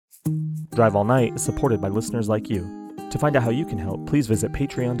Drive All Night is supported by listeners like you. To find out how you can help, please visit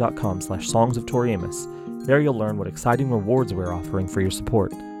patreon.com/Songs of Tori Amos. There you'll learn what exciting rewards we're offering for your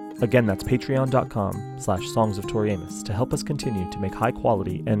support. Again, that's patreon.com/Songs of Tori Amos to help us continue to make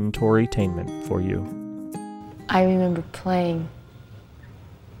high-quality N-Tori-tainment for you. I remember playing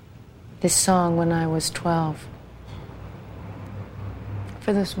this song when I was 12.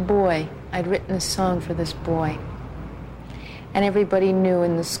 For this boy. I'd written this song for this boy. And everybody knew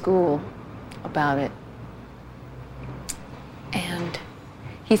in the school about it. And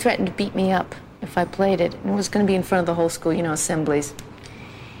he threatened to beat me up if I played it. And it was going to be in front of the whole school, you know, assemblies.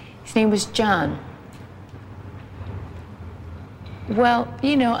 His name was John. Well,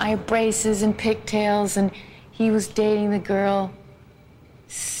 you know, I had braces and pigtails, and he was dating the girl,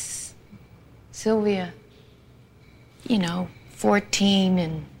 Sylvia. You know, 14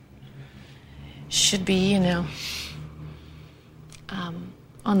 and should be, you know,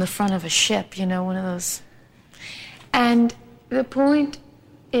 on the front of a ship, you know, one of those. And the point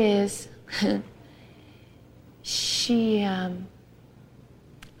is,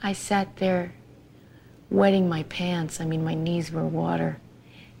 I sat there wetting my pants. I mean, my knees were water.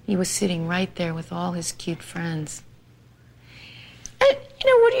 He was sitting right there with all his cute friends. And, you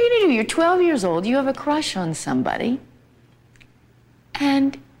know, what are you gonna do? You're 12 years old, you have a crush on somebody.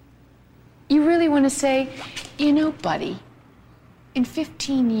 And you really want to say, you know, buddy, in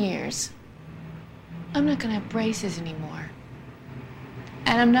 15 years, I'm not going to have braces anymore.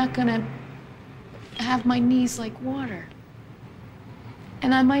 And I'm not going to have my knees like water.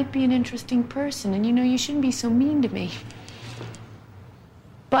 And I might be an interesting person, and you know, you shouldn't be so mean to me.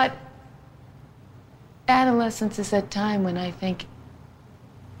 But adolescence is that time when I think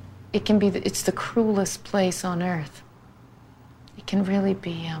it can be, it's the cruelest place on earth. It can really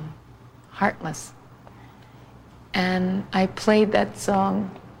be heartless. And I played that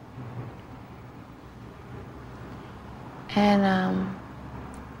song, and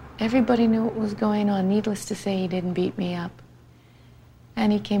everybody knew what was going on. Needless to say, he didn't beat me up.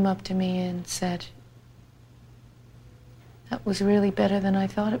 And he came up to me and said, that was really better than I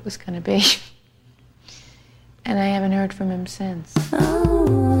thought it was going to be. And I haven't heard from him since.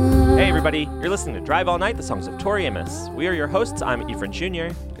 Hey everybody, you're listening to Drive All Night, the Songs of Tori Amos. We are your hosts. I'm Ephraim Jr.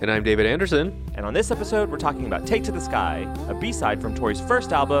 And I'm David Anderson. And on this episode, we're talking about Take to the Sky, a B-side from Tori's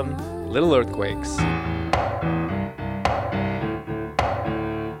first album, Little Earthquakes.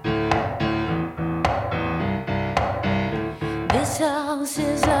 This house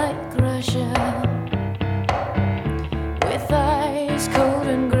is like Russia, with ice cold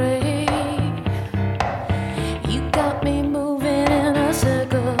and gray. You got me moving in a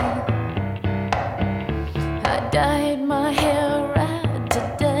circle. I dyed my hair red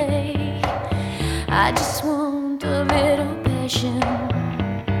today. I just want a little passion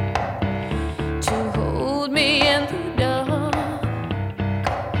to hold me in the dark.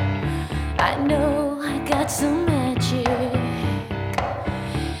 I know I got some magic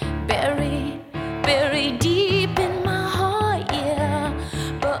buried deep in my heart, yeah.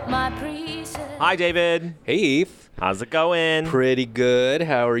 But my priest. Hi David. Hey Eve. How's it going? Pretty good.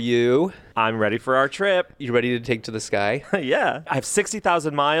 How are you? I'm ready for our trip. You ready to take to the sky? Yeah. I have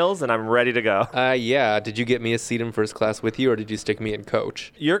 60,000 miles and I'm ready to go. Yeah. Did you get me a seat in first class with you, or did you stick me in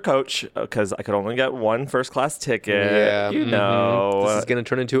coach? Your coach, because I could only get one first class ticket. Yeah. You know. This is going to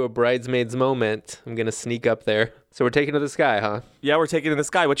turn into a bridesmaid's moment. I'm going to sneak up there. So we're taking to the sky, huh? Yeah, we're taking to the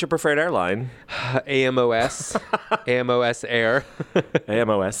sky. What's your preferred airline? AMOS. AMOS Air.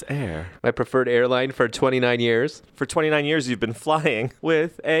 AMOS Air. My preferred airline for 29 years. For 29 years, you've been flying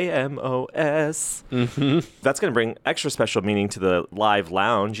with AMOS. Mm-hmm. That's going to bring extra special meaning to the live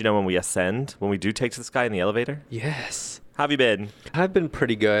lounge, you know, when we ascend, when we do take to the sky in the elevator. Yes. How have you been? I've been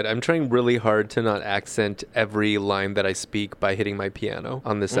pretty good. I'm trying really hard to not accent every line that I speak by hitting my piano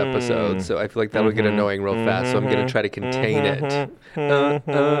on this episode. So I feel like that'll get annoying real fast. So I'm going to try to contain it.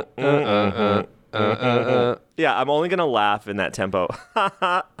 Yeah, I'm only going to laugh in that tempo.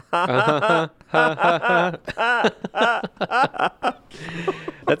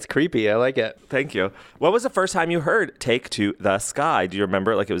 That's creepy. I like it. Thank you. What was the first time you heard Take to the Sky? Do you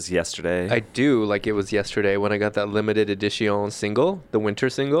remember it like it was yesterday? I do, like it was yesterday when I got that limited edition single, the winter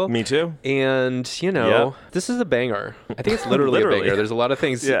single. Me too. And, you know, This is a banger. I think it's literally a banger. There's a lot of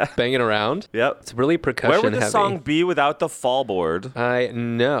things banging around. Yep. It's really percussion heavy. Where would the song be without the fall board? I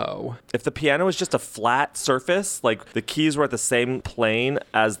know. If the piano was just a flat surface, like the keys were at the same plane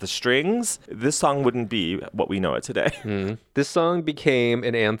as the strings, this song wouldn't be what we know it today. This song became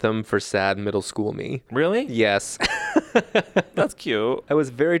an anthem for sad middle school me. Really? Yes. That's cute. I was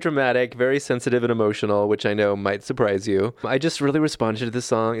very dramatic, very sensitive and emotional, which I know might surprise you. I just really responded to this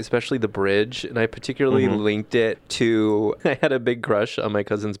song, especially the bridge, and I particularly linked it to, I had a big crush on my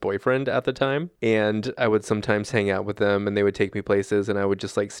cousin's boyfriend at the time, and I would sometimes hang out with them, and they would take me places, and I would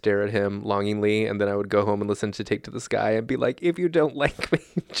just like stare at him longingly, and then I would go home and listen to Take to the Sky and be like, if you don't like me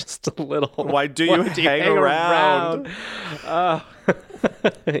just a little, Why do you hang around?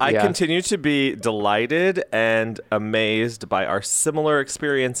 I Yeah. continue to be delighted and amazed by our similar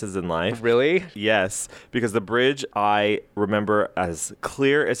experiences in life. Really? Yes, because the bridge I remember as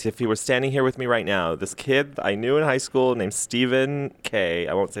clear as if he was standing here with me right now. This kid I knew in high school named Stephen K.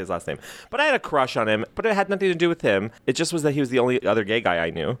 I won't say his last name, but I had a crush on him, but it had nothing to do with him. It just was that he was the only other gay guy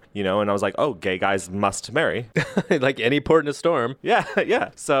I knew, you know, and I was like, oh, gay guys must marry. Like any port in a storm. Yeah, yeah.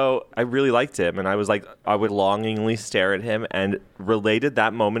 So I really liked him, and I was like, I would longingly stare at him and related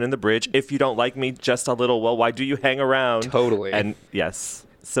that moment in the bridge. If you don't like me just a little, well, why do you hang around? Totally. And yes,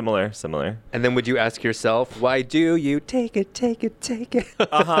 similar. And then would you ask yourself, why do you take it?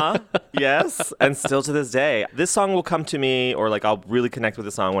 Yes. And still to this day, this song will come to me, or like I'll really connect with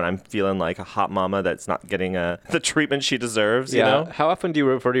the song when I'm feeling like a hot mama that's not getting the treatment she deserves, you know? How often do you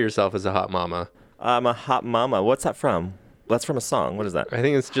refer to yourself as a hot mama? I'm a hot mama. What's that from? That's from a song. What is that? I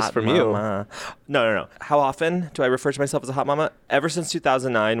think it's just Hot from mama. No. How often do I refer to myself as a hot mama? Ever since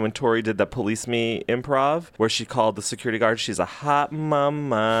 2009, when Tori did the Police Me improv, where she called the security guard, she's a hot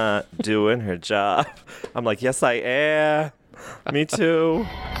mama doing her job. I'm like, yes, I am. Me too.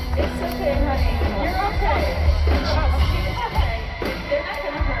 It's okay, honey. You're okay. It's okay. They're not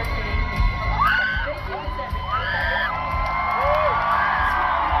gonna hurt me. They do this every night.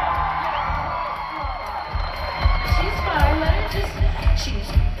 She's fine. Let her just. She's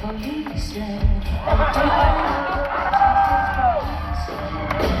policeman.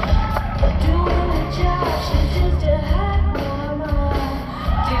 Doing the job. She's just a hot mama.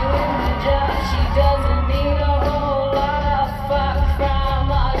 Doing the job. She doesn't need a whole lot of fuck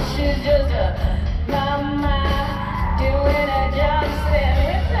from us. She's just a mama doing a job. Saying,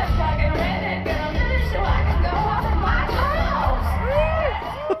 "Where's that fucking redhead girl? Finish so I can go home and watch house."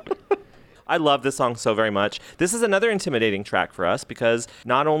 I love this song so very much. This is another intimidating track for us because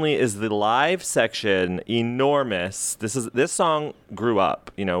not only is the live section enormous, this song grew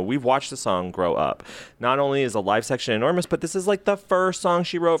up. You know, we've watched the song grow up. Not only is the live section enormous, but this is like the first song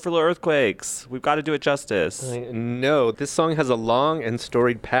she wrote for Little Earthquakes. We've got to do it justice. No, this song has a long and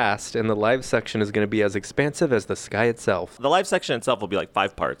storied past, and the live section is going to be as expansive as the sky itself. The live section itself will be like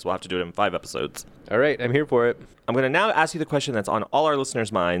 5 parts. We'll have to do it in 5 episodes. All right, I'm here for it. I'm going to now ask you the question that's on all our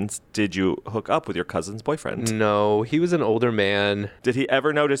listeners' minds. Did you hook up with your cousin's boyfriend? No, he was an older man. Did he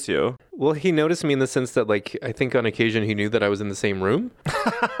ever notice you? Well, he noticed me in the sense that, like, I think on occasion he knew that I was in the same room.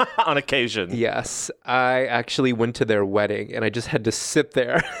 On occasion. Yes, I actually went to their wedding, and I just had to sit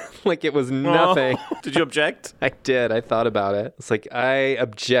there like it was nothing. Oh. Did you object? I did. I thought about it. It's like, I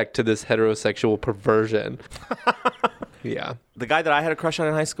object to this heterosexual perversion. Yeah. The guy that I had a crush on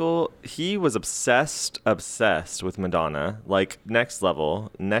in high school, he was obsessed with Madonna. Like, next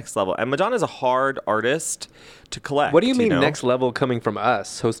level. And Madonna's a hard artist to collect. What do you mean know? next level coming from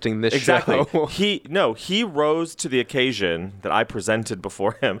us hosting this Exactly. show? He rose to the occasion that I presented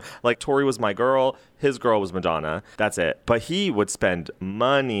before him. Like, Tori was my girl. His girl was Madonna. That's it. But he would spend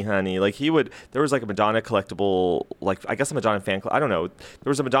money, honey. Like, there was like a Madonna collectible, like, I guess a Madonna fan club. I don't know. There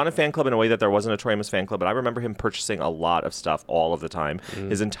was a Madonna fan club in a way that there wasn't a Tori Amos fan club, but I remember him purchasing a lot of stuff all of the time.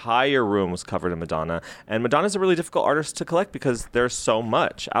 His entire room was covered in Madonna. And Madonna's a really difficult artist to collect because there's so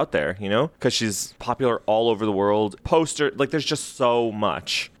much out there, you know? Because she's popular all over the world. Poster, like, there's just so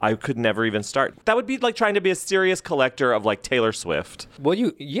much. I could never even start. That would be like trying to be a serious collector of, like, Taylor Swift. Well,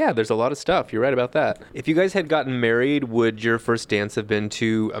 there's a lot of stuff. You're right about that. If you guys had gotten married, would your first dance have been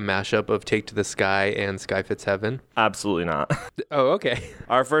to a mashup of Take to the Sky and Sky Fits Heaven? Absolutely not. Oh, okay.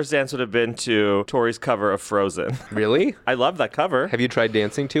 Our first dance would have been to Tori's cover of Frozen. Really? I love that cover. Have you tried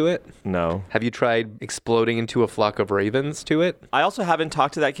dancing to it? No. Have you tried exploding into a flock of ravens to it? I also haven't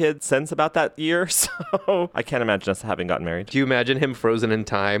talked to that kid since about that year, so I can't imagine us having gotten married. Do you imagine him frozen in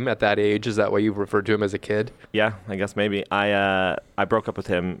time at that age? Is that why you referred to him as a kid? Yeah, I guess maybe. I broke up with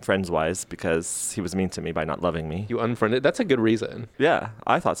him friends-wise because he was mean to me by not loving me. You unfriended? That's a good reason. Yeah,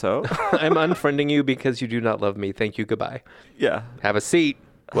 I thought so. I'm unfriending you because you do not love me. Thank you. Goodbye. Yeah. Have a seat.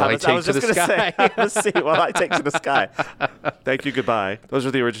 While I take to the sky. Have a seat while I take to the sky. Thank you, goodbye. Those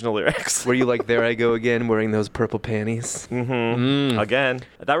are the original lyrics. Were you like, there I go again, wearing those purple panties? Again.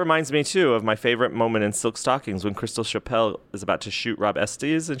 That reminds me, too, of my favorite moment in Silk Stockings when Crystal Chappelle is about to shoot Rob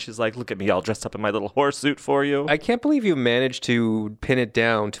Estes, and she's like, look at me all dressed up in my little horse suit for you. I can't believe you managed to pin it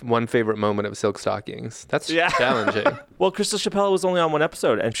down to one favorite moment of Silk Stockings. That's challenging. Well, Crystal Chappelle was only on one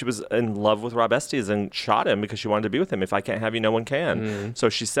episode, and she was in love with Rob Estes and shot him because she wanted to be with him. If I can't have you, no one can. So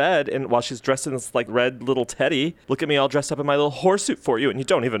she said, and while she's dressed in this like red little teddy, look at me all dressed up in my little horse suit for you, and you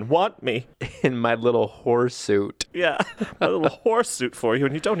don't even want me. In my little horse suit. Yeah, my little horse suit for you,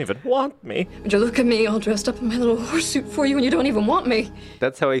 and you don't even want me. Would you look at me all dressed up in my little horse suit for you and you don't even want me?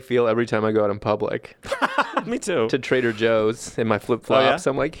 That's how I feel every time I go out in public. Me too. To Trader Joe's in my flip-flops.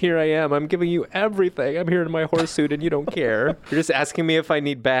 I'm like, here I am. I'm giving you everything. I'm here in my horse suit and you don't care. You're just asking me if I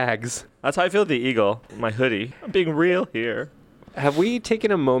need bags. That's how I feel with the Eagle, my hoodie. I'm being real here. Have we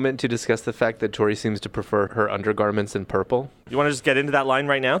taken a moment to discuss the fact that Tori seems to prefer her undergarments in purple? You want to just get into that line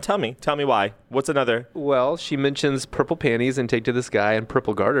right now? Tell me why. What's another? Well, she mentions purple panties in Take to the Sky and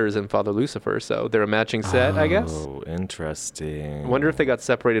purple garters in Father Lucifer, so they're a matching set, I guess. Oh, interesting. I wonder if they got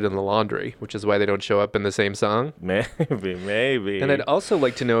separated in the laundry, which is why they don't show up in the same song. Maybe. And I'd also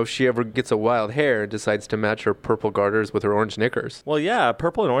like to know if she ever gets a wild hair and decides to match her purple garters with her orange knickers. Well, yeah,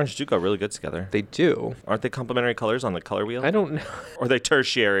 purple and orange do go really good together. They do. Aren't they complementary colors on the color wheel? I don't know. Or are they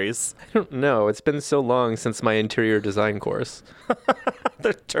tertiaries? I don't know. It's been so long since my interior design course.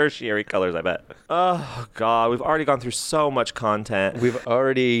 They're tertiary colors, I bet. Oh, God. We've already gone through so much content. We've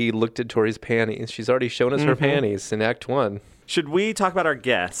already looked at Tori's panties. She's already shown us her panties in Act 1. Should we talk about our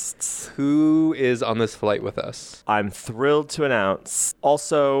guests? Who is on this flight with us? I'm thrilled to announce,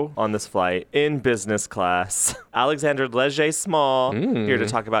 also on this flight, in business class, Alexander Leger Small, here to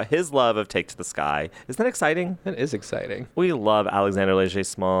talk about his love of Take to the Sky. Isn't that exciting? That is exciting. We love Alexander Leger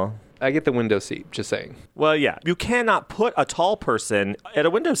Small. I get the window seat, just saying. Well, yeah. You cannot put a tall person at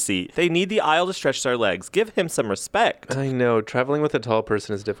a window seat. They need the aisle to stretch their legs. Give him some respect. I know. Traveling with a tall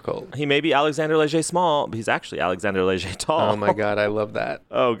person is difficult. He may be Alexander Leger Small, but he's actually Alexander Leger Tall. Oh, my God. I love that.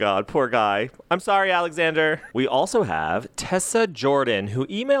 Oh, God. Poor guy. I'm sorry, Alexander. We also have Tessa Jordan, who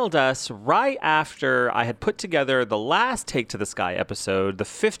emailed us right after I had put together the last Take to the Sky episode, the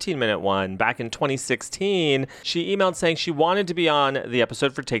 15-minute one, back in 2016. She emailed saying she wanted to be on the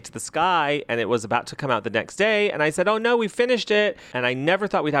episode for Take to the Sky, and it was about to come out the next day. And I said, oh no, we finished it. And I never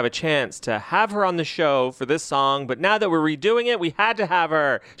thought we'd have a chance to have her on the show for this song. But now that we're redoing it, we had to have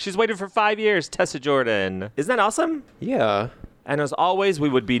her. She's waited for 5 years, Tessa Jordan. Isn't that awesome? Yeah. And as always, we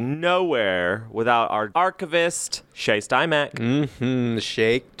would be nowhere without our archivist, Shay Stymack.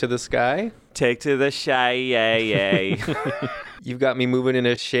 Shake to the sky. Take to the Shay. You've got me moving in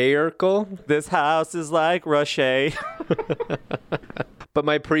a Shay-urcle. This house is like Russia. But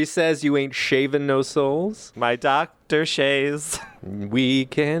my priest says you ain't shaving no souls. My doctor shays. We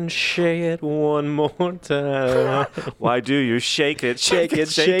can shay it one more time. Why do you shake it? Shake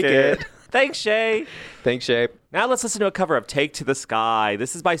it. Thanks, Shay. Thanks, Shay. Now let's listen to a cover of Take to the Sky.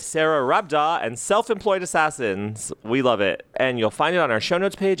 This is by Sarah Rabda and Self-Employed Assassins. We love it. And you'll find it on our show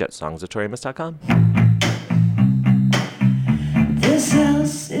notes page at songsoftoriamus.com. This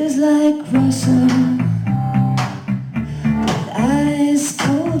house is like Russia, with eyes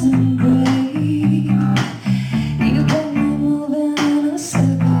cold and gray. You got me moving in a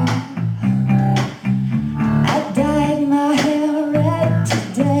circle. I dyed my hair red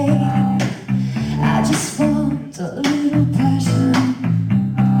today. I just want a little passion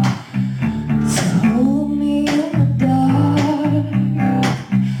to hold me in the dark.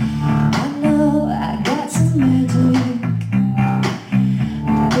 I know I got some magic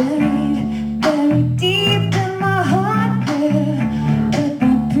buried deep in my heart, yeah. But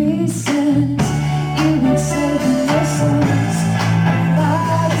my priest says you ain't saving your souls. My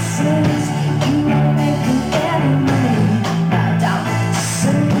father says you ain't making any money. My doctor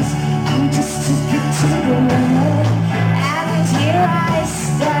says you just took it to the limit. And here I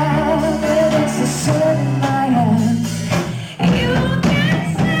stand with it's a sword in my hand. You can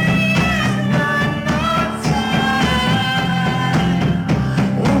say it one more time.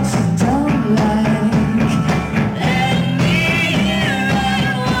 What's it done like? Let me hear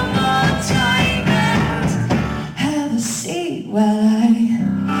it one more time and have a seat while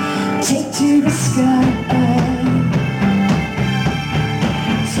I take to the sky.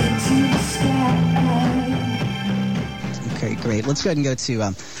 Take to the sky. Okay, great. Let's go ahead and go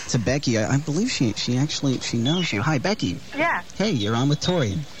to Becky. I believe she knows you. Hi, Becky. Yeah. Hey, you're on with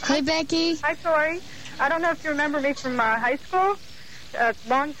Tori. Hi, Becky. Hi, Tori. I don't know if you remember me from high school, a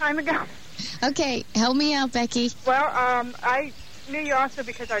long time ago. Okay, help me out, Becky. Well, knew you also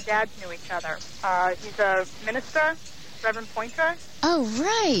because our dads knew each other. He's a minister, Reverend Pointer. Oh,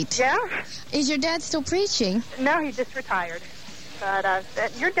 right. Yeah? Is your dad still preaching? No, he just retired. But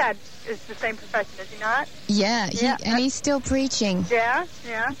your dad is the same profession, is he not? Yeah, Yeah. and he's still preaching. Yeah,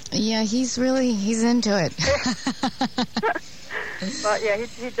 yeah. Yeah, he's into it. But yeah,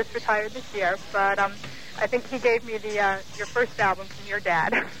 he just retired this year. But I think he gave me your first album from your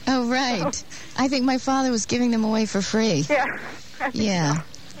dad. Oh, right. I think my father was giving them away for free. Yeah. Yeah.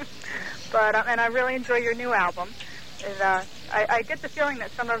 But and I really enjoy your new album. And I get the feeling that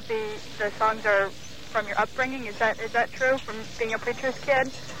some of the songs are from your upbringing. Is that true, from being a preacher's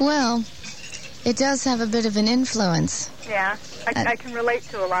kid? Well, it does have a bit of an influence. Yeah, I can relate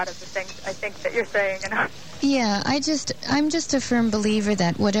to a lot of the things I think that you're saying. Yeah, I'm just a firm believer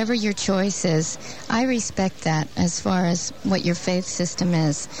that whatever your choice is, I respect that as far as what your faith system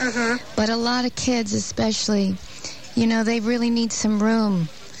is. Mm-hmm. But a lot of kids, especially, they really need some room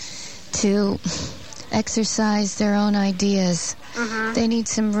to exercise their own ideas. Mm-hmm. They need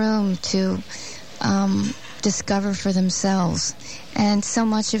some room to discover for themselves. And so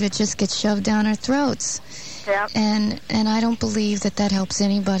much of it just gets shoved down our throats. Yeah. And I don't believe that helps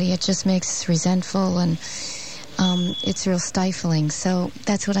anybody. It just makes us resentful, and it's real stifling. So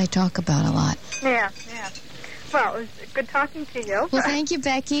that's what I talk about a lot. Yeah, yeah. Well, it was good talking to you. Well, thank you,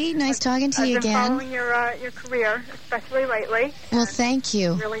 Becky. Nice talking to you I've been again. following your career, especially lately. Well, thank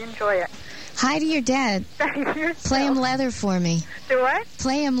you. Really enjoy it. Hi to your dad. Play him leather for me. Do what?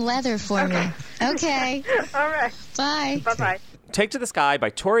 Play him leather for me. Okay. All right. Bye. Bye-bye. Take to the Sky by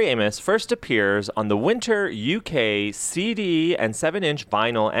Tori Amos first appears on the Winter UK CD and 7-inch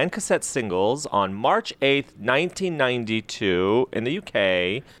vinyl and cassette singles on March 8th, 1992 in the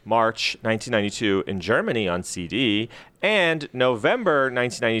UK, March 1992 in Germany on CD, and November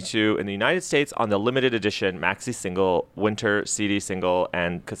 1992 in the United States on the limited edition maxi single, Winter CD single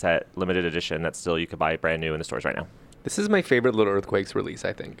and cassette limited edition that still you can buy brand new in the stores right now. This is my favorite Little Earthquakes release,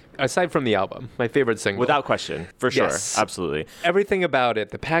 I think. Aside from the album, my favorite single. Without question, for sure. Yes. Absolutely. Everything about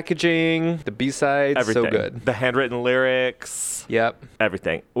it. The packaging, the B-sides, Everything. so good. The handwritten lyrics. Yep.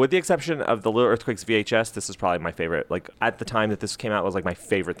 Everything. With the exception of the Little Earthquakes VHS, this is probably my favorite. Like, at the time that this came out, it was like my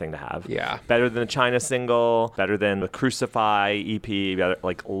favorite thing to have. Yeah. Better than the China single, better than the Crucify EP.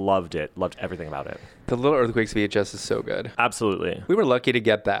 Like, loved it. Loved everything about it. The Little Earthquakes VHS is so good. Absolutely. We were lucky to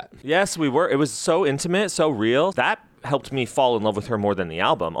get that. Yes, we were. It was so intimate, so real. That helped me fall in love with her more than the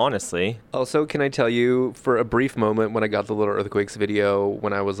album, honestly. Also, can I tell you, for a brief moment when I got the Little Earthquakes video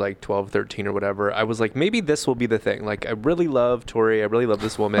when I was like 12, 13 or whatever, I was like, maybe this will be the thing. Like, I really love Tori. I really love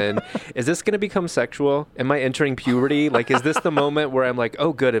this woman. Is this going to become sexual? Am I entering puberty? Like, is this the moment where I'm like,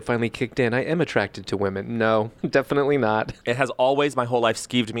 oh, good, it finally kicked in. I am attracted to women. No, definitely not. It has always, my whole life,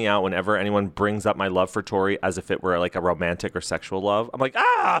 skeeved me out whenever anyone brings up my love for Tori as if it were like a romantic or sexual love. I'm like,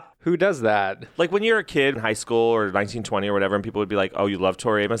 ah! Who does that? Like when you're a kid in high school or 1920 or whatever, and people would be like, oh, you love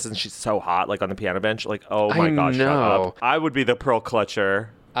Tori Amos and she's so hot, like on the piano bench. Like, oh my gosh, shut up. I would be the pearl clutcher.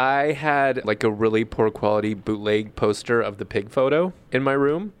 I had like a really poor quality bootleg poster of the pig photo in my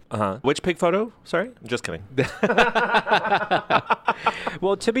room. Uh-huh. Which pig photo? Sorry? I'm just kidding.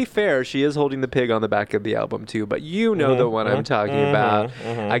 Well, to be fair, she is holding the pig on the back of the album too, but you know the one I'm talking about.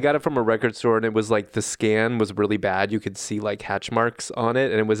 I got it from a record store and it was like the scan was really bad. You could see like hatch marks on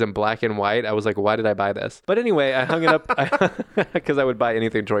it and it was in black and white. I was like, why did I buy this? But anyway, I hung it up because I would buy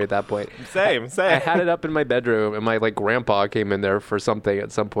anything Tori at that point. Same. I had it up in my bedroom and my like grandpa came in there for something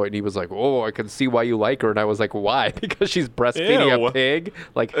at some point and he was like, oh, I can see why you like her. And I was like, why? Because she's breastfeeding Ew. a pig?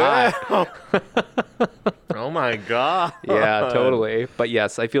 Like, hi. Oh my God. Yeah, totally. But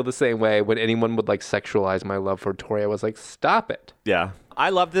yes, I feel the same way. When anyone would like sexualize my love for Tori, I was like, stop it. Yeah. I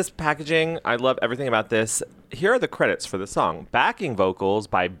love this packaging. I love everything about this. Here are the credits for the song. Backing vocals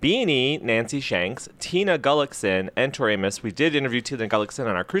by Beanie, Nancy Shanks, Tina Gullickson, and Tori Amos. We did interview Tina Gullickson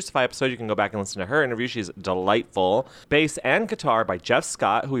on our Crucify episode. You can go back and listen to her interview. She's delightful. Bass and guitar by Jeff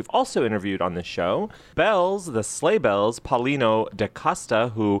Scott, who we've also interviewed on this show. Bells, the Sleigh Bells, Paulino da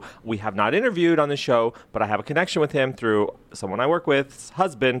Costa, who we have not interviewed on the show, but I have a connection with him through someone I work with. His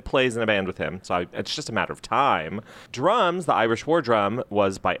husband plays in a band with him, so it's just a matter of time. Drums, the Irish War Drum,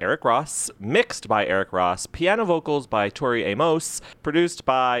 was by Eric Ross, mixed by Eric Ross, piano vocals by Tori Amos, produced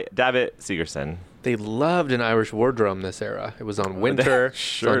by David Segerson. They loved an Irish war drum this era. It was on Winter,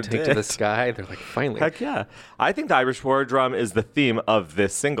 Sure on Take to did. the Sky. They're like, finally. Heck yeah. I think the Irish War Drum is the theme of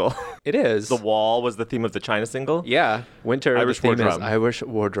this single. It is. The Wall was the theme of the China single. Yeah, Winter, Irish the theme war is drum. Irish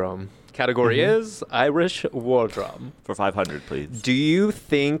war drum. Category is Irish War Drum. For 500, please. Do you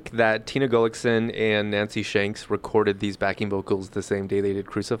think that Tina Gullickson and Nancy Shanks recorded these backing vocals the same day they did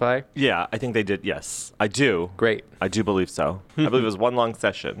Crucify? Yeah, I think they did. Yes, I do. Great. I do believe so. I believe it was one long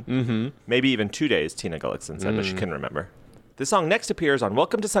session. Mm-hmm. Maybe even 2 days, Tina Gullickson said, but she couldn't remember. The song next appears on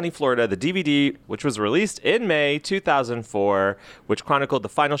Welcome to Sunny Florida, the DVD, which was released in May 2004, which chronicled the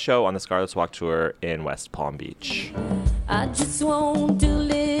final show on the Scarlet's Walk tour in West Palm Beach. I just want a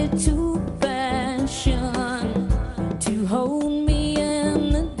little passion to hold me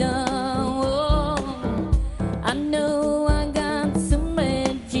in the dark. I know I got some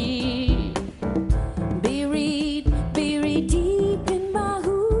magic buried deep in my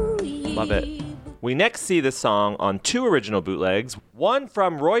hooey. Love it. We next see this song on 2 original bootlegs, one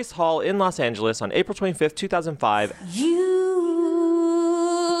from Royce Hall in Los Angeles on April 25th, 2005. You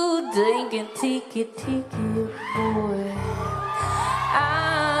take it, boy.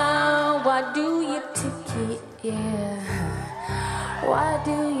 Ah, why do you take it, yeah? Why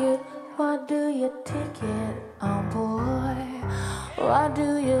do you take it, oh boy? Why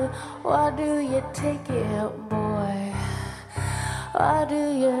do you take it, boy? Why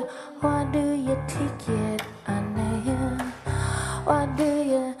do you take it, honey? Why do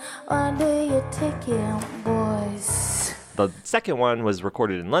you take it, boys? The second one was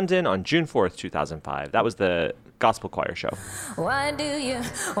recorded in London on June 4th, 2005. That was the gospel choir show. Why do you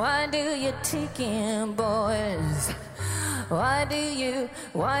take it, boys? Why do you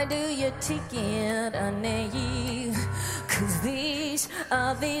take it, honey? 'Cause these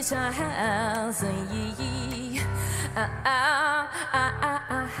are house,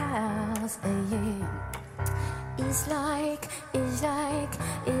 house, It's like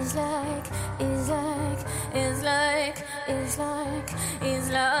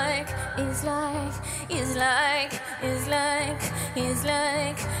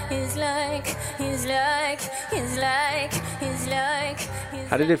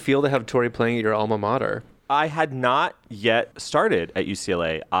How did it feel to have Tori playing at your alma mater? I had not yet started at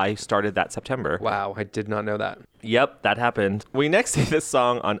UCLA. I started that September. Wow, I did not know that. Yep, that happened. We next see this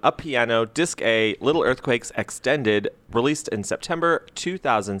song on Up Piano, Disc A, Little Earthquakes Extended, released in September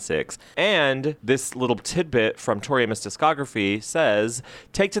 2006. And this little tidbit from Tori Amos' discography says,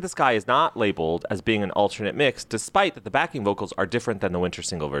 Take to the Sky is not labeled as being an alternate mix, despite that the backing vocals are different than the winter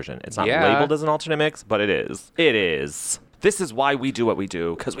single version. It's not labeled as an alternate mix, but it is. It is. This is why we do what we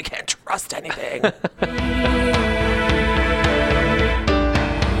do, because we can't trust anything.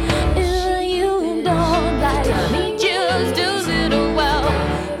 you don't like me, just do it well.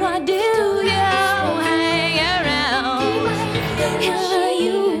 Why do you hang around?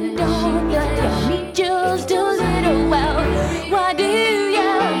 You don't like me, just do it well. Why do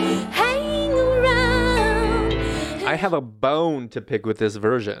you hang around? I have a bone to pick with this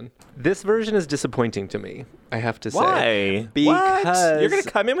version. This version is disappointing to me, I have to say. Why? Because What? You're going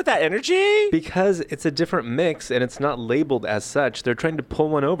to come in with that energy? Because it's a different mix and it's not labeled as such. They're trying to pull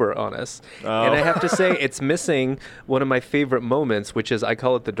one over on us. Oh. And I have to say, it's missing one of my favorite moments, which is I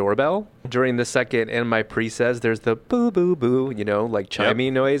call it the doorbell. During the second and my pre-says, there's the boo, boo, boo, like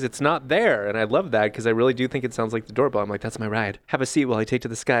chiming noise. It's not there. And I love that because I really do think it sounds like the doorbell. I'm like, that's my ride. Have a seat while I take to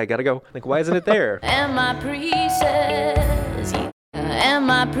the sky. I gotta go. Like, why isn't it there? And my pre-says, and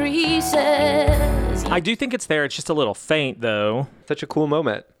my pre-says. I do think it's there. It's just a little faint, though. Such a cool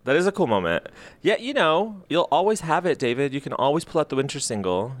moment. That is a cool moment. Yeah, you'll always have it, David. You can always pull out the winter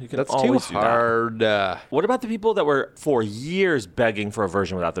single. You can That's always too do that. hard. What about the people that were for years begging for a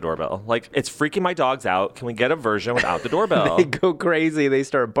version without the doorbell? Like, it's freaking my dogs out. Can we get a version without the doorbell? They go crazy. They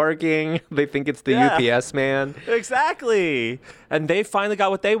start barking. They think it's the UPS man. Exactly. And they finally got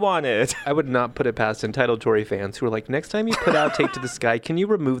what they wanted. I would not put it past entitled Tory fans who are like, next time you put out Take to the Sky, can you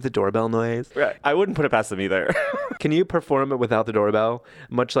remove the doorbell noise? Right. I wouldn't put it past them either. Can you perform it without the doorbell?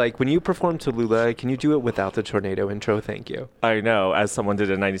 Much like when you perform Tallulah, can you do it without the tornado intro? Thank you. I know, as someone did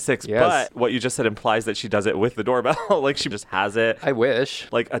in 96. Yes. But what you just said implies that she does it with the doorbell. Like, she just has it. I wish.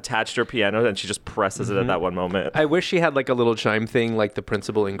 Like, attached to her piano, and she just presses it at that one moment. I wish she had like a little chime thing like the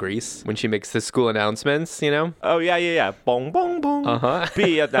principal in Greece when she makes the school announcements, Oh, yeah. Bong, bong, bong. Uh-huh.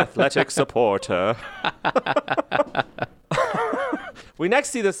 Be an athletic supporter. We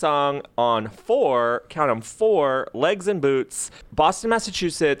next see the song on 4, count 'em 4, Legs and Boots, Boston,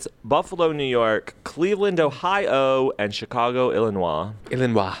 Massachusetts, Buffalo, New York, Cleveland, Ohio, and Chicago, Illinois.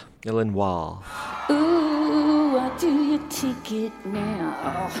 Illinois. Ooh, why do you take it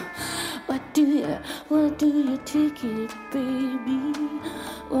now? Why do you take it, baby?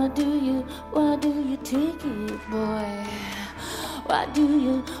 Why do you take it, boy? Why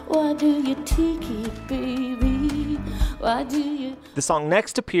do you take it, baby? Why do you? The song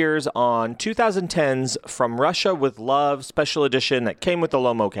next appears on 2010's From Russia with Love special edition that came with the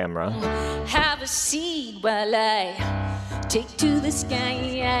Lomo camera. Have a seat while I take to the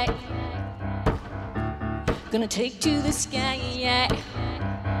sky. Gonna take to the sky.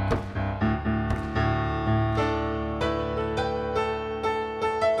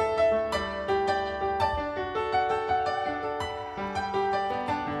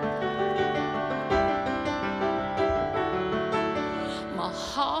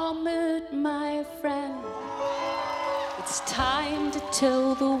 Muhammad, my friend, it's time to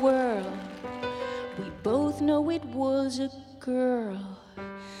tell the world. We both know it was a girl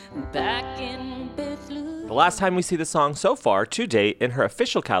back in Bethlehem. The last time we see the song so far to date in her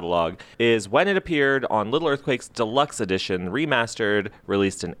official catalog is when it appeared on Little Earthquake's Deluxe Edition, remastered,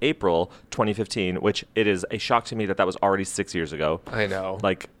 released in April 2015, which it is a shock to me that was already 6 years ago. I know.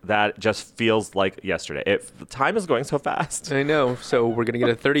 Like, that just feels like yesterday. The time is going so fast. I know. So we're going to get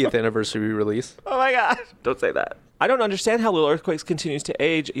a 30th anniversary release. Oh my gosh. Don't say that. I don't understand how Little Earthquakes continues to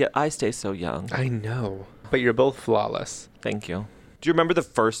age, yet I stay so young. I know. But you're both flawless. Thank you. Do you remember the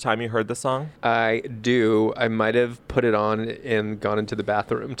first time you heard the song? I do. I might have put it on and gone into the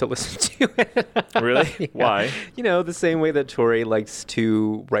bathroom to listen to it. Really? Yeah. Why? You know, the same way that Tori likes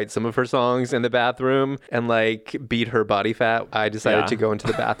to write some of her songs in the bathroom and like beat her body fat. I decided to go into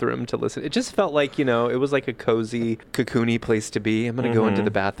the bathroom to listen. It just felt like, you know, it was like a cozy, cocoony place to be. I'm going to go into the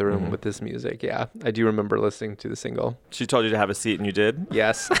bathroom with this music. Yeah. I do remember listening to the single. She told you to have a seat and you did?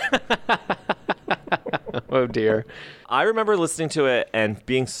 Yes. Oh, dear. I remember listening to it and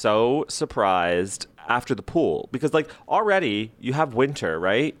being so surprised after the pool because, like, already you have winter,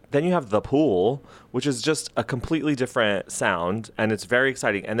 right? Then you have the pool, which is just a completely different sound, and it's very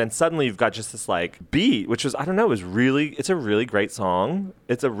exciting. And then suddenly you've got just this, like, beat, which was, I don't know, it's a really great song.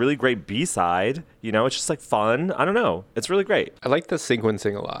 It's a really great B-side. You know, it's just, like, fun. I don't know. It's really great. I like the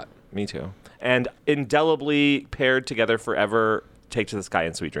sequencing a lot. Me too. And indelibly paired together forever, Take to the Sky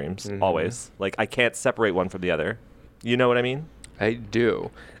and Sweet Dreams, always. Like, I can't separate one from the other. You know what I mean? I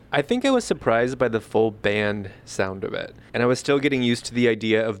do. I think I was surprised by the full band sound of it. And I was still getting used to the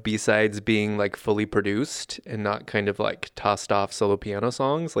idea of B-sides being like fully produced and not kind of like tossed off solo piano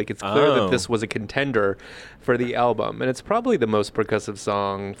songs. Like, it's clear that this was a contender for the album. And it's probably the most percussive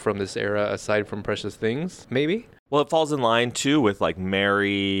song from this era aside from Precious Things, maybe? Well, it falls in line, too, with, like,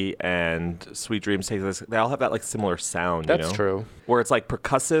 Mary and Sweet Dreams. They all have that, like, similar sound, That's true. Where it's, like,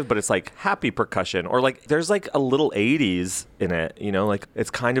 percussive, but it's, like, happy percussion. Or, like, there's, like, a little 80s in it, you know? Like, it's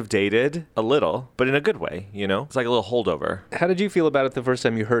kind of dated a little, but in a good way, you know? It's like a little holdover. How did you feel about it the first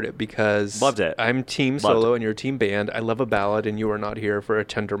time you heard it? Because loved it. I'm team solo and you're team band. I love a ballad and you are not here for a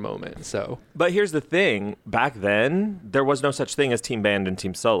tender moment, so. But here's the thing. Back then, there was no such thing as team band and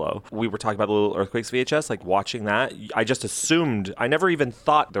team solo. We were talking about the Little Earthquakes VHS, like, watching that. I just assumed, I never even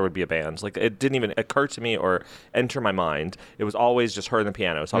thought there would be a band. Like, it didn't even occur to me or enter my mind. It was always just her and the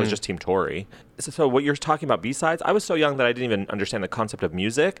piano, so I was just Team Tori. So what you're talking about, B-sides, I was so young that I didn't even understand the concept of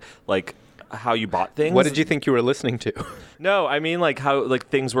music, like how you bought things. What did you think you were listening to? No, I mean, like, how, like,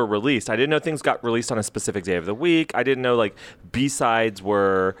 things were released. I didn't know things got released on a specific day of the week. I didn't know, like, B-sides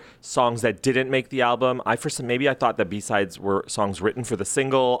were songs that didn't make the album. Maybe I thought that B-sides were songs written for the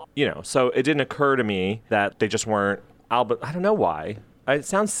single, you know, so it didn't occur to me that they just weren't album. I don't know why. It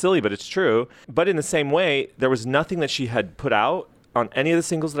sounds silly, but it's true. But in the same way, there was nothing that she had put out on any of the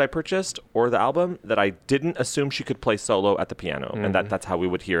singles that I purchased or the album that I didn't assume she could play solo at the piano, and that's how we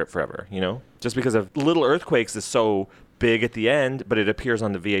would hear it forever, you know? Just because of Little Earthquakes is so big at the end, but it appears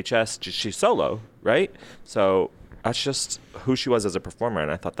on the VHS, she's solo, right? So that's just who she was as a performer,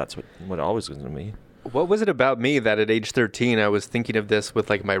 and I thought that's what it always was going to be. What was it about me that at age 13 I was thinking of this with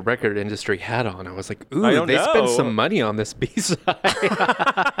like my record industry hat on? I was like, ooh, they spent some money on this B-side.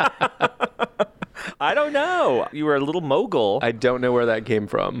 I don't know. You were a little mogul. I don't know where that came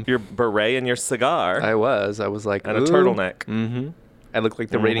from. Your beret and your cigar. I was like, and a turtleneck. Mm-hmm. I look like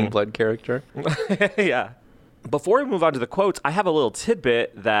the Raining Blood character. Yeah. Before we move on to the quotes, I have a little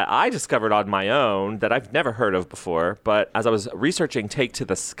tidbit that I discovered on my own that I've never heard of before. But as I was researching Take to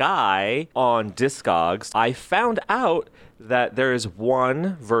the Sky on Discogs, I found out that there is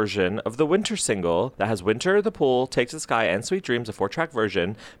one version of the Winter single that has Winter, The Pool, Take to the Sky, and Sweet Dreams, a 4-track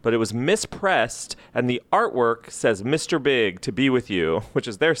version, but it was mispressed, and the artwork says Mr. Big, To Be With You, which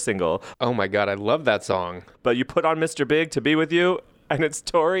is their single. Oh my God, I love that song. But you put on Mr. Big, To Be With You, and it's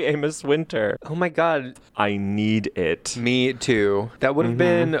Tori Amos Winter. Oh my God. I need it. Me too. That would have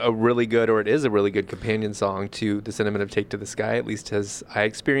been a really good, or it is a really good companion song to The Sentiment of Take to the Sky, at least as I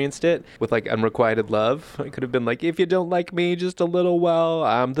experienced it, with like Unrequited Love. It could have been like, if you don't like me just a little, well,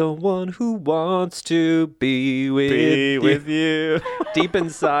 I'm the one who wants to be with you. Deep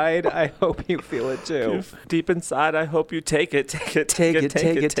inside, I hope you feel it too. Deep inside, I hope you take it. Take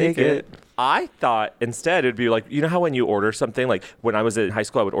it. I thought instead it'd be like, you know how when you order something, like when I was in high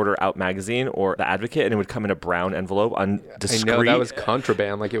school, I would order Out Magazine or The Advocate, and it would come in a brown envelope discreet. I know, that was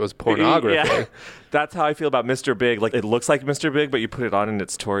contraband, like it was pornography. Yeah. That's how I feel about Mr. Big. Like, it looks like Mr. Big, but you put it on and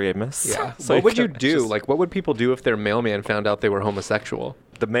it's Tori Amos. Yeah. So what would you do? Like, what would people do if their mailman found out they were homosexual?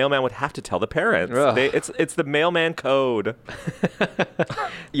 The mailman would have to tell the parents. Ugh. It's the mailman code.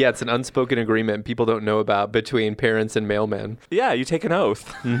 Yeah, it's an unspoken agreement people don't know about between parents and mailmen. Yeah, you take an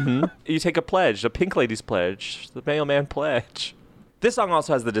oath. You take a pledge, a Pink Ladies pledge, the mailman pledge. This song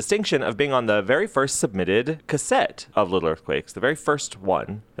also has the distinction of being on the very first submitted cassette of Little Earthquakes, the very first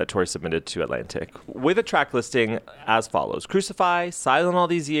one that Tori submitted to Atlantic, with a track listing as follows: Crucify, Silent All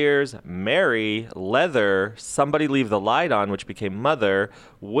These Years, Mary, Leather, Somebody Leave the Light On, which became Mother,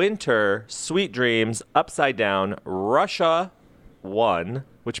 Winter, Sweet Dreams, Upside Down, Russia 1,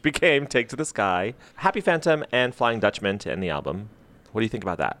 which became Take to the Sky, Happy Phantom, and Flying Dutchman to end the album. What do you think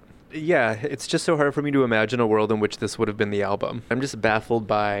about that? Yeah, it's just so hard for me to imagine a world in which this would have been the album. I'm just baffled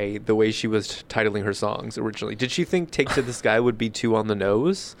by the way she was titling her songs originally. Did she think Take to the Sky would be too on the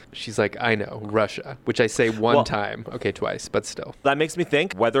nose? She's like, I know, Russia, which I say one time. Okay, twice, but still. That makes me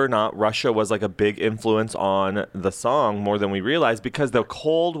think whether or not Russia was like a big influence on the song more than we realized, because the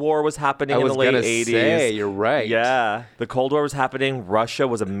Cold War was happening in the late 80s. Say, you're right. Yeah, the Cold War was happening. Russia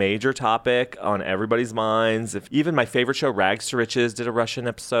was a major topic on everybody's minds. Even my favorite show, Rags to Riches, did a Russian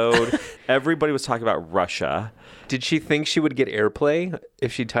episode. Everybody was talking about Russia. Did she think she would get airplay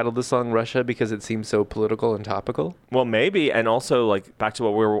if she titled the song Russia because it seemed so political and topical? Well, maybe. And also, like, back to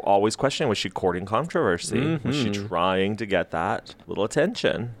what we were always questioning, was she courting controversy? Was she trying to get that little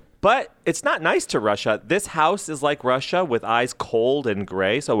attention? But it's not nice to Russia. This house is like Russia with eyes cold and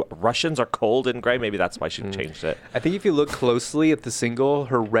gray. So Russians are cold and gray. Maybe that's why she changed it. I think if you look closely at the single,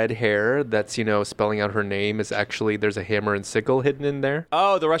 her red hair that's, spelling out her name is actually, there's a hammer and sickle hidden in there.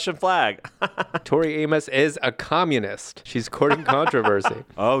 Oh, the Russian flag. Tori Amos is a communist. She's courting controversy.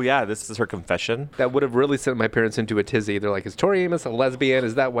 Oh, yeah. This is her confession. That would have really sent my parents into a tizzy. They're like, is Tori Amos a lesbian?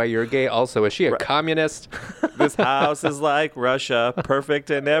 Is that why you're gay? Also, is she a communist? This house is like Russia,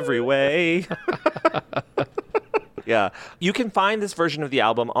 perfect in every way. Yeah. You can find this version of the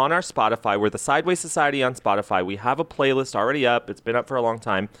album on our Spotify. We're the Sideways Society on Spotify. We have a playlist already up. It's been up for a long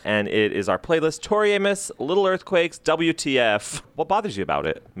time. And it is our playlist, Tori Amos, Little Earthquakes, WTF. What bothers you about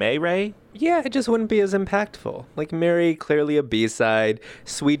it? May Ray? Yeah, it just wouldn't be as impactful. Like Mary, clearly a B-side.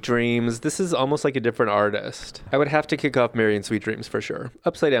 Sweet Dreams, this is almost like a different artist. I would have to kick off Mary and Sweet Dreams for sure.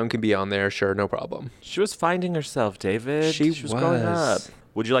 Upside Down can be on there, sure, no problem. She was finding herself, David. She was growing up.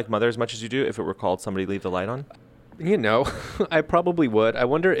 Would you like Mother as much as you do if it were called Somebody Leave the Light On? I probably would. I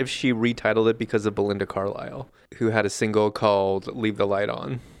wonder if she retitled it because of Belinda Carlisle, who had a single called Leave the Light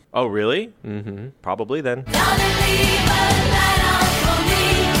On. Oh, really? Mm-hmm. Probably then.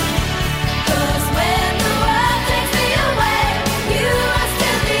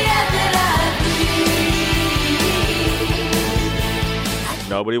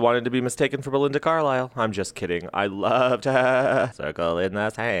 Nobody wanted to be mistaken for Belinda Carlisle. I'm just kidding. I loved her. Circle in the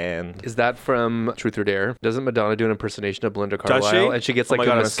sand. Is that from Truth or Dare? Doesn't Madonna do an impersonation of Belinda Carlisle? Does she? And she gets Oh like my a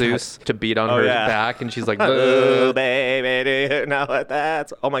God, masseuse to beat on her back, and she's like, "Oh, baby, do you know what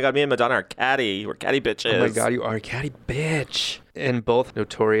that's?" Oh my God, me and Madonna are catty. We're catty bitches. Oh my God, you are a catty bitch. And both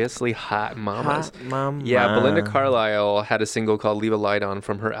notoriously hot mamas. Hot mama. Yeah, Belinda Carlisle had a single called Leave a Light On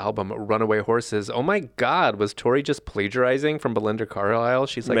from her album Runaway Horses. Oh my God, was Tori just plagiarizing from Belinda Carlisle?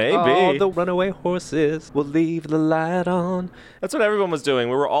 She's like, Maybe. Oh, the runaway horses will leave the light on. That's what everyone was doing.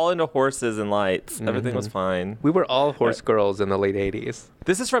 We were all into horses and lights. Everything was fine. We were all horse girls in the late 80s.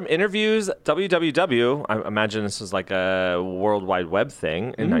 This is from Interviews WWW. I imagine this was like a World Wide Web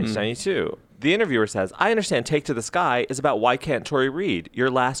thing in 1992. The interviewer says, I understand Take to the Sky is about Why Can't Tori Read, your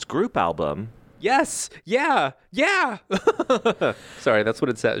last group album. Yes. Yeah. Sorry, that's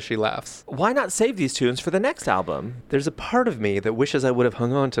what it says. She laughs. Why not save these tunes for the next album? There's a part of me that wishes I would have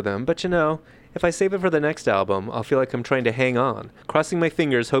hung on to them, but if I save it for the next album, I'll feel like I'm trying to hang on, crossing my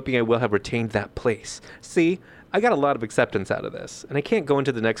fingers, hoping I will have retained that place. See, I got a lot of acceptance out of this, and I can't go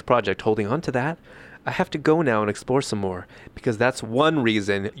into the next project holding on to that. I have to go now and explore some more because that's one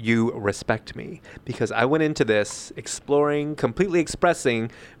reason you respect me. Because I went into this exploring, completely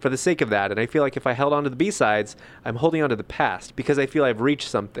expressing for the sake of that. And I feel like if I held on to the B-sides, I'm holding on to the past because I feel I've reached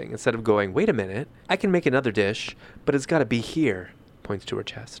something instead of going, wait a minute, I can make another dish, but it's got to be here. Points to her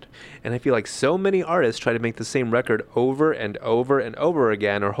chest. And I feel like so many artists try to make the same record over and over and over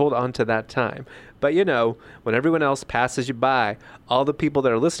again or hold on to that time. But you know, when everyone else passes you by, all the people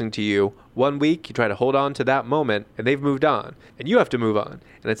that are listening to you, 1 week you try to hold on to that moment and they've moved on. And you have to move on.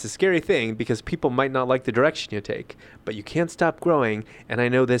 And it's a scary thing because people might not like the direction you take. But you can't stop growing, and I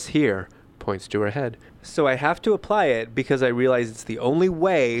know this here. Points to her head. So I have to apply it because I realize it's the only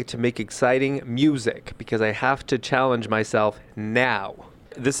way to make exciting music because I have to challenge myself now.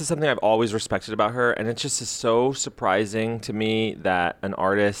 This is something I've always respected about her, and it just is so surprising to me that an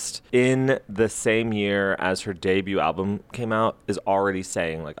artist in the same year as her debut album came out is already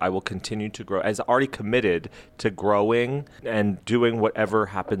saying, like, I will continue to grow, is already committed to growing and doing whatever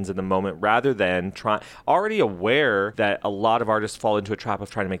happens in the moment rather than already aware that a lot of artists fall into a trap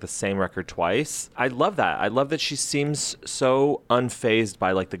of trying to make the same record twice. I love that. I love that she seems so unfazed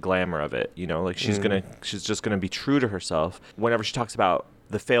by, like, the glamour of it, you know, like she's just gonna be true to herself. Whenever she talks about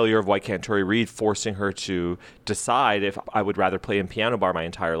the failure of Why Can't Tori Read forcing her to decide if I would rather play in piano bar my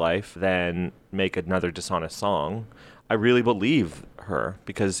entire life than make another dishonest song, I really believe her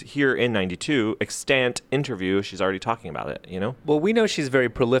because here in 92, extant interview, she's already talking about it, you know? Well, we know she's very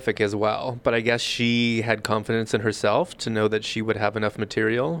prolific as well, but I guess she had confidence in herself to know that she would have enough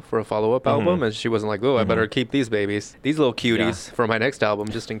material for a follow-up album, and she wasn't like, oh, I better keep these babies, these little cuties for my next album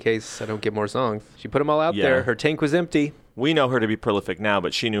just in case I don't get more songs. She put them all out there. Her tank was empty. We know her to be prolific now,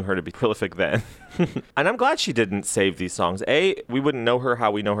 but she knew her to be prolific then. And I'm glad she didn't save these songs. A, we wouldn't know her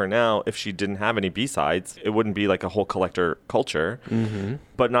how we know her now if she didn't have any B-sides. It wouldn't be like a whole collector culture. Mm-hmm.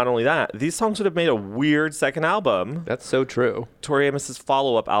 But not only that, these songs would have made a weird second album. That's so true. Tori Amos's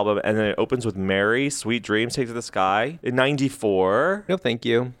follow-up album, and then it opens with Mary, Sweet Dreams, Take to the Sky in 94. No, thank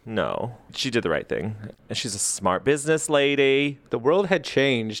you. No. She did the right thing. And she's a smart business lady. The world had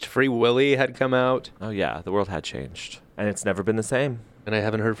changed. Free Willy had come out. Oh, yeah. The world had changed. And it's never been the same. And I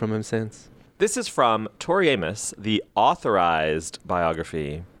haven't heard from him since. This is from Tori Amos, the authorized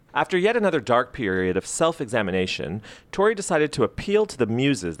biography. After yet another dark period of self-examination, Tori decided to appeal to the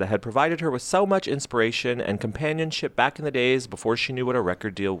muses that had provided her with so much inspiration and companionship back in the days before she knew what a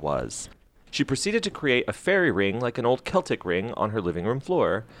record deal was. She proceeded to create a fairy ring like an old Celtic ring on her living room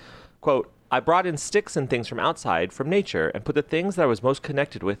floor. Quote, I brought in sticks and things from outside, from nature, and put the things that I was most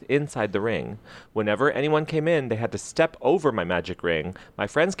connected with inside the ring. Whenever anyone came in, they had to step over my magic ring. My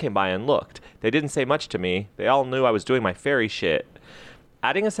friends came by and looked. They didn't say much to me. They all knew I was doing my fairy shit.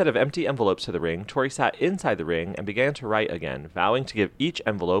 Adding a set of empty envelopes to the ring, Tori sat inside the ring and began to write again, vowing to give each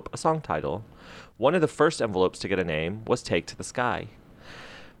envelope a song title. One of the first envelopes to get a name was Take to the Sky.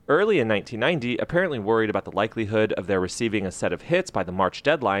 Early in 1990, apparently worried about the likelihood of their receiving a set of hits by the March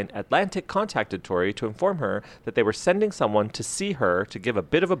deadline, Atlantic contacted Tori to inform her that they were sending someone to see her to give a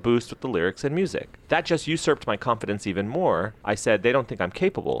bit of a boost with the lyrics and music. That just usurped my confidence even more. I said, they don't think I'm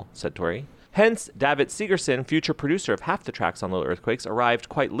capable, said Tori. Hence, David Segerson, future producer of half the tracks on Little Earthquakes, arrived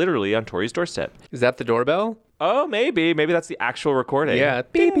quite literally on Tori's doorstep. Is that the doorbell? Oh, maybe. Maybe that's the actual recording. Yeah.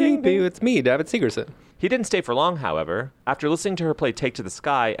 Beep, beep, beep. It's me, David Segerson. He didn't stay for long, however. After listening to her play Take to the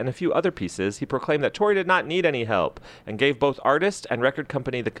Sky and a few other pieces, he proclaimed that Tori did not need any help and gave both artist and record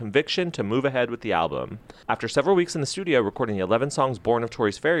company the conviction to move ahead with the album. After several weeks in the studio recording the 11 songs born of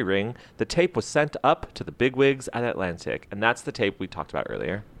Tori's Fairy Ring, the tape was sent up to the bigwigs at Atlantic, and that's the tape we talked about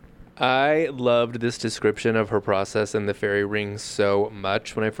earlier. I loved this description of her process and the fairy ring so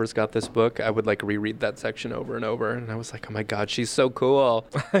much. When I first got this book, I would like reread that section over and over. And I was like, oh my God, she's so cool.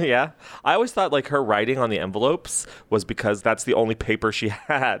 Yeah. I always thought like her writing on the envelopes was because that's the only paper she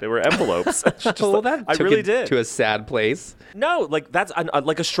had. They were envelopes. Well, that I took really it did. to a sad place. No, like that's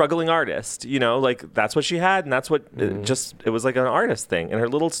like a struggling artist, you know, like that's what she had. And that's what it was like an artist thing in her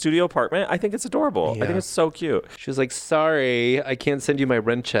little studio apartment. I think it's adorable. Yeah. I think it's so cute. She was like, sorry, I can't send you my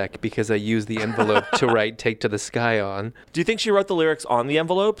rent check because I used the envelope to write Take to the Sky on. Do you think she wrote the lyrics on the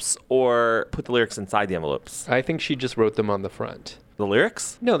envelopes or put the lyrics inside the envelopes? I think she just wrote them on the front. The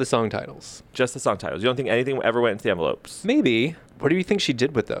lyrics? No, the song titles. Just the song titles. You don't think anything ever went into the envelopes? Maybe. What do you think she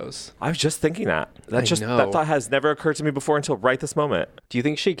did with those? I was just thinking that. I know. That thought has never occurred to me before until right this moment. Do you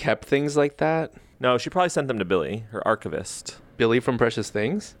think she kept things like that? No, she probably sent them to Billy, her archivist. Billy from Precious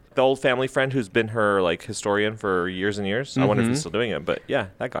Things? The old family friend who's been her like historian for years and years. I wonder if he's still doing it, but yeah,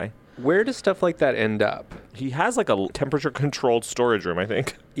 that guy. Where does stuff like that end up? He has like a temperature-controlled storage room, I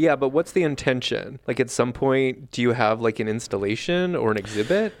think. Yeah, but what's the intention? Like, at some point, do you have like an installation or an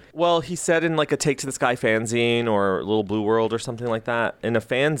exhibit? Well, he said in like a Take to the Sky fanzine or Little Blue World or something like that. In a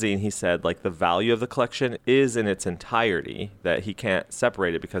fanzine, he said like the value of the collection is in its entirety, that he can't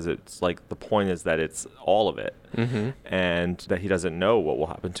separate it because it's like the point is that it's all of it. And that he doesn't know what will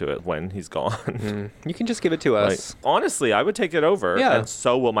happen to it when he's gone. You can just give it to Like, us. honestly, I would take it over. Yeah. And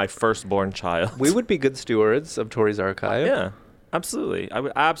so will my firstborn child. We would be good stewards of Tori's archive. Yeah, absolutely. I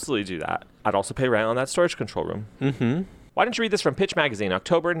would absolutely do that. I'd also pay rent on that storage control room. Why don't you read this from Pitch Magazine,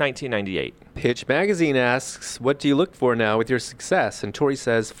 October 1998? Pitch Magazine asks, what do you look for now with your success? And Tori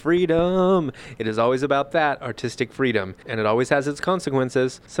says, freedom. It is always about that, artistic freedom. And it always has its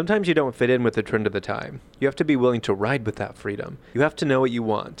consequences. Sometimes you don't fit in with the trend of the time. You have to be willing to ride with that freedom. You have to know what you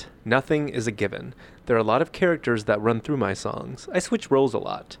want. Nothing is a given. There are a lot of characters that run through my songs. I switch roles a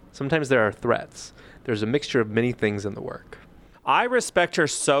lot. Sometimes there are threats. There's a mixture of many things in the work. I respect her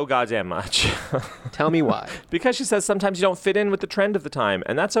so goddamn much. Tell me why. Because she says sometimes you don't fit in with the trend of the time,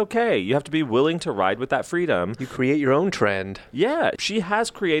 and that's okay. You have to be willing to ride with that freedom. You create your own trend. Yeah, she has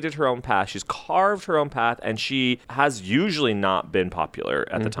created her own path. She's carved her own path, and she has usually not been popular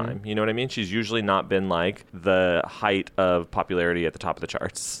at the time. You know what I mean? She's usually not been like the height of popularity at the top of the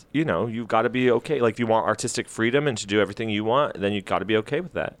charts. You know, you've got to be okay. Like, if you want artistic freedom and to do everything you want, then you've got to be okay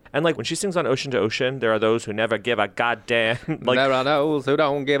with that. And like when she sings on Ocean to Ocean, there are those who never give a goddamn. Like, there are those who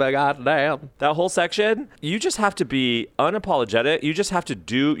don't give a goddamn. that whole section, you just have to be unapologetic. You just have to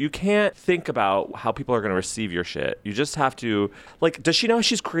do, you can't think about how people are going to receive your shit. You just have to, like, does she know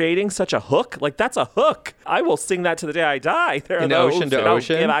she's creating such a hook? Like, that's a hook. I will sing that to the day I die. There are In those Ocean to who don't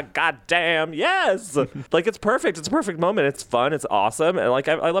Ocean? give a goddamn. Yes. Like, it's perfect. It's a perfect moment. It's fun. It's awesome. And like,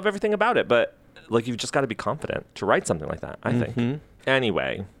 I love everything about it. But like, you've just got to be confident to write something like that, I think.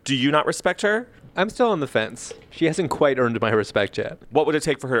 Anyway, do you not respect her? I'm still on the fence. She hasn't quite earned my respect yet. What would it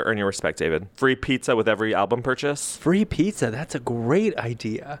take for her to earn your respect, David? Free pizza with every album purchase? Free pizza, that's a great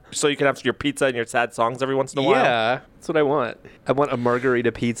idea. So you can have your pizza and your sad songs every once in a while? Yeah, that's what I want. I want a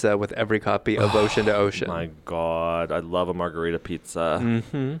margarita pizza with every copy of Ocean to Ocean. My God, I love a margarita pizza.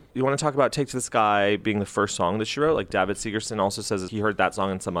 You want to talk about Take to the Sky being the first song that she wrote? Like, David Segerson also says he heard that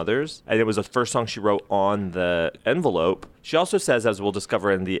song and some others, and it was the first song she wrote on the envelope. She also says, as we'll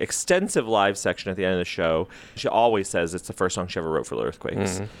discover in the extensive live section at the end of the show, she always says it's the first song she ever wrote for the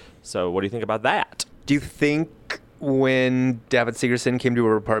Earthquakes. So what do you think about that? Do you think when David Segerson came to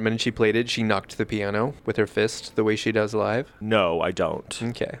her apartment and she played it, she knocked the piano with her fist the way she does live? No, I don't.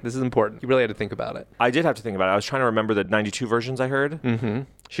 Okay, this is important. You really had to think about it. I did have to think about it. I was trying to remember the 92 versions I heard.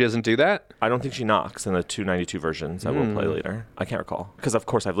 She doesn't do that? I don't think she knocks in the 292 versions I will play later. I can't recall. Because, of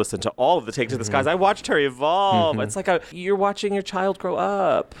course, I've listened to all of the Take to the Skies. I watched her evolve. It's like you're watching your child grow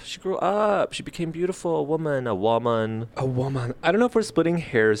up. She grew up. She became beautiful. A woman. A woman. I don't know if we're splitting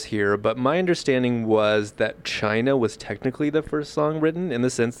hairs here, but my understanding was that China was technically the first song written in the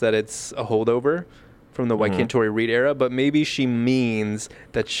sense that it's a holdover from the Why Can't Tori Read era, but maybe she means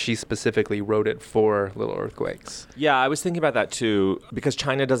that she specifically wrote it for Little Earthquakes. Yeah, I was thinking about that too, because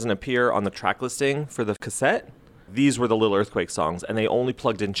China doesn't appear on the track listing for the cassette. These were the Little Earthquake songs, and they only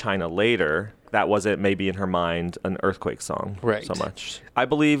plugged in China later. That wasn't maybe in her mind an Earthquake song so much. I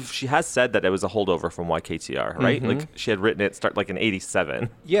believe she has said that it was a holdover from YKTR, right? Like she had written it in 87.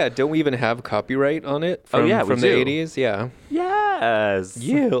 Yeah, don't we even have copyright on it Oh, yeah, we from the do. 80s? Yeah. Yes.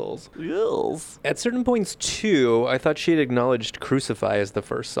 Yills. At certain points, too, I thought she had acknowledged Crucify as the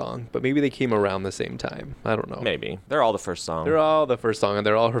first song, but maybe they came around the same time. I don't know. Maybe. They're all the first song. They're all the first song, and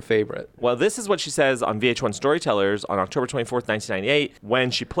they're all her favorite. Well, this is what she says on VH1 Storytellers on October 24th, 1998.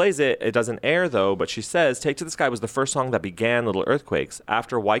 When she plays it, it doesn't air, though, but she says, Take to the Sky was the first song that began Little Earthquakes.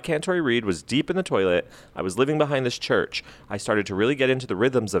 After Why Can't Tori Read was deep in the toilet, I was living behind this church. I started to really get into the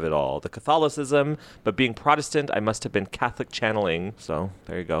rhythms of it all, the Catholicism, but being Protestant, I must have been Catholic channeling. So,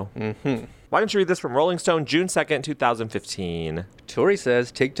 there you go. Why don't you read this from Rolling Stone, June 2nd, 2015? Tori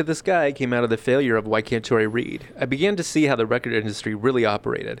says, Take to the Sky came out of the failure of Why Can't Tori Read. I began to see how the record industry really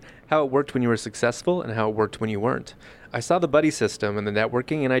operated, how it worked when you were successful and how it worked when you weren't. I saw the buddy system and the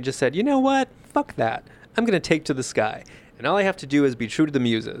networking, and I just said, you know what? Fuck that. I'm going to take to the sky. And all I have to do is be true to the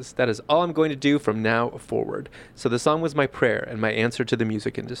muses. That is all I'm going to do from now forward. So the song was my prayer and my answer to the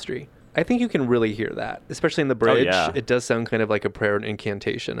music industry. I think you can really hear that, especially in the bridge. yeah. It does sound kind of like a prayer and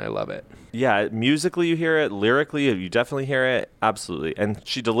incantation. I love it. Yeah, musically you hear it, lyrically you definitely hear it, absolutely. And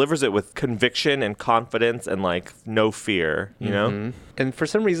she delivers it with conviction and confidence and like no fear, you know? And for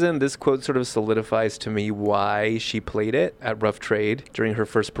some reason, this quote sort of solidifies to me why she played it at Rough Trade during her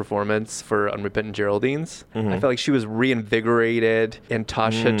first performance for Unrepentant Geraldines. I felt like she was reinvigorated, and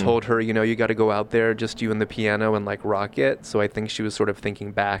Tosh had told her, you know, you got to go out there, just you and the piano, and like rock it. So I think she was sort of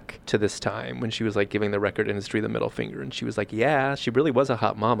thinking back to this time when she was like giving the record industry the middle finger. And she was like, yeah, she really was a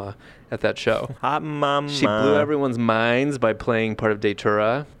hot mama at that show. Hot mama. She blew everyone's minds by playing part of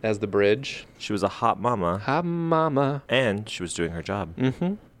Datura as the bridge. She was a hot mama. Hot mama. And she was doing her job.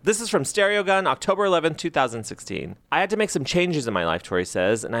 This is from Stereo Gun, October 11, 2016. I had to make some changes in my life, Tori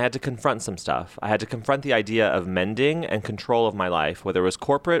says, and I had to confront some stuff. I had to confront the idea of mending and control of my life, whether it was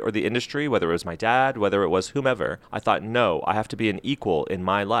corporate or the industry, whether it was my dad, whether it was whomever. I thought, no, I have to be an equal in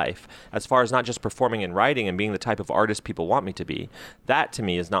my life, as far as not just performing and writing and being the type of artist people want me to be. That, to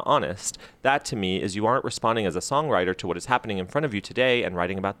me, is not honest. That, to me, is you aren't responding as a songwriter to what is happening in front of you today and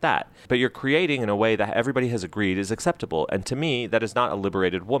writing about that. But you're creating in a way that everybody has agreed is acceptable, and to me, that is not a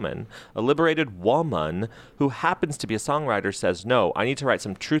liberated woman. A liberated woman who happens to be a songwriter says, no, I need to write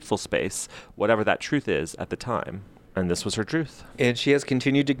some truthful space, whatever that truth is at the time. And this was her truth. And she has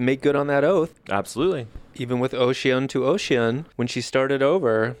continued to make good on that oath. Absolutely. Even with Ocean to Ocean, when she started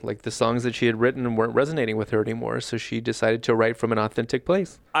over, like the songs that she had written weren't resonating with her anymore. So she decided to write from an authentic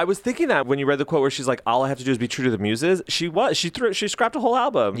place. I was thinking that when you read the quote where she's like, all I have to do is be true to the muses. She scrapped a whole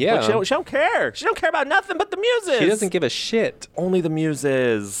album. Yeah. Like, she don't care. She don't care about nothing but the muses. She doesn't give a shit. Only the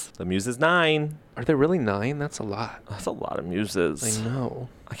muses. The muses 9. Are there really 9? That's a lot. That's a lot of muses. I know.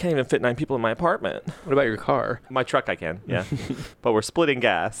 I can't even fit 9 people in my apartment. What about your car? My truck I can, yeah. But we're splitting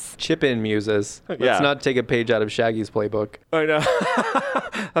gas. Chip in, muses. Let's Yeah. not take a page out of Shaggy's playbook. I know.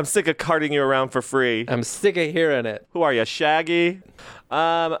 I'm sick of carting you around for free. I'm sick of hearing it. Who are you, Shaggy?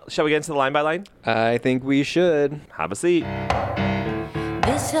 Shall we get into the line by line? I think we should. Have a seat.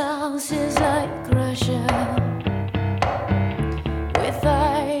 This house is like Russia, with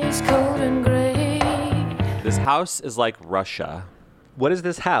ice cold and gray. This house is like Russia. What is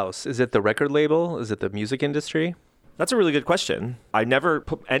this house? Is it the record label? Is it the music industry? That's a really good question. I never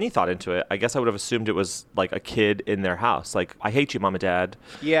put any thought into it. I guess I would have assumed it was like a kid in their house. Like, I hate you, Mom and Dad.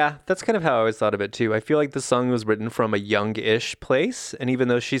 Yeah, that's kind of how I always thought of it too. I feel like the song was written from a young-ish place, and even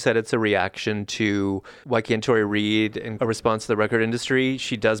though she said it's a reaction to Why Can't Tori Read and a response to the record industry,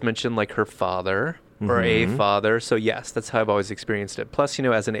 she does mention like her father or a father. So yes, that's how I've always experienced it. Plus, you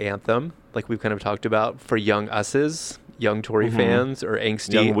know, as an anthem, like we've kind of talked about for young us's, young Tory fans or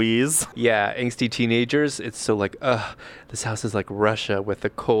angsty Young Wheeze. Yeah, angsty teenagers. It's so like, this house is like Russia with the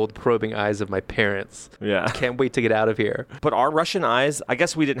cold, probing eyes of my parents. Yeah. Can't wait to get out of here. But our Russian eyes, I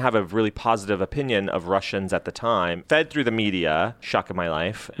guess we didn't have a really positive opinion of Russians at the time. Fed through the media, shock of my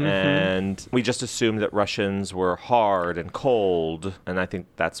life. And we just assumed that Russians were hard and cold. And I think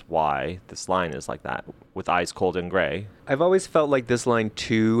that's why this line is like that, with eyes cold and gray. I've always felt like this line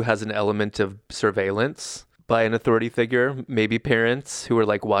too has an element of surveillance by an authority figure, maybe parents who are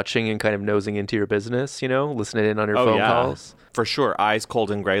like watching and kind of nosing into your business, you know, listening in on your phone calls. For sure. Eyes cold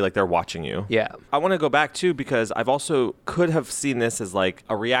and gray, like they're watching you. Yeah. I want to go back too, because I've also could have seen this as like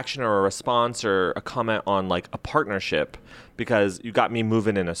a reaction or a response or a comment on like a partnership, because you got me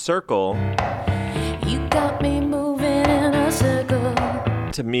moving in a circle. You got me moving in a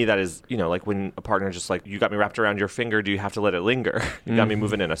circle. To me, that is, you know, like when a partner just like, you got me wrapped around your finger, do you have to let it linger? You got me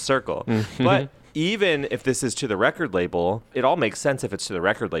moving in a circle. But even if this is to the record label, it all makes sense if it's to the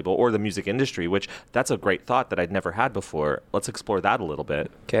record label or the music industry, which that's a great thought that I'd never had before. Let's explore that a little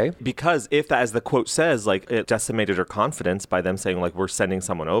bit. Okay. Because if that, as the quote says, like it decimated her confidence by them saying like, we're sending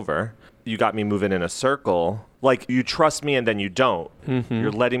someone over. You got me moving in a circle. Like, you trust me and then you don't.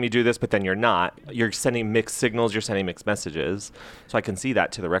 You're letting me do this, but then you're not. You're sending mixed signals. You're sending mixed messages. So I can see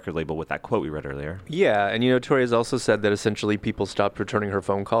that to the record label with that quote we read earlier. Yeah, and you know, Tori has also said that essentially people stopped returning her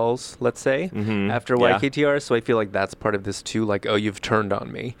phone calls, let's say, after Yeah. YKTR. So I feel like that's part of this too. Like, oh, you've turned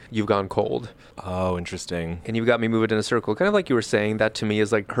on me. You've gone cold. Oh, interesting. And you've got me moving in a circle. Kind of like you were saying, that to me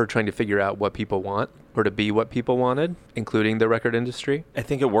is like her trying to figure out what people want or to be what people wanted, including the record industry. I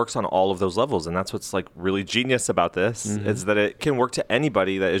think it works on all of those levels, and that's what's like really genius about this, is that it can work to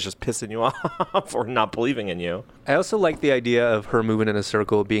anybody that is just pissing you off or not believing in you. I also like the idea of her moving in a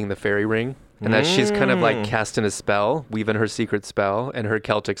circle being the fairy ring, and that she's kind of like casting a spell, weaving her secret spell and her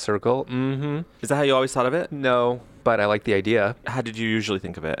Celtic circle. Is that how you always thought of it? No, but I like the idea. How did you usually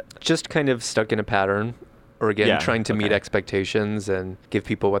think of it? Just kind of stuck in a pattern, or again, Yeah, trying to meet okay. expectations and give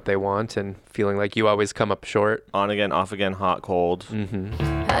people what they want and feeling like you always come up short. On again, off again, hot, cold.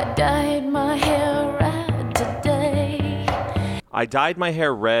 I I dyed my hair red today. I dyed my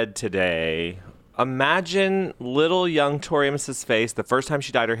hair red today. Imagine little young Tori Amos's face the first time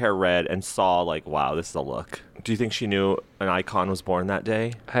she dyed her hair red and saw, like, wow, this is a look. Do you think she knew an icon was born that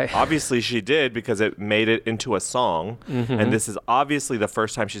day? Obviously she did, because it made it into a song. Mm-hmm. And this is obviously the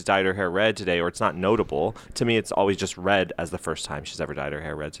first time she's dyed her hair red today, or it's not notable. To me, it's always just red as the first time she's ever dyed her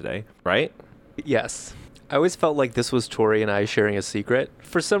hair red today. Right? Yes. I always felt like this was Tori and I sharing a secret.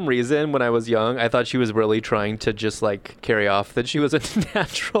 For some reason, when I was young, I thought she was really trying to just like carry off that she was a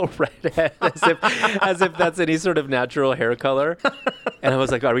natural redhead, as if that's any sort of natural hair color. And I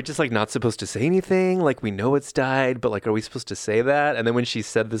was like, are we just like not supposed to say anything? Like, we know it's dyed, but like, are we supposed to say that? And then when she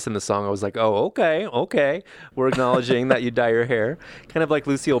said this in the song, I was like, oh, okay. We're acknowledging that you dye your hair. Kind of like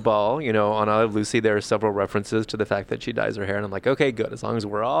Lucille Ball, you know, on I Love Lucy, there are several references to the fact that she dyes her hair. And I'm like, okay, good. As long as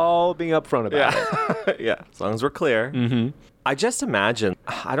we're all being upfront about it. Yeah, as long as we're clear. Mm-hmm. I just imagine,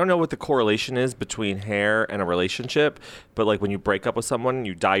 I don't know what the correlation is between hair and a relationship, but like when you break up with someone,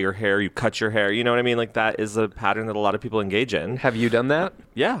 you dye your hair, you cut your hair, you know what I mean? Like that is a pattern that a lot of people engage in. Have you done that?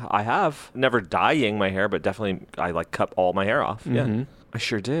 Yeah, I have. Never dyeing my hair, but definitely I like cut all my hair off. Mm-hmm. Yeah. I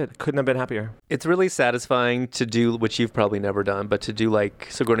sure did. Couldn't have been happier. It's really satisfying to do, which you've probably never done, but to do like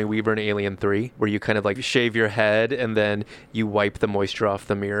Sigourney Weaver in Alien 3, where you kind of like shave your head and then you wipe the moisture off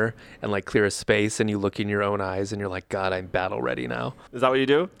the mirror and like clear a space and you look in your own eyes and you're like, God, I'm battle ready now. Is that what you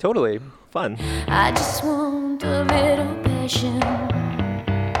do? Totally. Fun. I just want a little passion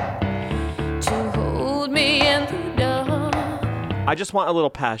to hold me in the dark. I just want a little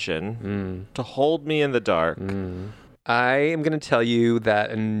passion to hold me in the dark. I am going to tell you that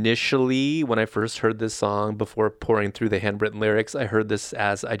initially, when I first heard this song, before pouring through the handwritten lyrics, I heard this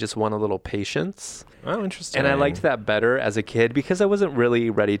as I just want a little patience. Oh, interesting. And I liked that better as a kid because I wasn't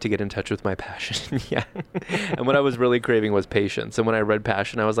really ready to get in touch with my passion yet. And what I was really craving was patience. And when I read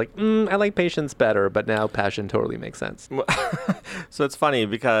passion, I was like, I like patience better. But now passion totally makes sense. So it's funny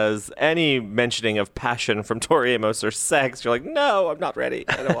because any mentioning of passion from Tori Amos or sex, you're like, no, I'm not ready.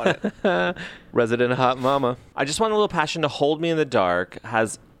 I don't want it. Resident hot mama. I just want a little passion to hold me in the dark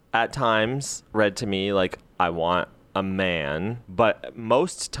has at times read to me like I want a man, but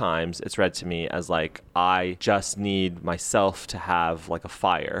most times it's read to me as like I just need myself to have like a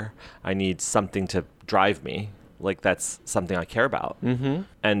fire. I need something to drive me. Like that's something I care about. Mm-hmm.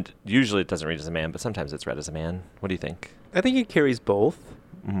 And usually it doesn't read as a man, but sometimes it's read as a man. What do you think? I think it carries both.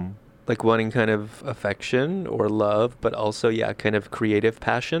 Mm-hmm. Like wanting kind of affection or love, but also, yeah, kind of creative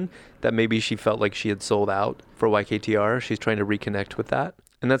passion that maybe she felt like she had sold out for YKTR. She's trying to reconnect with that.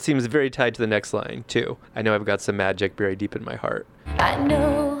 And that seems very tied to the next line, too. I know I've got some magic buried deep in my heart. I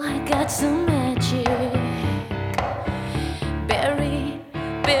know I got some magic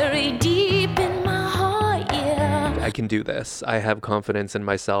buried deep in my heart, yeah. I can do this. I have confidence in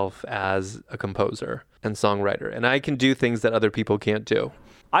myself as a composer and songwriter, and I can do things that other people can't do.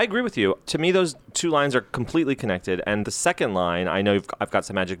 I agree with you. To me, those two lines are completely connected. And the second line, I know I've got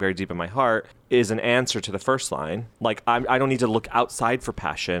some magic very deep in my heart, is an answer to the first line. Like, I don't need to look outside for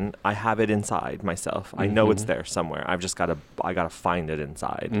passion. I have it inside myself. I know it's there somewhere. I gotta find it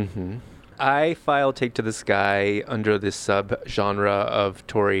inside. Mm-hmm. I file Take to the Sky under this sub-genre of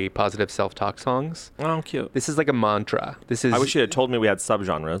Tori positive self-talk songs. Oh, cute. This is like a mantra. I wish you had told me we had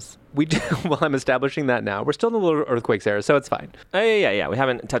subgenres. We do. Well, I'm establishing that now. We're still in the Little Earthquakes era, so it's fine. Yeah. We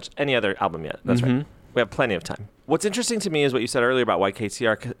haven't touched any other album yet. That's right. We have plenty of time. What's interesting to me is what you said earlier about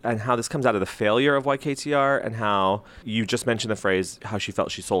YKTR and how this comes out of the failure of YKTR and how you just mentioned the phrase, how she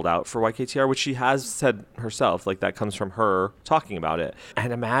felt she sold out for YKTR, which she has said herself, like that comes from her talking about it.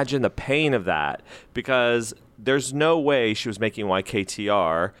 And imagine the pain of that, because there's no way she was making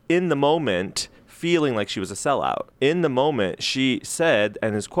YKTR in the moment feeling like she was a sellout. In the moment, she said,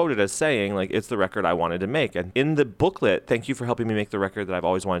 and is quoted as saying, like, it's the record I wanted to make. And in the booklet, thank you for helping me make the record that I've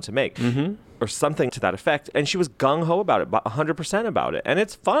always wanted to make. Or something to that effect. And she was gung-ho about it, 100% about it. And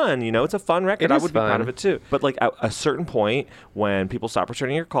it's fun, you know, it's a fun record. I would be proud of it too. But like at a certain point, when people stop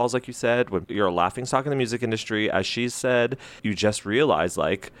returning your calls, like you said, when you're a laughingstock in the music industry, as she said, you just realize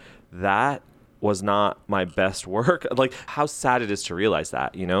like that was not my best work. Like how sad it is to realize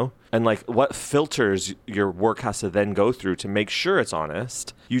that, you know? And like what filters your work has to then go through to make sure it's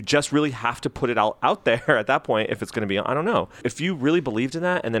honest. You just really have to put it out there at that point if it's going to be, I don't know. If you really believed in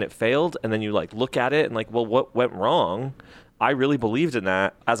that and then it failed and then you like look at it and like, well, what went wrong? I really believed in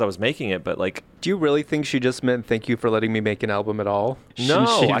that as I was making it, but like... Do you really think she just meant thank you for letting me make an album at all?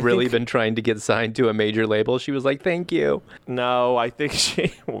 No. She'd really been trying to get signed to a major label. She was like, thank you. No, I think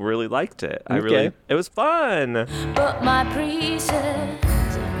she really liked it. It was fun. But my priest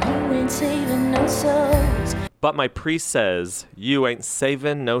says, you ain't saving no souls. But my priest says, you ain't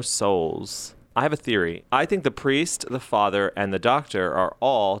saving no souls. I have a theory. I think the priest, the father, and the doctor are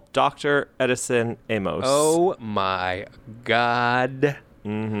all Dr. Edison Amos. Oh my God.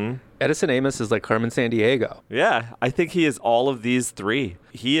 Mm-hmm. Edison Amos is like Carmen Sandiego. Yeah, I think he is all of these three.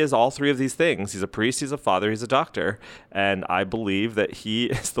 He is all three of these things. He's a priest, he's a father, he's a doctor. And I believe that he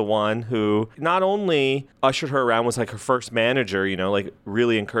is the one who not only ushered her around, was like her first manager, you know, like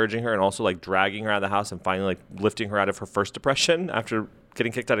really encouraging her and also like dragging her out of the house and finally like lifting her out of her first depression after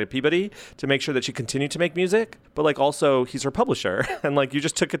getting kicked out of Peabody to make sure that she continued to make music, but like also he's her publisher and like you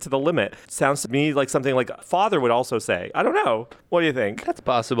just took it to the limit. Sounds to me like something like father would also say. I don't know. What do you think? That's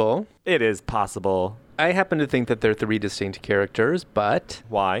possible. It is possible. I happen to think that they're three distinct characters, but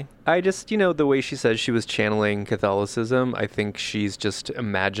Why? I just, the way she says she was channeling Catholicism, I think she's just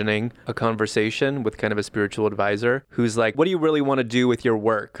imagining a conversation with kind of a spiritual advisor who's like, what do you really want to do with your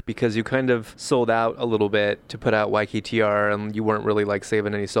work? Because you kind of sold out a little bit to put out YKTR and you weren't really like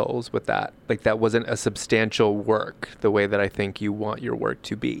saving any souls with that. Like that wasn't a substantial work the way that I think you want your work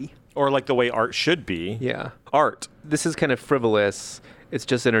to be. Or like the way art should be. Yeah. Art. This is kind of frivolous. It's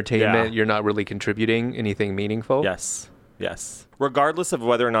just entertainment. Yeah. You're not really contributing anything meaningful. Yes. Yes. Regardless of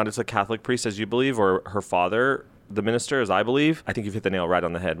whether or not it's a Catholic priest, as you believe, or her father, the minister, as I believe, I think you've hit the nail right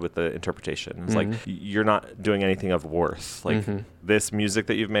on the head with the interpretation. It's like, you're not doing anything of worth. Like, this music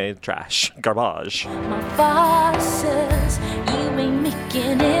that you've made, trash, garbage. My father says you ain't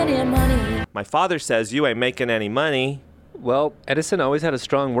making any money. My father says you ain't making any money. Well, Edison always had a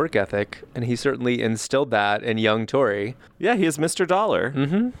strong work ethic, and he certainly instilled that in young Tori. Yeah, he is Mr. Dollar.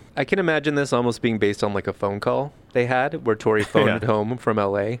 Mm-hmm. I can imagine this almost being based on like a phone call they had where Tori phoned home from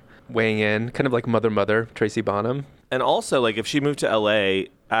LA, weighing in, kind of like Mother, Tracy Bonham. And also, like, if she moved to LA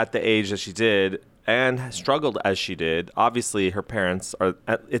at the age that she did and struggled as she did, obviously her parents are,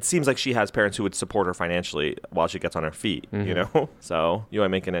 it seems like she has parents who would support her financially while she gets on her feet, you know? So you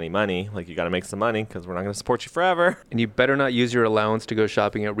ain't making any money. Like, you got to make some money because we're not going to support you forever. And you better not use your allowance to go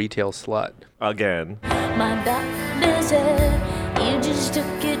shopping at Retail Slut. Again. My doctor said you just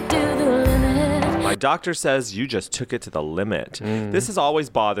took it to the limit. My doctor says you just took it to the limit. This has always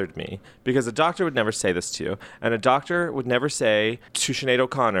bothered me because a doctor would never say this to you. And a doctor would never say to Sinead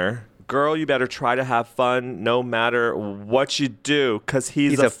O'Connor, girl, you better try to have fun no matter what you do because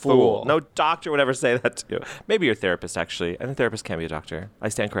he's a fool. No doctor would ever say that to you. Maybe your therapist, actually. And a therapist can be a doctor. I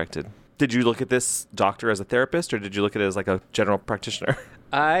stand corrected. Did you look at this doctor as a therapist or did you look at it as like a general practitioner?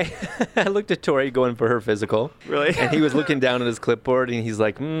 I looked at Tori going for her physical. Really? And he was looking down at his clipboard and he's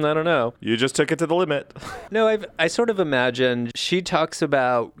like, I don't know. You just took it to the limit. No, I sort of imagined she talks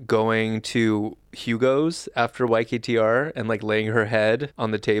about going to Hugo's after YKTR and like laying her head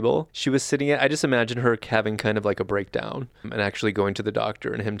on the table. She was sitting I just imagine her having kind of like a breakdown and actually going to the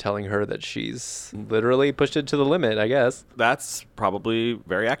doctor and him telling her that she's literally pushed it to the limit, I guess. That's probably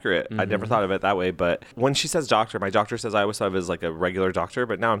very accurate. I never thought of it that way. But when she says doctor, my doctor says I always thought of it as like a regular doctor,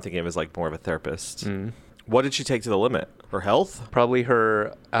 but now I'm thinking of it as like more of a therapist. What did she take to the limit? Her health? Probably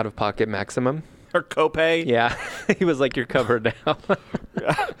her out-of-pocket maximum. Her copay? Yeah. He was like, you're covered now.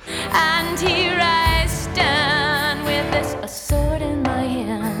 And here I stand with this sword in my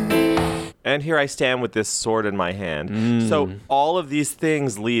hand. And here I stand with this sword in my hand. So all of these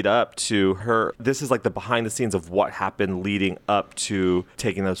things lead up to her. This is like the behind the scenes of what happened leading up to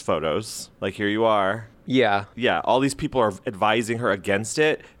taking those photos. Like, here you are. Yeah. Yeah, all these people are advising her against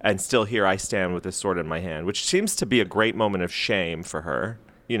it, and still here I stand with this sword in my hand, which seems to be a great moment of shame for her.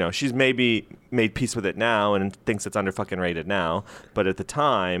 You know, she's maybe made peace with it now and thinks it's under fucking rated now. But at the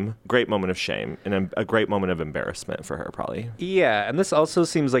time, great moment of shame and a great moment of embarrassment for her, probably. Yeah, and this also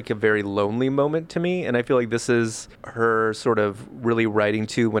seems like a very lonely moment to me. And I feel like this is her sort of really writing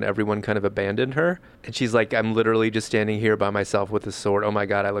to when everyone kind of abandoned her. And she's like, I'm literally just standing here by myself with this sword. Oh my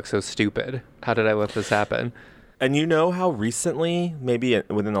God, I look so stupid. How did I let this happen? And you know how recently, maybe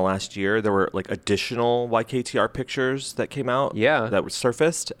within the last year, there were like additional YKTR pictures that came out? Yeah. That were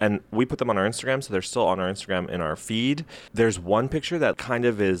surfaced. And we put them on our Instagram, so they're still on our Instagram in our feed. There's one picture that kind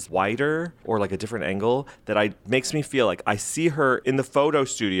of is wider or like a different angle that makes me feel like I see her in the photo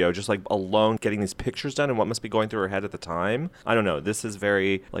studio just like alone getting these pictures done and what must be going through her head at the time. I don't know. This is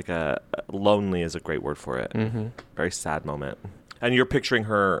very like lonely is a great word for it. Very sad moment. And you're picturing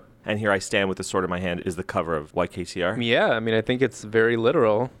her, and here I stand with the sword in my hand, is the cover of YKTR. Yeah, I mean, I think it's very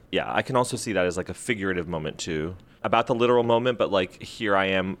literal. Yeah, I can also see that as like a figurative moment too. About the literal moment, but like here I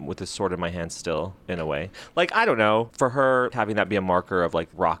am with the sword in my hand still, in a way. Like, I don't know, for her having that be a marker of like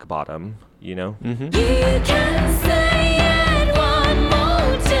rock bottom, you know? You can say it one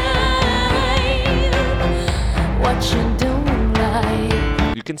more time. What you don't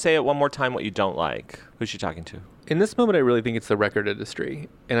like. You can say it one more time what you don't like. Who's she talking to? In this moment, I really think it's the record industry.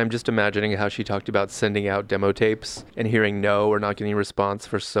 And I'm just imagining how she talked about sending out demo tapes and hearing no or not getting a response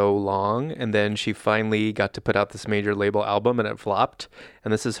for so long. And then she finally got to put out this major label album and it flopped.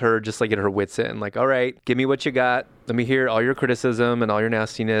 And this is her just like at her wits' end. Like, all right, give me what you got. Let me hear all your criticism and all your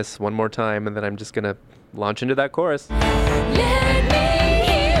nastiness one more time. And then I'm just going to launch into that chorus. Let me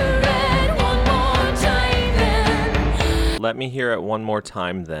hear it one more time then. Let me hear it one more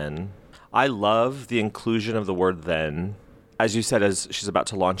time then. I love the inclusion of the word then. As you said, as she's about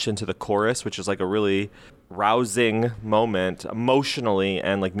to launch into the chorus, which is like a really rousing moment emotionally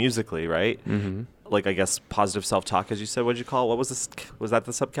and like musically, right? Mm-hmm. Like, I guess, positive self-talk, as you said. What did you call it? What was this? Was that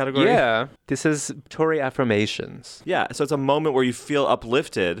the subcategory? Yeah. This is Tori affirmations. Yeah. So it's a moment where you feel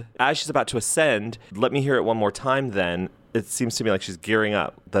uplifted. As she's about to ascend, let me hear it one more time then. It seems to me like she's gearing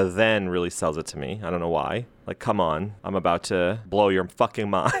up. The then really sells it to me. I don't know why. Like, come on. I'm about to blow your fucking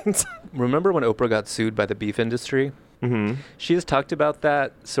mind. Remember when Oprah got sued by the beef industry? Mm-hmm. She has talked about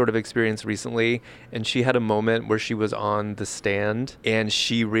that sort of experience recently, and she had a moment where she was on the stand and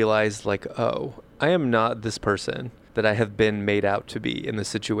she realized, like, oh, I am not this person that I have been made out to be in this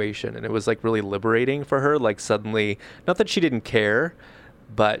situation. And it was like really liberating for her. Like, suddenly, not that she didn't care,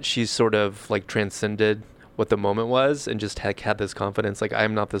 but she sort of like transcended what the moment was and just had this confidence, like, I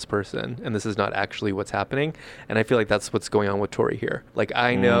am not this person and this is not actually what's happening. And I feel like that's what's going on with Tori here. Like,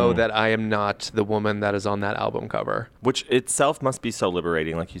 I know that I am not the woman that is on that album cover. Which itself must be so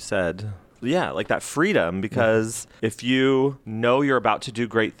liberating, like you said. Yeah, like that freedom, because if you know you're about to do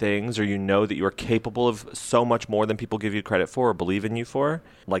great things, or you know that you are capable of so much more than people give you credit for or believe in you for,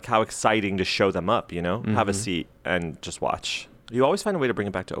 like, how exciting to show them up, you know? Have a seat and just watch. You always find a way to bring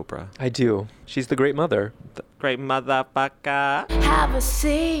it back to Oprah. I do. She's the great mother. The great motherfucker. Have a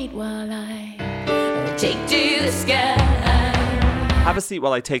seat while I take to the sky. Have a seat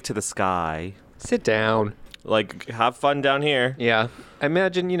while I take to the sky. Sit down. Like, have fun down here. Yeah. I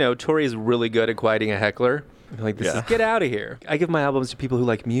imagine, you know, Tori is really good at quieting a heckler. Like, this is get out of here. I give my albums to people who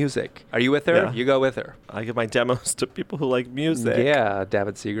like music. Are you with her? Yeah. You go with her. I give my demos to people who like music. Yeah,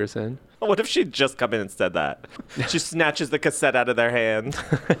 David Segerson. What if she'd just come in and said that? She snatches the cassette out of their hand.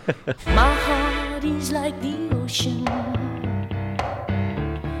 My heart is like the ocean.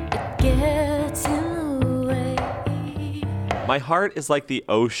 It gets in the way. My heart is like the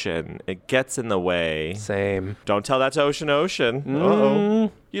ocean. It gets in the way. Same. Don't tell that to Ocean.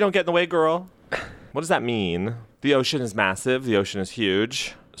 Uh-oh. You don't get in the way, girl. What does that mean? The ocean is massive. The ocean is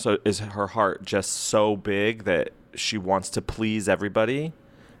huge. So is her heart just so big that she wants to please everybody?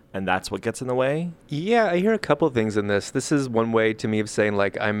 And that's what gets in the way? Yeah, I hear a couple of things in this. This is one way to me of saying,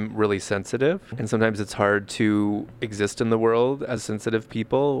 like, I'm really sensitive. And sometimes it's hard to exist in the world as sensitive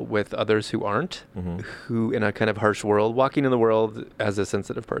people with others who aren't, who in a kind of harsh world, walking in the world as a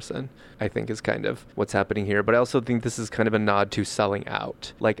sensitive person, I think is kind of what's happening here. But I also think this is kind of a nod to selling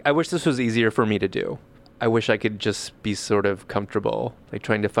out. Like, I wish this was easier for me to do. I wish I could just be sort of comfortable, like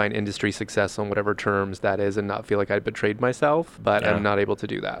trying to find industry success on whatever terms that is and not feel like I betrayed myself, but I'm not able to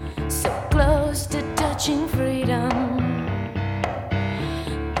do that. So close to touching freedom.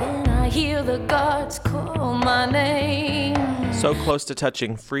 Then I hear the guards call my name. So close to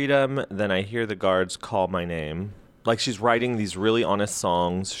touching freedom, then I hear the guards call my name. Like, she's writing these really honest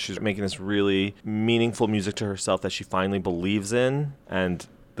songs. She's making this really meaningful music to herself that she finally believes in, and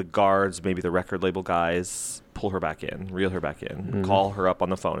the guards, maybe the record label guys, pull her back in, reel her back in, call her up on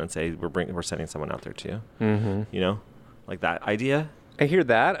the phone and say, we're sending someone out there to you. You know, like that idea. I hear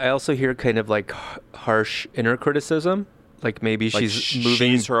that. I also hear kind of like harsh inner criticism. Like maybe Like she's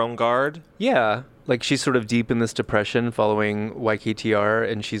moving. She's her own guard. Yeah. Like she's sort of deep in this depression following YKTR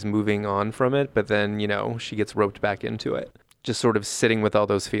and she's moving on from it. But then, you know, she gets roped back into it. Just sort of sitting with all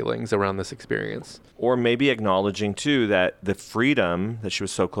those feelings around this experience. Or maybe acknowledging, too, that the freedom that she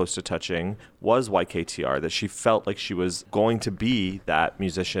was so close to touching was YKTR, that she felt like she was going to be that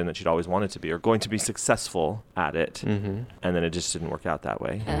musician that she'd always wanted to be, or going to be successful at it. And then it just didn't work out that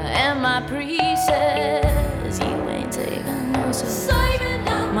way. And my priest says, you ain't taking no saving.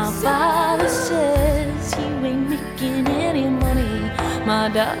 My father says, you ain't making any money. My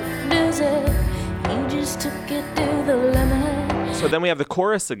doctor said, you just took it to the limit. So then we have the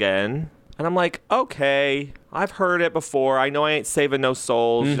chorus again, and I'm like, okay, I've heard it before. I know I ain't saving no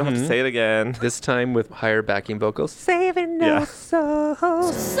souls. You don't have to say it again. This time with higher backing vocals. Saving no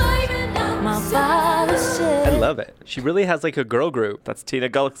souls. Saving my father said. I love it. She really has like a girl group That's Tina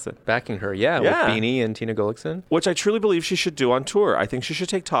Gullickson. backing her. Yeah, Yeah. with Beanie and Tina Gullickson. Which I truly believe she should do on tour. I think she should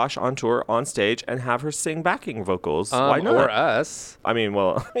take Tosh on tour, on stage, and have her sing backing vocals. Why not? Or us. I mean,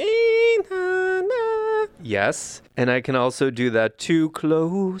 well, Yes. And I can also do that to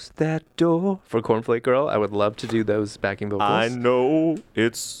close that door for Cornflake Girl. I would love to do those backing vocals. I know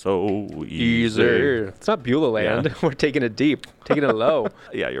it's so easy. It's not Beulah Land. Yeah. We're taking it deep, taking it low.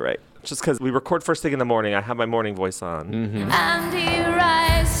 Yeah, you're right. Just because we record first thing in the morning, I have my morning voice on. Mm-hmm. And here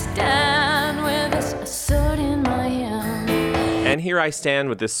I stand with this sword in my hand. And here I stand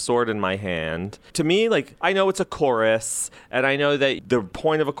with this sword in my hand. To me, like, I know it's a chorus, and I know that the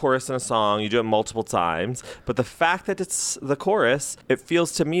point of a chorus in a song, you do it multiple times, but the fact that it's the chorus, it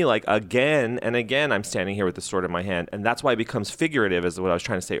feels to me like again and again I'm standing here with the sword in my hand, and that's why it becomes figurative, is what I was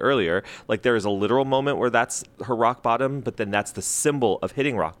trying to say earlier. Like, there is a literal moment where that's her rock bottom, but then that's the symbol of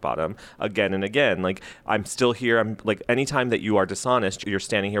hitting rock bottom again and again. Like, I'm still here. I'm like, anytime that you are dishonest, you're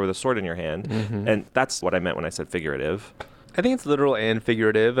standing here with a sword in your hand, and that's what I meant when I said figurative. I think it's literal and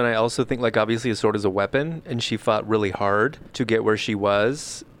figurative, and I also think, like, obviously a sword is a weapon, and she fought really hard to get where she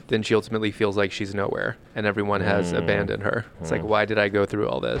was. Then she ultimately feels like she's nowhere, and everyone has abandoned her. It's like, why did I go through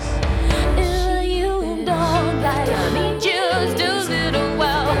all this? If you don't like me just a little,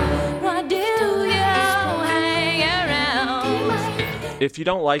 well, why do you hang around? If you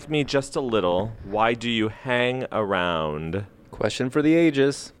don't like me just a little, why do you hang around? Question for the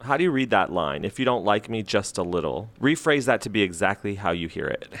ages. How do you read that line? If you don't like me just a little. Rephrase that to be exactly how you hear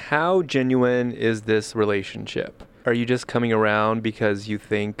it. How genuine is this relationship? Are you just coming around because you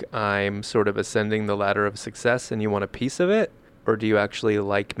think I'm sort of ascending the ladder of success and you want a piece of it? Or do you actually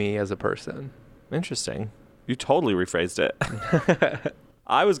like me as a person? Interesting. You totally rephrased it.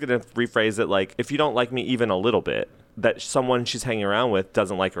 I was going to rephrase it like, if you don't like me even a little bit, that someone she's hanging around with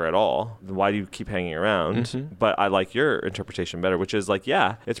doesn't like her at all, then why do you keep hanging around? But I like your interpretation better, which is like,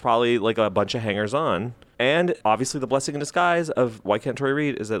 yeah, it's probably like a bunch of hangers on. And obviously the blessing in disguise of Why Can't Tori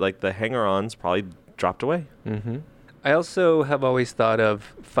Read is that like the hanger-ons probably dropped away. I also have always thought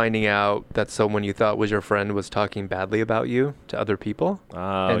of finding out that someone you thought was your friend was talking badly about you to other people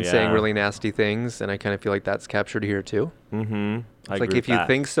and saying really nasty things. And I kind of feel like that's captured here too. I It's like, agree if with you that.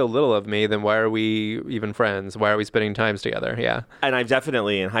 think so little of me, then why are we even friends? Why are we spending times together? Yeah. And I've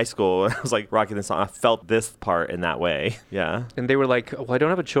definitely in high school, when I was like rocking this song, I felt this part in that way. Yeah. And they were like, well, I don't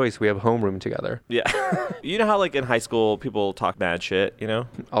have a choice. We have homeroom together. Yeah. You know how like in high school people talk mad shit, you know?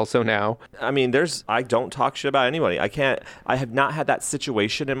 Also now. I mean, I don't talk shit about anybody. I have not had that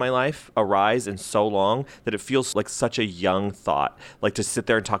situation in my life arise in so long that it feels like such a young thought. Like to sit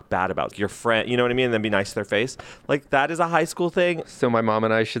there and talk bad about your friend, you know what I mean? And then be nice to their face. Like that is a high school thing. So my mom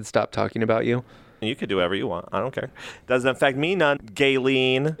and I should stop talking about you? You could do whatever you want. I don't care. Doesn't affect me none,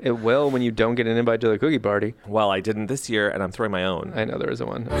 Gayleen. It will when you don't get an invite to the cookie party. Well, I didn't this year, and I'm throwing my own. I know there isn't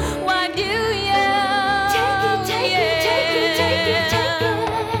one. Why do you take it?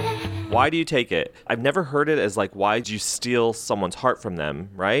 Why do you take it? I've never heard it as like, why did you steal someone's heart from them,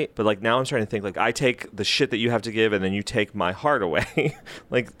 right? But like now I'm trying to think like, I take the shit that you have to give and then you take my heart away.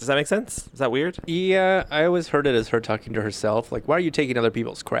 Like, does that make sense? Is that weird? Yeah, I always heard it as her talking to herself. Like, why are you taking other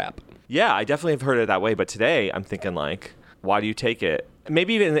people's crap? Yeah, I definitely have heard it that way. But today I'm thinking like, why do you take it?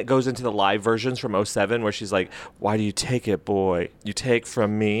 Maybe even it goes into the live versions from 07 where she's like, why do you take it, boy? You take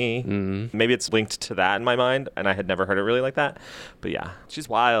from me. Maybe it's linked to that in my mind, and I had never heard it really like that. But yeah, she's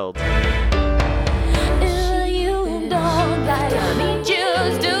wild. If you don't like me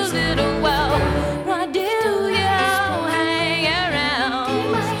just a little, well, why do you hang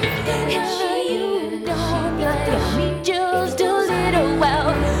around? If you don't like me just a little,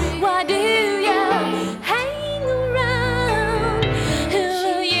 well, why do you hang around?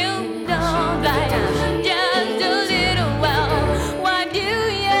 If you don't like me just a little, well, why do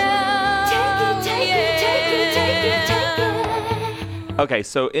you take it? Okay,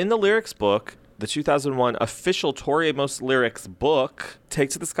 so in the lyrics book, the 2001 official Tori Amos lyrics book, Take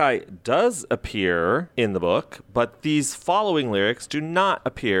to the Sky does appear in the book, but these following lyrics do not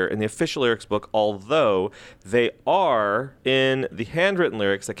appear in the official lyrics book, although they are in the handwritten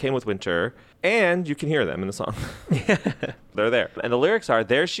lyrics that came with Winter, and you can hear them in the song. They're there. And the lyrics are,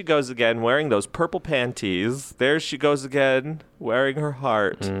 there she goes again wearing those purple panties. There she goes again wearing her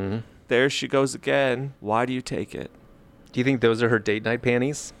heart. There she goes again. Why do you take it? Do you think those are her date night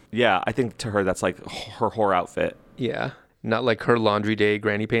panties? Yeah, I think to her that's like her whore outfit. Yeah. Not like her laundry day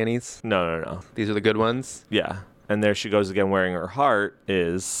granny panties? No. These are the good ones? Yeah. And there she goes again wearing her heart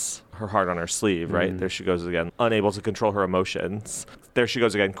is her heart on her sleeve, right? There she goes again, unable to control her emotions. There she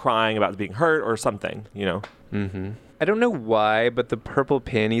goes again crying about being hurt or something, you know? I don't know why, but the purple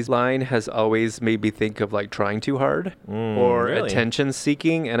panties line has always made me think of like trying too hard or really? attention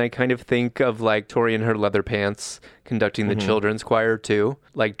seeking. And I kind of think of like Tori in her leather pants conducting the children's choir too,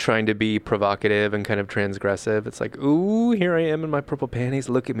 like trying to be provocative and kind of transgressive. It's like, ooh, here I am in my purple panties.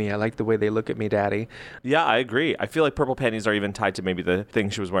 Look at me. I like the way they look at me, daddy. Yeah, I agree. I feel like purple panties are even tied to maybe the thing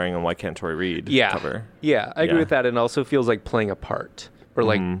she was wearing on Why Can't Tori Read cover. Yeah, I agree Yeah. with that. And also feels like playing a part or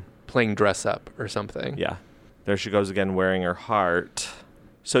like playing dress up or something. Yeah. There she goes again wearing her heart.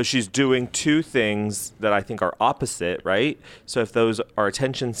 So she's doing two things that I think are opposite, right? So if those are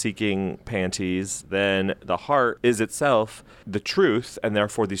attention-seeking panties, then the heart is itself the truth, and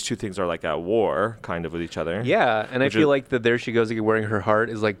therefore these two things are like at war, kind of with each other. Yeah, and I Which feel is- like that there she goes again wearing her heart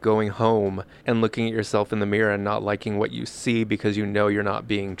is like going home and looking at yourself in the mirror and not liking what you see because you know you're not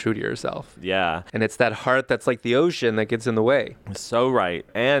being true to yourself. Yeah. And it's that heart that's like the ocean that gets in the way. So right.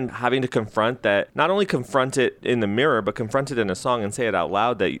 And having to confront that, not only confront it in the mirror, but confront it in a song and say it out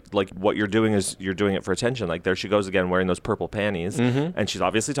loud that like what you're doing is you're doing it for attention. Like there she goes again wearing those purple panties. And she's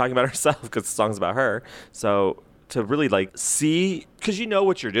obviously talking about herself because the song's about her. So to really like see, because you know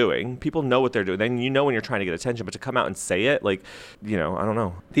what you're doing. People know what they're doing. Then you know when you're trying to get attention, but to come out and say it, like, you know, I don't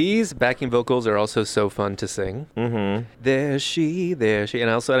know. These backing vocals are also so fun to sing. There she. And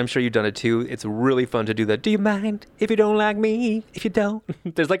also, I'm sure you've done it too. It's really fun to do that. Do you mind if you don't like me? If you don't?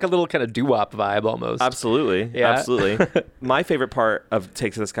 There's like a little kind of doo-wop vibe almost. Absolutely. Yeah. Absolutely. My favorite part of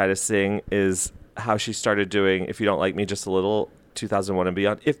Takes This Guy to Sing is how she started doing If You Don't Like Me Just a Little, 2001 and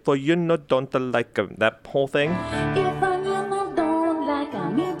Beyond. If you know don't like that whole thing. If I never don't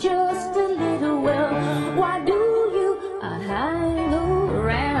like me just a little, well, why do you hide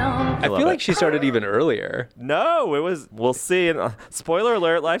around? I love feel it. like she started even earlier. No, it was, we'll see. And spoiler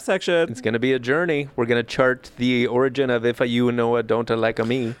alert, live section. It's going to be a journey. We're going to chart the origin of If You Know Don't Like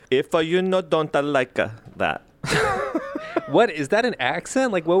Me. If you know don't like that. What, is that an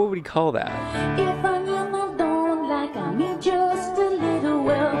accent? Like, what would we call that? If I never don't like me just a little,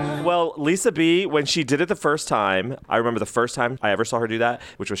 well, Well, Lisa B, when she did it the first time, I remember the first time I ever saw her do that,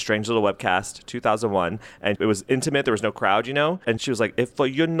 which was Strange Little Webcast, 2001. And it was intimate. There was no crowd, you know? And she was like, if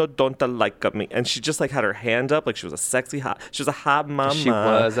you know don't like me. And she just like had her hand up like she was a sexy hot, she was a hot mama. She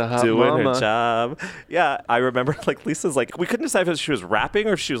was a hot doing mama. her job. Yeah, I remember like Lisa's like, we couldn't decide if she was rapping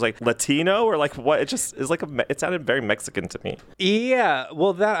or if she was like Latino or like what. It just is like, it sounded very Mexican to me. Yeah,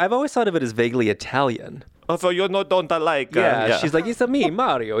 well, that I've always thought of it as vaguely Italian. If you know don't like. Yeah, she's like, it's a me,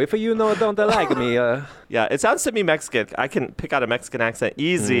 Mario. If you know don't like me. Yeah, it sounds to me Mexican. I can pick out a Mexican accent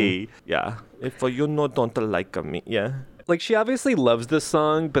easy. Yeah. If you know don't like me. Yeah. Like, she obviously loves this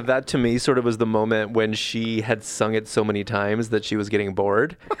song, but that to me sort of was the moment when she had sung it so many times that she was getting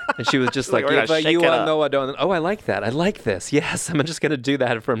bored. And she was just like, Like, we're if gonna shake you it up. know I don't. Oh, I like that. I like this. Yes, I'm just going to do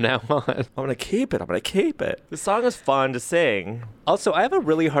that from now on. I'm going to keep it. I'm going to keep it. The song is fun to sing. Also, I have a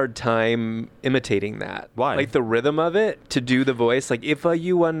really hard time imitating that. Why? Like the rhythm of it to do the voice. Like, if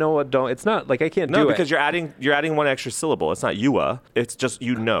you know I don't. It's not like I can't do No, it. because you're adding one extra syllable. It's not you. It's just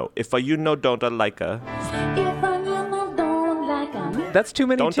you know. If you know don't like a. if I never don't like me. That's too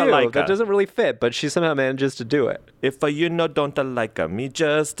many Don't too. like That a. doesn't really fit, but she somehow manages to do it. If you know don't like me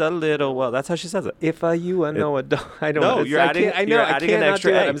just a little. Well, that's how she says it. If you know I don't. I don't No, know. you're I adding- can't- I know. you're I adding an cannot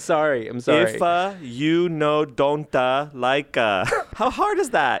extra do it. A. I'm sorry. I'm sorry. If you know don't like a. How hard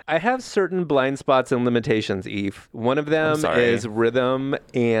is that? I have certain blind spots and limitations, Eve. One of them sorry. is rhythm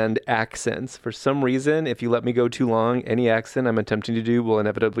and accents. For some reason, if you let me go too long, any accent I'm attempting to do will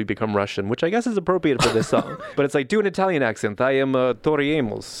inevitably become Russian, which I guess is appropriate for this song. But it's like, do an Italian accent. I am Tori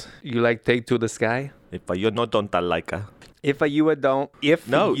Amos. You like Take to the Sky? If you know don't like a. If you don't, if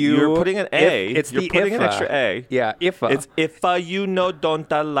No, you, you're putting an A. It's You're the putting an if-a. extra A. Yeah, if It's if you know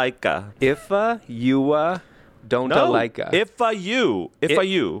don't like a. if you don't No, like if you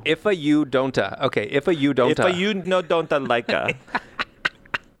don't okay, if you don't if you know don't like a.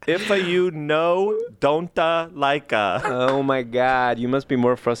 If you know don't like a. Oh my God, you must be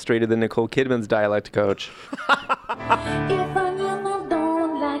more frustrated than Nicole Kidman's dialect coach. If I never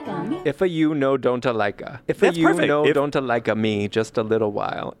don't like me. If you know don't like a. If That's you perfect. know If- don't like me just a little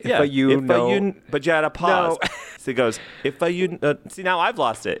while. If Yeah, you know. but you had a pause. No. So it goes, if you see now I've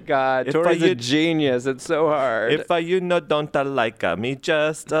lost it. God, if Tori's a you, genius. It's so hard. if you know don't like me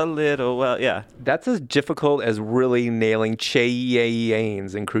just a little, well, yeah. That's as difficult as really nailing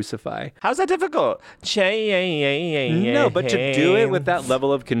Che-Yanes and Crucify. How's that difficult? No, but to do it with that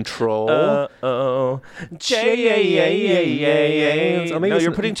level of control. Oh, Oh, maybe no, it's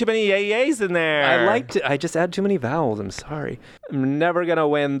you're n- putting too many yays in there. I just add too many vowels. I'm sorry. I'm never going to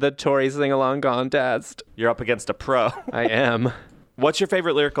win the Tory sing along contest. You're up against a pro. I am. What's your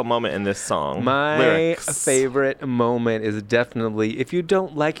favorite lyrical moment in this song? My Lyrics. favorite moment is definitely, if you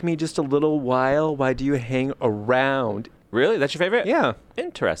don't like me just a little while, why do you hang around? Really? That's your favorite? Yeah.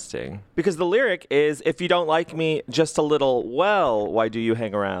 Interesting. Because the lyric is, if you don't like me just a little, well, why do you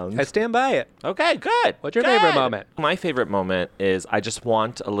hang around? I stand by it. Okay, good. What's your favorite moment? My favorite moment is I just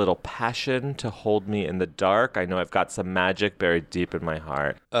want a little passion to hold me in the dark. I know I've got some magic buried deep in my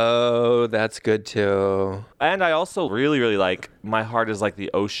heart. Oh, that's good too. And I also really, really like my heart is like the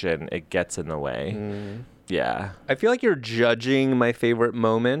ocean. It gets in the way. Yeah. I feel like you're judging my favorite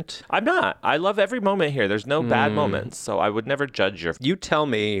moment. I'm not. I love every moment here. There's no bad moments, so I would never judge your... You tell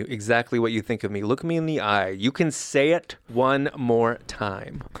me exactly what you think of me. Look me in the eye. You can say it one more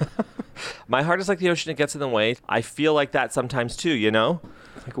time. My heart is like the ocean. It gets in the way. I feel like that sometimes too, you know?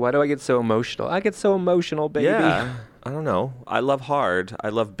 Like, why do I get so emotional? I get so emotional, baby. Yeah. I don't know. I love hard. I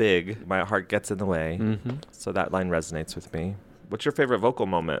love big. My heart gets in the way. So that line resonates with me. What's your favorite vocal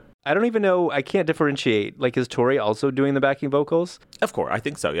moment? I don't even know. I can't differentiate. Like, is Tori also doing the backing vocals? Of course. I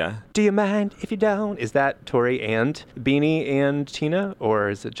think so, yeah. Do you mind if you don't? Is that Tori and Beanie and Tina? Or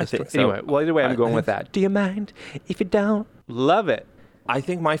is it just think Tori? so. Anyway, well, either way, I'm going with that. Do you mind if you don't? Love it. I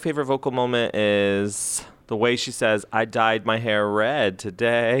think my favorite vocal moment is the way she says, I dyed my hair red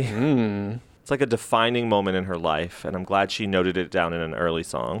today. It's like a defining moment in her life, and I'm glad she noted it down in an early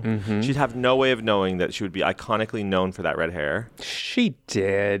song. She'd have no way of knowing that she would be iconically known for that red hair. She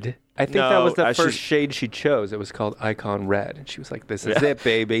did. I think that No, was the first she- shade she chose. It was called Icon Red. And she was like, this is it,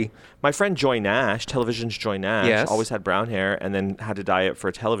 baby. My friend Joy Nash, television's Joy Nash, Yes. always had brown hair and then had to dye it for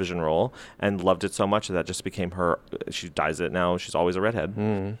a television role and loved it so much that just became her. She dyes it now. She's always a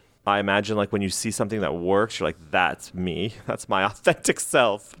redhead. I imagine like when you see something that works, you're like, that's me. That's my authentic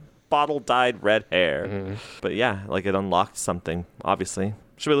self. Bottle dyed red hair. But yeah, like it unlocked something, obviously.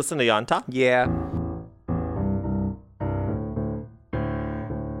 Should we listen to Yanta? Yeah.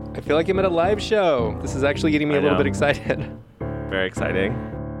 I feel like I'm at a live show. This is actually getting me I a little know. bit excited. Very exciting.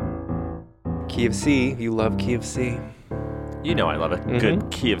 Key of C. You love Key of C. You know I love a good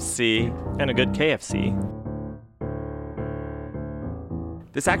key of C and a good KFC.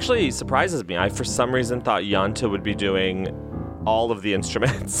 This actually surprises me. I, for some reason, thought Yanta would be doing all of the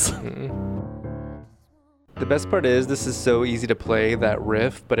instruments. The best part is this is so easy to play, that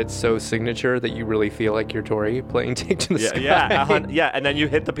riff, but it's so signature that you really feel like you're Tori playing Take to the Sky. Yeah, and then you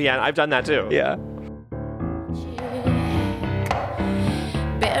hit the piano. I've done that too. Yeah.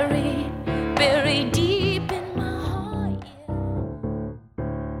 Buried deep in my heart.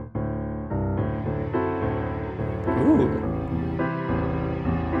 Ooh.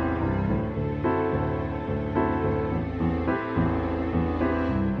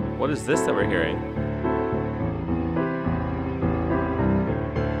 What is this that we're hearing?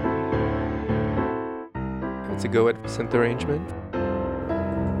 It's a go at synth arrangement.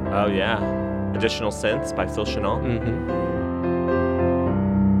 Oh, yeah. Additional Synths by Phil Chanel.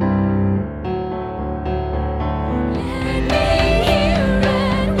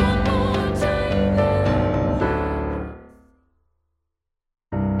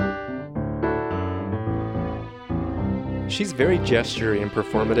 She's very gestury and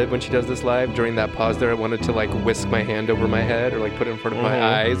performative when she does this live. During that pause there, I wanted to like whisk my hand over my head or like put it in front of my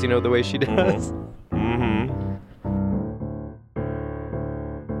eyes, you know, the way she does.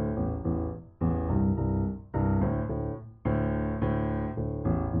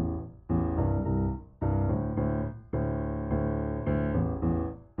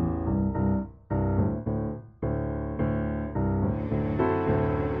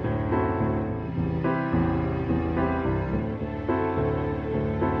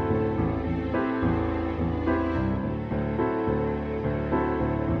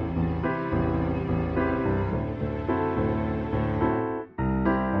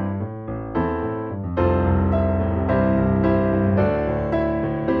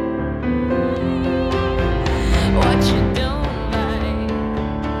 What you don't like.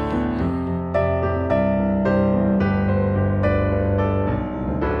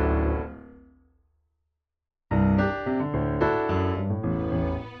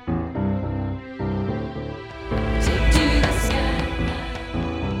 Take to the sky.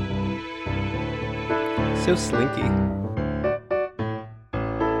 So slinky.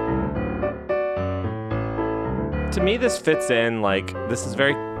 To me, this fits in like this is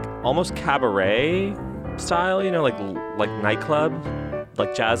very almost cabaret style, you know, like nightclub,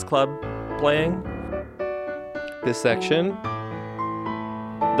 like jazz club playing. This section.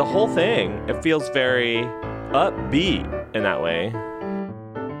 The whole thing, it feels very upbeat in that way.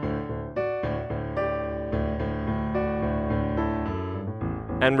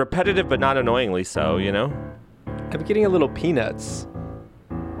 And repetitive, but not annoyingly so, you know? I'm getting a little Peanuts.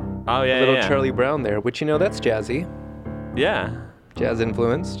 Oh, yeah, A little yeah. Charlie Brown there, which, that's jazzy. Yeah. Jazz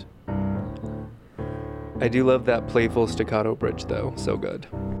influenced. I do love that playful staccato bridge, though. So good.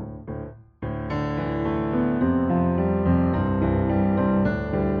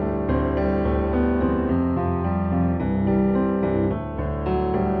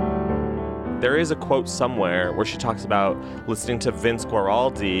 There is a quote somewhere where she talks about listening to Vince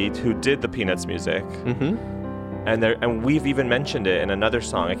Guaraldi, who did the Peanuts music. Mm-hmm. And we've even mentioned it in another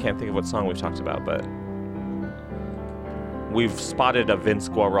song. I can't think of what song we've talked about, but we've spotted a Vince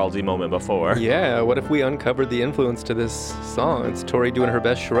Guaraldi moment before. Yeah, what if we uncovered the influence to this song? It's Tori doing her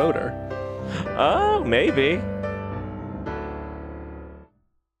best Schroeder. Oh, maybe.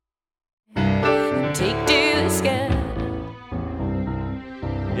 Take to the sky.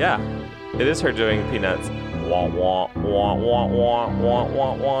 Yeah, it is her doing Peanuts. Wah, wah, wah, wah, wah, wah,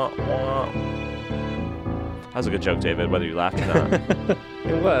 wah, wah, wah. That was a good joke, David, whether you laughed or not.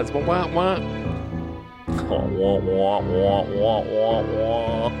 It was. Wah, wah, wah. Wah, wah, wah, wah, wah, wah,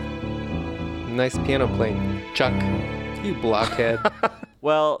 wah. Nice piano playing. Chuck, you blockhead.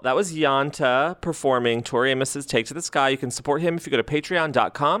 Well, that was Yanta performing Tori Amos's Take to the Sky. You can support him if you go to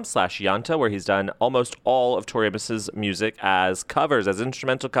patreon.com/Yanta, where he's done almost all of Tori Amos's music as covers, as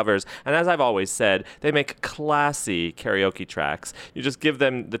instrumental covers. And as I've always said, they make classy karaoke tracks. You just give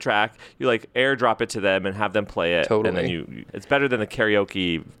them the track, you like airdrop it to them and have them play it. Totally. And then it's better than the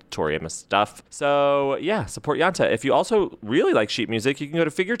karaoke Tori Amos stuff. So yeah, support Yanta. If you also really like sheet music, you can go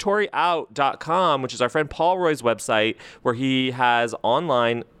to figuretoryout.com, which is our friend Paul Roy's website, where he has online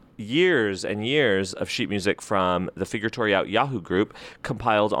years and years of sheet music from the Figure Tori Out Yahoo group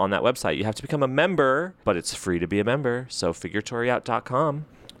compiled on that website. You have to become a member, but it's free to be a member. So figuretoryout.com.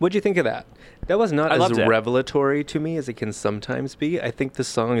 What'd you think of that? That was not I as loved it. revelatory to me as it can sometimes be. I think the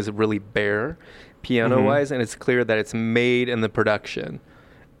song is really bare piano-wise, and it's clear that it's made in the production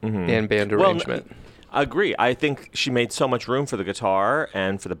and band arrangement. I agree. I think she made so much room for the guitar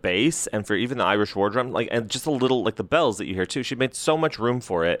and for the bass and for even the Irish war drum, like, and just a little like the bells that you hear too. She made so much room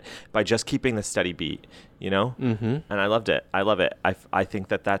for it by just keeping the steady beat, Mm-hmm. And I loved it. I love it. I think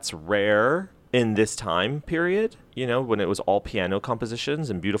that that's rare in this time period, when it was all piano compositions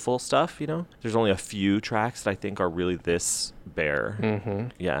and beautiful stuff, There's only a few tracks that I think are really this bare. Mm-hmm.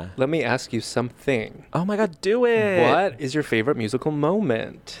 Yeah. Let me ask you something. Oh my God, do it. What is your favorite musical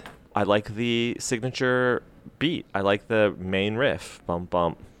moment? I like the signature beat. I like the main riff. Bum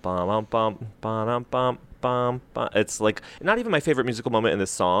bum bum bum bum bum bum bum bum. It's like not even my favorite musical moment in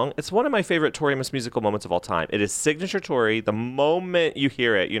this song. It's one of my favorite Tori Amos musical moments of all time. It is signature Tori. The moment you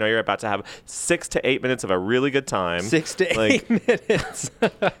hear it, you're about to have 6 to 8 minutes of a really good time. 6 to 8 minutes.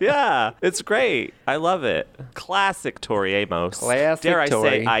 Yeah, it's great. I love it. Classic Tori Amos. Classic Dare I Tori.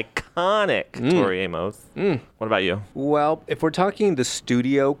 say iconic Tori Amos. What about you? Well, if we're talking the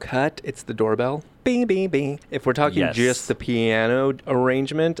studio cut, it's the doorbell. Bing, bing, bing. If we're talking Yes. just the piano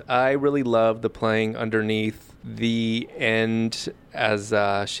arrangement, I really love the playing underneath the end as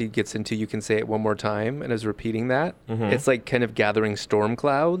she gets into You Can Say It One More Time and is repeating that. It's like kind of gathering storm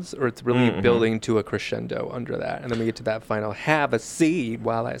clouds, or it's really building to a crescendo under that. And then we get to that final have a seat.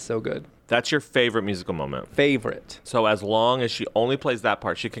 Wow, that's so good. That's your favorite musical moment. Favorite. So as long as she only plays that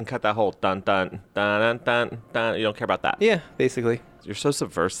part, she can cut that whole dun dun dun dun dun dun. You don't care about that. Yeah, basically. You're so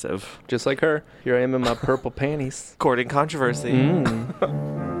subversive. Just like her. Here I am in my purple panties. Courting controversy.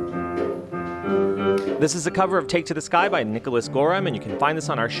 This is a cover of Take to the Sky by Nicholas Gorham, and you can find this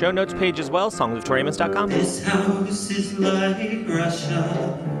on our show notes page as well, songsoftoriamos.com. This house is like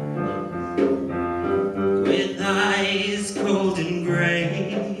Russia, with eyes cold and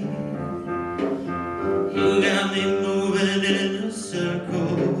gray. You got me moving in a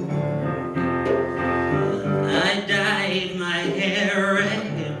circle. I dyed my hair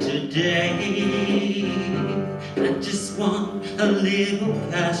red today. I just want a little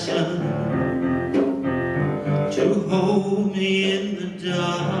passion to hold me in the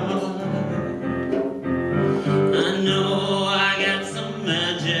dark. I know I got some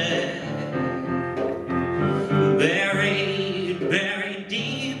magic buried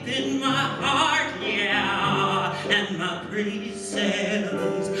deep in my heart, yeah. And my priest says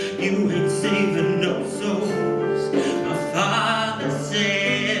you ain't saving no souls. My father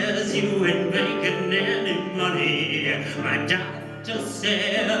says you ain't making any money. My doctor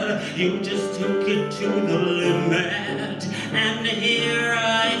said you just took it to the limit. And here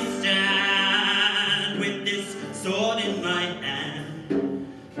I stand with this sword in my hand.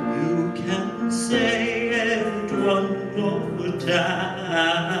 You can say it one more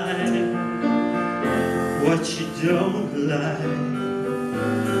time. What you don't like,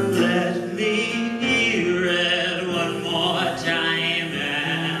 let me hear it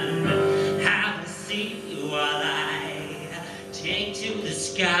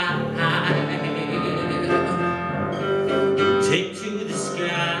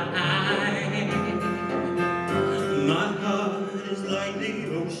My heart is like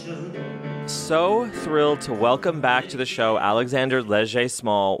the ocean. So thrilled to welcome back to the show Alexander Leger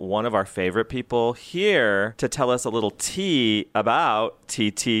Small, one of our favorite people here to tell us a little tea about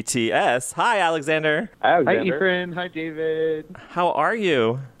TTTS. Hi, Alexander. Hi, Efren. Hi, David. How are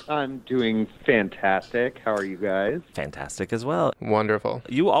you? I'm doing fantastic. How are you guys? Fantastic as well. Wonderful.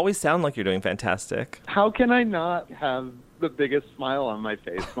 You always sound like you're doing fantastic. How can I not have the biggest smile on my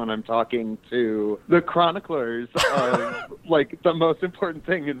face when I'm talking to the chroniclers of like the most important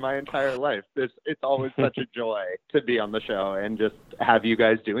thing in my entire life? It's always such a joy to be on the show and just have you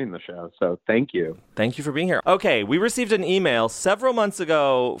guys doing the show. So thank you. Thank you for being here. Okay, we received an email several months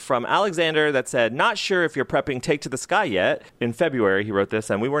ago from Alexander that said, not sure if you're prepping Take to the Sky yet. In February, he wrote this,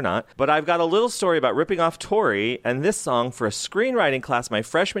 and we were not. But I've got a little story about ripping off Tori and this song for a screenwriting class my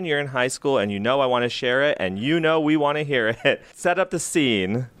freshman year in high school, and you know I want to share it, and you know we want to hear it. Set up the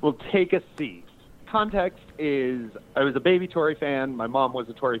scene. Well, take a seat. Context is I was a baby Tori fan. My mom was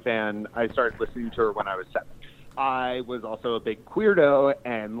a Tori fan. I started listening to her when I was 7. I was also a big queerdo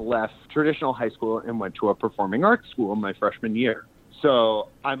and left traditional high school and went to a performing arts school my freshman year. So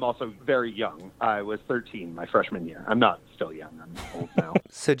I'm also very young. I was 13 my freshman year. I'm not still young. I'm old now.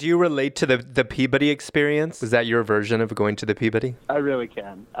 So do you relate to the Peabody experience? Is that your version of going to the Peabody? I really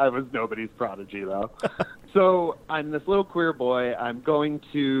can. I was nobody's prodigy, though. So I'm this little queer boy. I'm going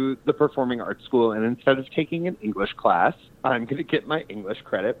to the performing arts school, and instead of taking an English class, I'm going to get my English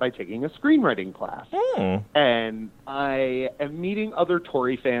credit by taking a screenwriting class. And I am meeting other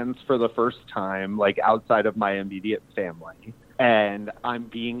Tori fans for the first time, like outside of my immediate family. And I'm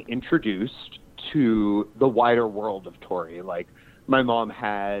being introduced to the wider world of Tori. Like, my mom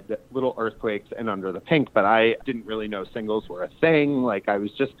had Little Earthquakes and Under the Pink, but I didn't really know singles were a thing. Like, I was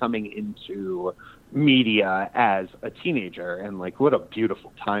just coming into media as a teenager, and, like, what a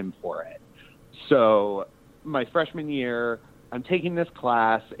beautiful time for it. So my freshman year, I'm taking this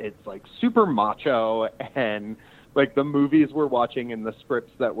class. It's, like, super macho, and, like, the movies we're watching and the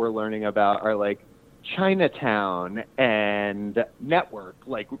scripts that we're learning about are, like, Chinatown and Network,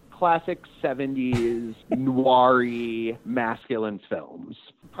 like classic 70s noir-y masculine films.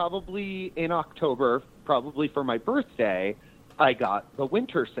 Probably in October, probably for my birthday, I got the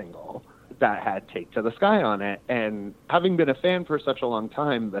winter single that had Take to the Sky on it. And having been a fan for such a long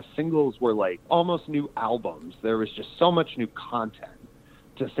time, the singles were like almost new albums. There was just so much new content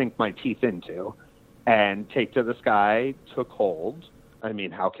to sink my teeth into. And Take to the Sky took hold. I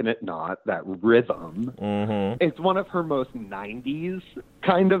mean, how can it not? That rhythm. It's one of her most 90s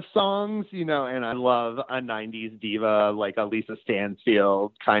kind of songs, you know, and I love a 90s diva like a Lisa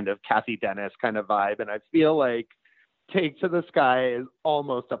Stansfield, kind of Kathy Dennis kind of vibe. And I feel like Take to the Sky is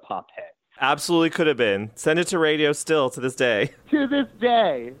almost a pop hit. Absolutely could have been. Send it to radio still to this day. To this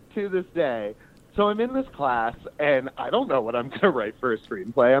day. So I'm in this class, and I don't know what I'm going to write for a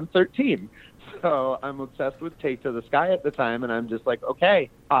screenplay. I'm 13. So I'm obsessed with Take to the Sky at the time, and I'm just like, okay,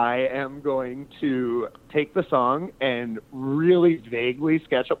 I am going to take the song and really vaguely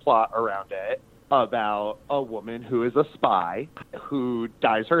sketch a plot around it about a woman who is a spy who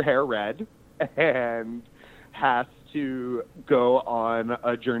dyes her hair red and has to go on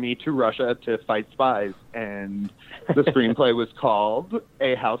a journey to Russia to fight spies. And the screenplay was called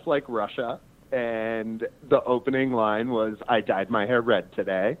A House Like Russia, and the opening line was, I dyed my hair red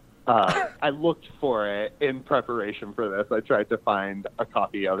today. I looked for it in preparation for this. I tried to find a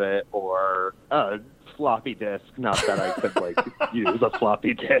copy of it or a floppy disk. Not that I could like use a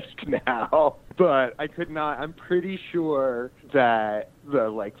floppy disk now, but I could not. I'm pretty sure that the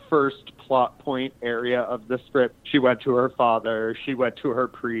like first plot point area of the script, she went to her father, she went to her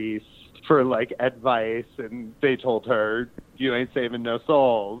priest for like advice, and they told her, you ain't saving no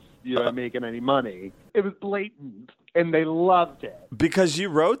souls. You ain't making any money. It was blatant. And they loved it. Because you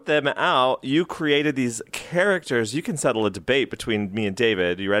wrote them out, you created these characters. You can settle a debate between me and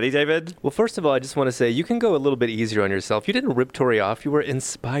David. You ready, David? Well, first of all, I just want to say you can go a little bit easier on yourself. You didn't rip Tori off. You were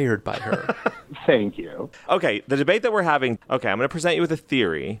inspired by her. Thank you. Okay, the debate that we're having, okay, I'm going to present you with a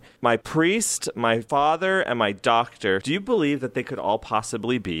theory. My priest, my father, and my doctor, do you believe that they could all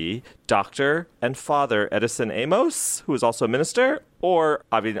possibly be Dr. and Father Edison Amos, who is also a minister? Or,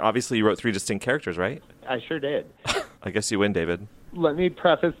 I mean, obviously you wrote 3 distinct characters, right? I sure did. I guess you win, David. Let me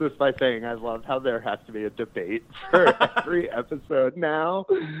preface this by saying I love how there has to be a debate for every episode now,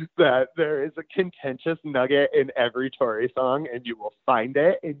 that there is a contentious nugget in every Tori song, and you will find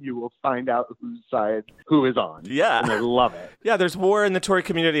it, and you will find out whose side who is on. Yeah. And I love it. Yeah, there's war in the Tori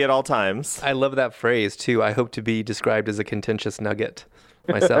community at all times. I love that phrase, too. I hope to be described as a contentious nugget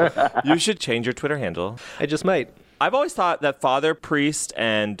myself. You should change your Twitter handle. I just might. I've always thought that Father, Priest,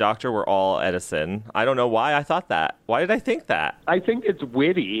 and Doctor were all Edison. I don't know why I thought that. Why did I think that? I think it's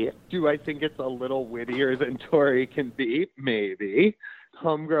witty. Do I think it's a little wittier than Tori can be? Maybe.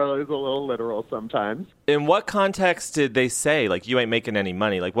 Homegirl is a little literal sometimes. In what context did they say, like, you ain't making any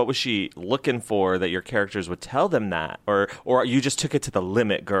money? Like, what was she looking for that your characters would tell them that? Or you just took it to the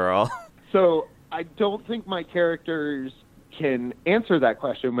limit, girl? So I don't think my characters can answer that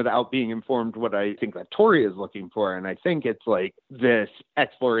question without being informed what I think that Tori is looking for. And I think it's like this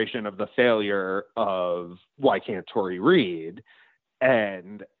exploration of the failure of why can't Tori read?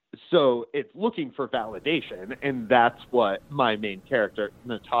 And so it's looking for validation, and that's what my main character,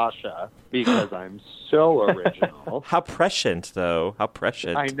 Natasha, because I'm so original. How prescient, though. How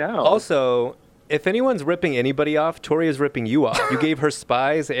prescient. I know. Also, if anyone's ripping anybody off, Tori is ripping you off. You gave her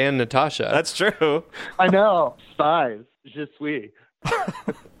spies and Natasha. That's true. I know. Spies. Je suis.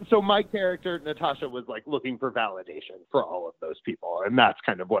 So my character, Natasha, was like looking for validation for all of those people. And that's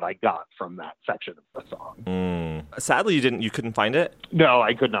kind of what I got from that section of the song. Sadly, you couldn't find it? No,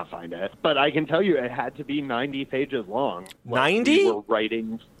 I could not find it. But I can tell you it had to be 90 pages long. 90? We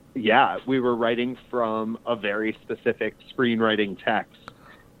were writing from a very specific screenwriting text.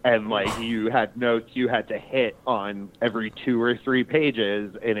 And like you had notes you had to hit on every 2 or 3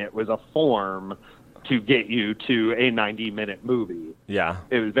 pages, and it was a form to get you to a 90-minute movie. Yeah.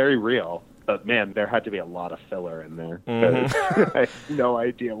 It was very real. But, man, there had to be a lot of filler in there. I have no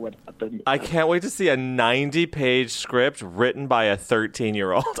idea what happened. I can't wait to see a 90-page script written by a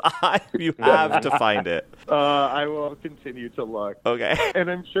 13-year-old. You have to find it. I will continue to look. Okay. And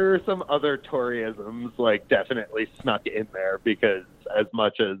I'm sure some other Toryisms, like, definitely snuck in there because as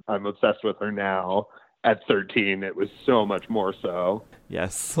much as I'm obsessed with her now, at 13, it was so much more so.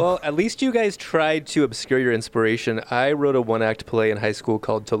 Yes. Well, at least you guys tried to obscure your inspiration. I wrote a one-act play in high school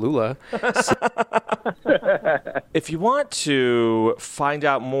called Tallulah. If you want to find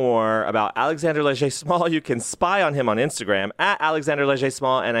out more about Alexander Leger Small, you can spy on him on Instagram at Alexander Leger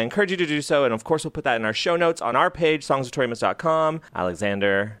Small, and I encourage you to do so. And of course, we'll put that in our show notes on our page, songsoftoriamus.com.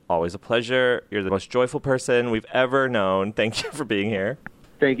 Alexander, always a pleasure. You're the most joyful person we've ever known. Thank you for being here.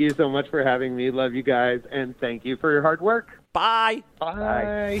 Thank you so much for having me. Love you guys, and thank you for your hard work. Bye.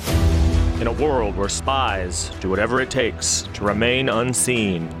 Bye. In a world where spies do whatever it takes to remain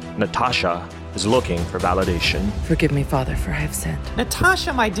unseen, Natasha is looking for validation. Forgive me, Father, for I have sinned.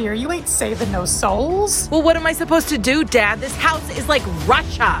 Natasha, my dear, you ain't saving no souls. Well, what am I supposed to do, Dad? This house is like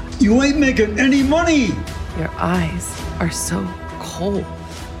Russia. You ain't making any money. Your eyes are so cold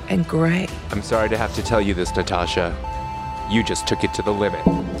and gray. I'm sorry to have to tell you this, Natasha. You just took it to the limit.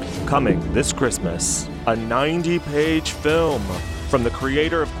 Coming this Christmas, a 90-page film from the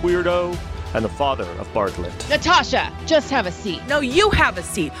creator of Queerdo and the father of Bartlett. Natasha, just have a seat. No, you have a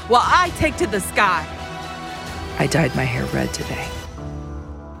seat while I take to the sky. I dyed my hair red today.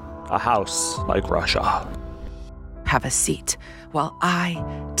 A house like Russia. Have a seat while I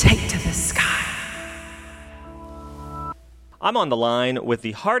take to the sky. I'm on the line with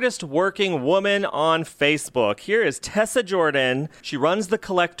the hardest working woman on Facebook. Here is Tessa Jordan. She runs The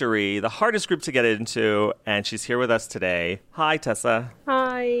Collectory, the hardest group to get into, and she's here with us today. Hi, Tessa.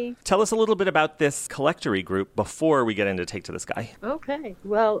 Hi. Tell us a little bit about this Collectory group before we get into Take to the Sky. Okay.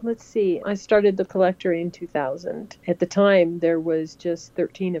 Well, let's see. I started The Collectory in 2000. At the time, there was just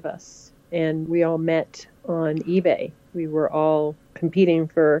 13 of us, and we all met on eBay. We were all competing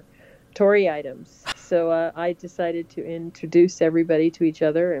for Tory items. So I decided to introduce everybody to each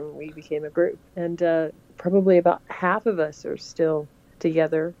other, and we became a group. And probably about half of us are still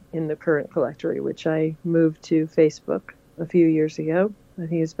together in the current Collectory, which I moved to Facebook a few years ago. I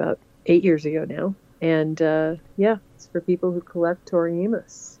think it's about 8 years ago now. And it's for people who collect Tori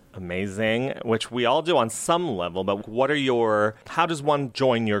Amos. Amazing, which we all do on some level, but how does one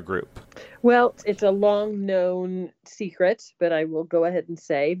join your group? Well, it's a long-known secret, but I will go ahead and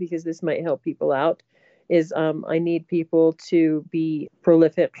say, because this might help people out, is I need people to be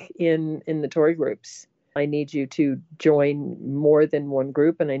prolific in the Tory groups. I need you to join more than one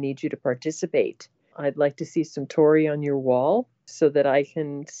group, and I need you to participate. I'd like to see some Tory on your wall so that I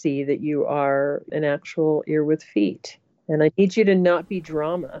can see that you are an actual ear with feet. And I need you to not be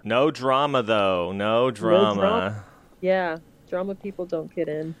drama. No drama, though. No drama. Yeah. Drama people don't get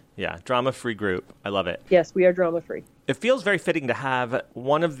in. Yeah. Drama-free group. I love it. Yes, we are drama-free. It feels very fitting to have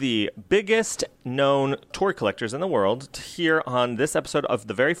one of the biggest known Tory collectors in the world here on this episode of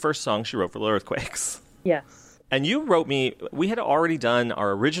the very first song she wrote for Little Earthquakes. Yes. And you wrote me, we had already done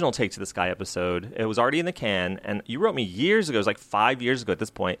our original Take to the Sky episode. It was already in the can. And you wrote me years ago, it was like 5 years ago at this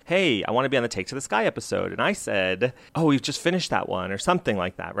point, hey, I want to be on the Take to the Sky episode. And I said, oh, we've just finished that one or something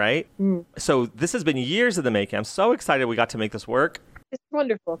like that, right? Mm. So this has been years in the making. I'm so excited we got to make this work. It's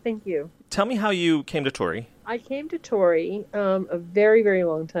wonderful. Thank you. Tell me how you came to Tori. I came to Tori a very, very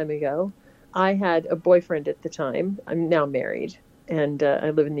long time ago. I had a boyfriend at the time. I'm now married, and I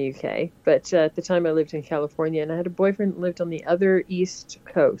live in the UK. But at the time, I lived in California, and I had a boyfriend that lived on the other East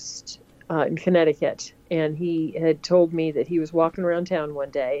Coast in Connecticut. And he had told me that he was walking around town one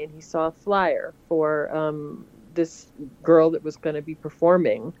day, and he saw a flyer for this girl that was going to be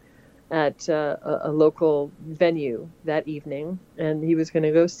performing at a local venue that evening, and he was going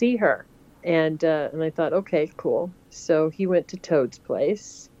to go see her. And I thought, okay, cool. So he went to Toad's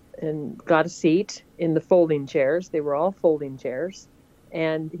place and got a seat in the folding chairs. They were all folding chairs.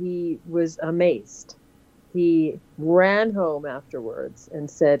 And he was amazed. He ran home afterwards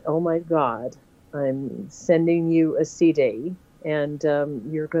and said, oh my God, I'm sending you a CD, and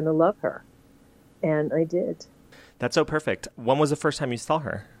you're going to love her. And I did. That's so perfect. When was the first time you saw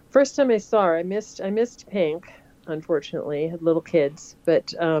her? First time I saw her, I missed Pink, unfortunately. I had little kids,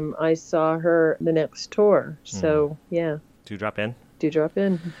 but I saw her the next tour. So, yeah. Do drop in? Do drop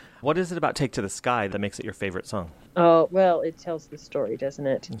in. What is it about Take to the Sky that makes it your favorite song? Oh, well, it tells the story, doesn't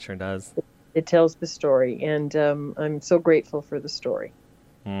it? It sure does. It tells the story, and I'm so grateful for the story.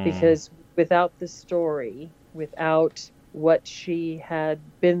 Because without the story, without what she had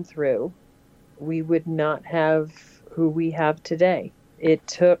been through, we would not have who we have today. It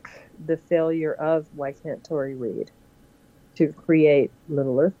took the failure of Why Can't Tori Read to create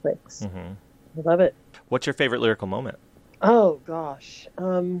Little Earthquakes. I love it. What's your favorite lyrical moment? Oh, gosh.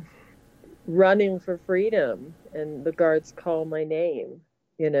 Running for freedom, and the guards call my name,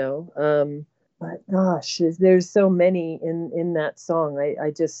 you know. But gosh, there's so many in that song.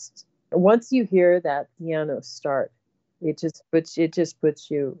 I just, once you hear that piano start, it just puts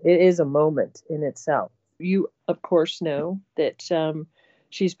you, it is a moment in itself. You, of course, know that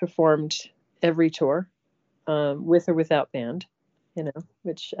she's performed every tour with or without band, you know,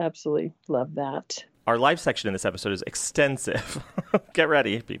 which absolutely love that. Our live section in this episode is extensive. Get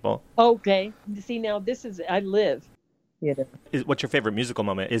ready, people. Okay. See, now this is, I live, you know. What's your favorite musical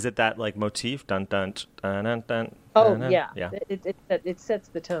moment? Is it that like motif? Dun, dun, dun, dun, dun, oh, dun, yeah. Yeah. It sets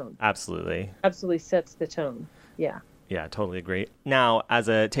the tone. Absolutely. Absolutely sets the tone. Yeah. Yeah, totally agree. Now, as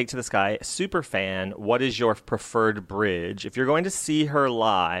a Take to the Sky super fan, what is your preferred bridge? If you're going to see her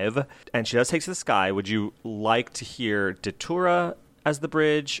live, and she does Take to the Sky, would you like to hear Datura as the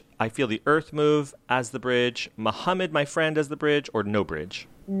bridge, I Feel the Earth Move as the bridge, Muhammad, My Friend as the bridge, or no bridge?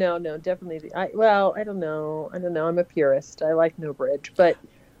 No, definitely. I don't know. I'm a purist. I like no bridge, but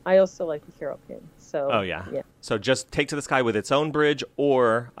I also like the Carole King. So. Oh, yeah. So just Take to the Sky with its own bridge,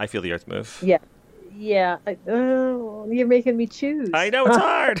 or I Feel the Earth Move? Yeah. Yeah. You're making me choose. I know, it's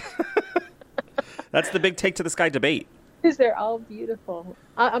hard. That's the big Take to the Sky debate. Because they're all beautiful.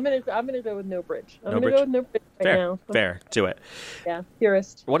 I'm gonna go with no bridge. I'm gonna go with no bridge right now. Fair. Do it. Yeah,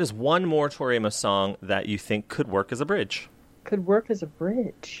 purist. What is one more Tori Amos song that you think could work as a bridge? Could work as a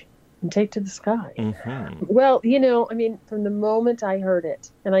bridge and Take to the Sky. Mm-hmm. Well, you know, I mean, from the moment I heard it,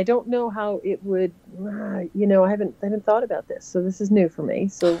 and I don't know how it would, you know, I haven't thought about this, so this is new for me.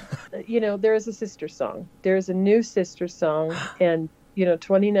 So, you know, there is a sister song. There's a new sister song, and you know,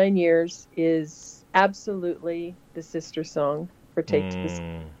 29 years is absolutely the sister song for Take to the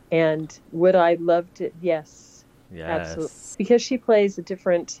Sky. And would I love to? Yes. Absolutely. Because she plays a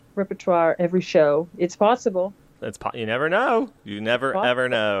different repertoire every show. It's possible. You never know. You never, ever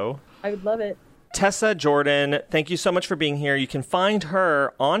know. I would love it. Tessa Jordan, thank you so much for being here. You can find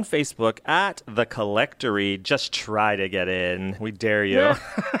her on Facebook at The Collectory. Just try to get in. We dare you.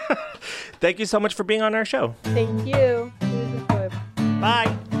 Thank you so much for being on our show. Thank you.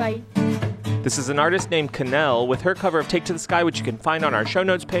 Bye. Bye. This is an artist named Canel with her cover of Take to the Sky, which you can find on our show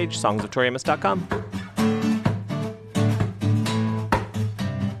notes page, songsoftoriamos.com.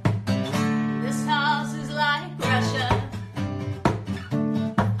 This house is like Russia.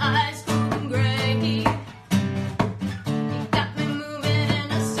 Eyes cold and gray. You got me moving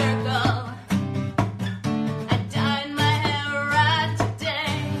in a circle. I dyed my hair right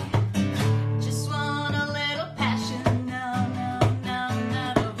today. Just want a little passion now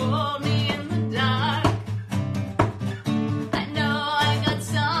to hold me in the dark. I know I got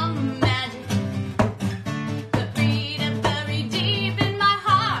some magic.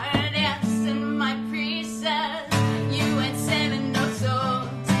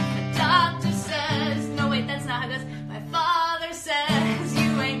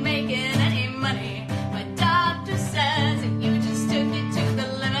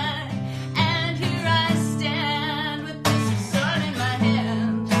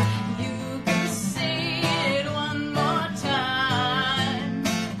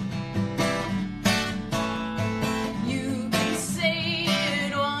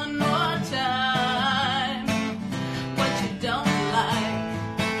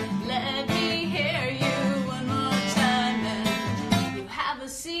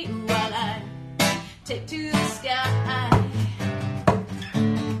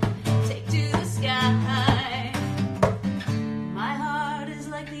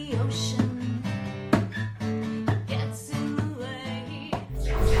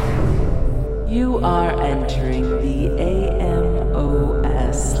 are entering the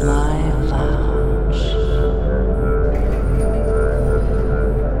AMOS Live Lounge.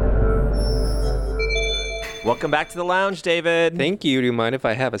 Welcome back to the lounge, David. Thank you. Do you mind if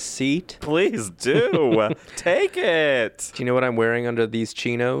I have a seat? Please do. Take it. Do you know what I'm wearing under these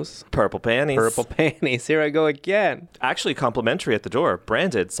chinos? Purple panties. Purple panties. Here I go again. Actually, complimentary at the door.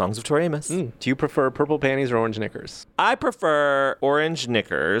 Branded Songs of Tori Amos. Do you prefer purple panties or orange knickers? I prefer orange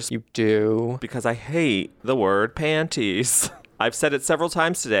knickers. You do? Because I hate the word panties. I've said it several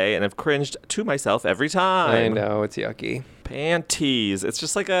times today, and I've cringed to myself every time. I know, it's yucky. Panties. It's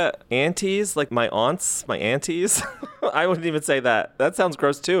just like aunties, like my aunts, my aunties. I wouldn't even say that. That sounds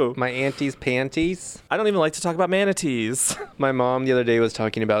gross too. My auntie's panties. I don't even like to talk about manatees. My mom the other day was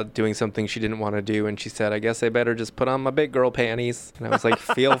talking about doing something she didn't want to do, and she said, I guess I better just put on my big girl panties. And I was like,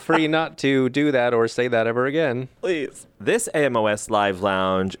 feel free not to do that or say that ever again. Please. This AMOS Live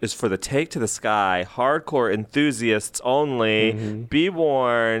Lounge is for the Take to the Sky hardcore enthusiasts only. Be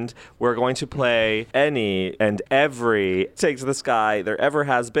warned, we're going to play any and every Take to the Sky there ever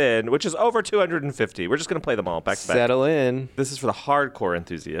has been, which is over 250. We're just going to play them all back to back. Settle in. This is for the hardcore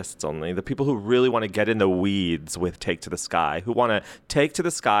enthusiasts only, the people who really want to get in the weeds with Take to the Sky, who want to take to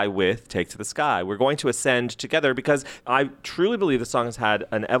the sky with Take to the Sky. We're going to ascend together because I truly believe the song has had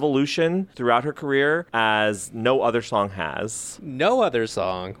an evolution throughout her career as no other song has. No other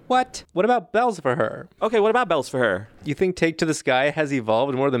song? What? What about Bells for Her? Okay, what about Bells for Her? You think Take to the Sky has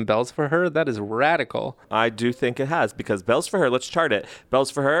evolved more than Bells for Her? That is radical. I do think it has, because Bells for Her, let's chart it.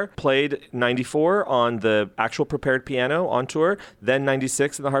 Bells for Her played 94 on the actual prepared piano on tour, then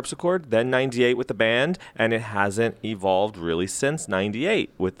 96 in the harpsichord, then 98 with the band, and it hasn't evolved really since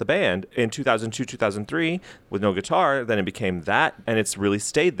 98 with the band. In 2002, 2003, with no guitar, then it became that, and it's really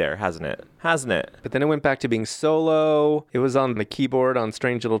stayed there, hasn't it? Hasn't it? But then it went back to being solo. It was on the keyboard on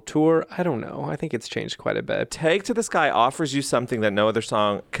Strange Little Tour. I don't know. I think it's changed quite a bit. Take to the Sky offers you something that no other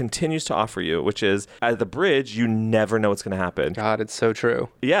song continues to offer you, which is at the bridge, you never know what's going to happen. God, it's so true.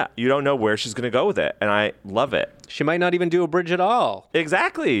 Yeah, you don't know where she's going to go with it, and I love it. She might not even do a bridge at all.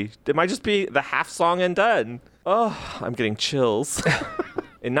 Exactly. It might just be the half song and done. Oh, I'm getting chills.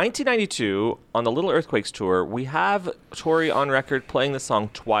 In 1992, on the Little Earthquakes tour, we have Tori on record playing the song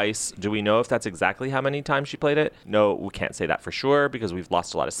twice. Do we know if that's exactly how many times she played it? No, we can't say that for sure because we've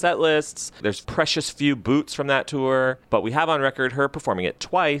lost a lot of set lists. There's precious few boots from that tour, but we have on record her performing it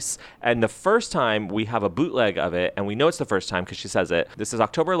twice. And the first time we have a bootleg of it, and we know it's the first time because she says it. This is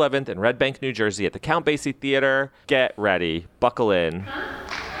October 11th in Red Bank, New Jersey at the Count Basie Theater. Get ready. Buckle in.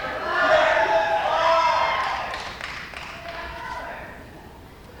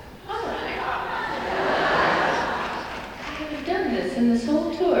 In this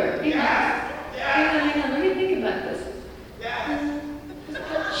whole tour. Hang on. Let me think about this. Let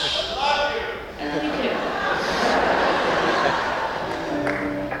me do.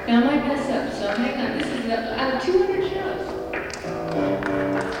 Now I might mess up, so hang on. This is out of 200 shows.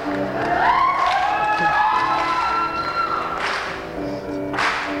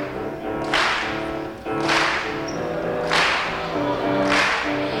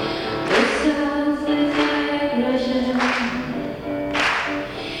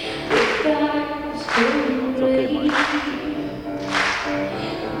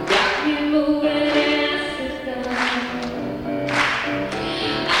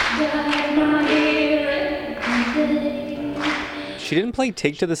 She didn't play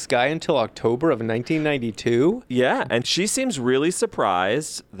Take to the Sky until October of 1992? Yeah, and she seems really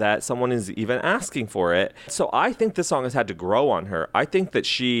surprised that someone is even asking for it. So I think this song has had to grow on her. I think that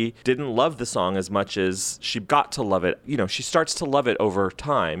she didn't love the song as much as she got to love it. You know, she starts to love it over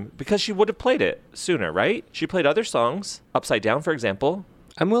time because she would have played it sooner, right? She played other songs, Upside Down, for example.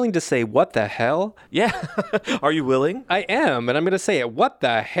 I'm willing to say, what the hell? Yeah. Are you willing? I am, and I'm going to say it. What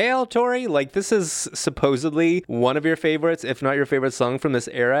the hell, Tori? Like, this is supposedly one of your favorites, if not your favorite song from this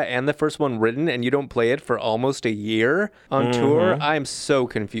era, and the first one written, and you don't play it for almost a year on tour? I'm so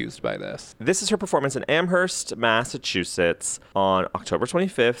confused by this. This is her performance in Amherst, Massachusetts on October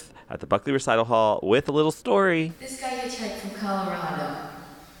 25th at the Buckley Recital Hall with a little story. This guy hitchhiked from Colorado.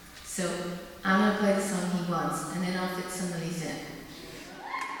 So I'm going to play the song he wants, and then I'll fit some of these in.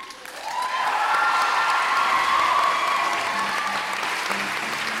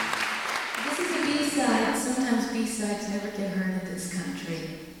 Sometimes B-sides never get heard in this country.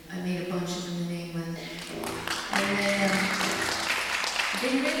 I made a bunch of them in England. And they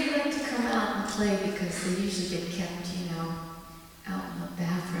really like to come out and play because they usually get kept, out in the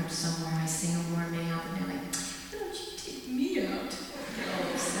bathroom somewhere. I sing them warming up and they're like, why don't you take me out? They get all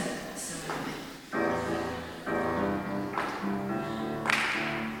upset. So anyway.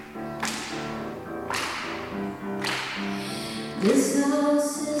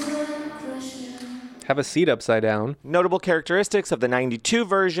 house is my crusher. Have a Seat upside down. Notable characteristics of the 92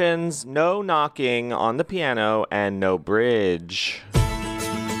 versions: no knocking on the piano and no bridge.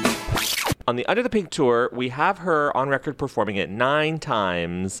 On the Under the Pink tour, we have her on record performing it 9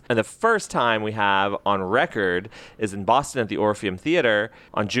 times. And the first time we have on record is in Boston at the Orpheum Theater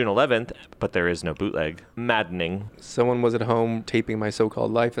on June 11th, but there is no bootleg. Maddening. Someone was at home taping My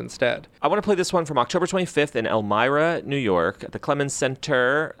So-Called Life instead. I want to play this one from October 25th in Elmira, New York, at the Clemens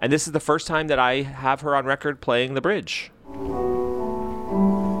Center. And this is the first time that I have her on record playing the bridge. It's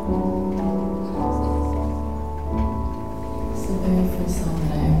the very first song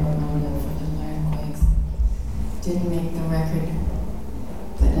that I ever wrote for the Lyric Didn't make the record,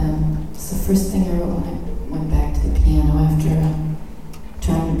 but it's the first thing I wrote when I went back to the piano after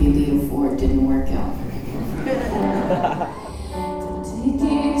trying to be Leo Ford didn't work out very well. Take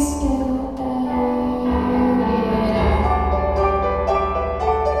it slow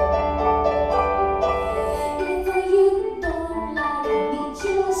If you don't like me,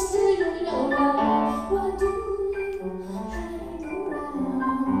 just a little while, why do you hang around?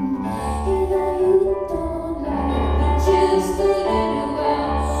 If you don't like me, just a little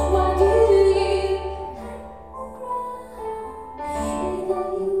while, why do you hang around? If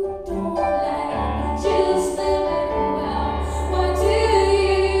you don't like me, just a little while, why do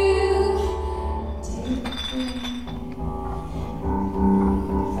you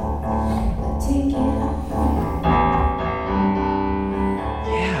take it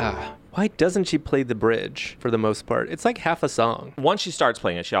Yeah. Why doesn't she play the bridge for the most part? It's like half a song. Once she starts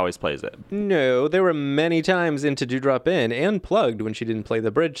playing it, she always plays it. No, there were many times into Dewdrop In and Plugged when she didn't play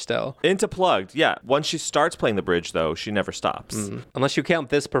the bridge still. Into Plugged, yeah. Once she starts playing the bridge, though, she never stops. Unless you count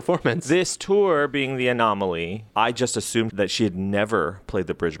this performance. This tour being the anomaly, I just assumed that she had never played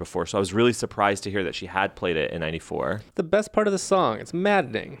the bridge before, so I was really surprised to hear that she had played it in 94. The best part of the song. It's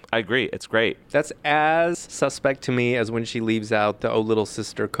maddening. I agree. It's great. That's as suspect to me as when she leaves out the Oh Little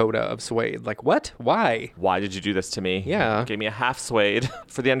Sister coda of Suede. Like, what? Why? Why did you do this to me? Yeah. Gave me a half Suede.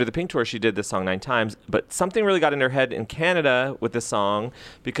 For the Under the Pink tour, she did this song 9 times, but something really got in her head in Canada with this song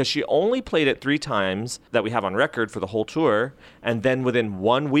because she only played it 3 times that we have on record for the whole tour, and then within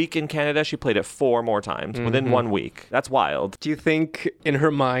 1 week in Canada, she played it 4 more times within 1 week. That's wild. Do you think in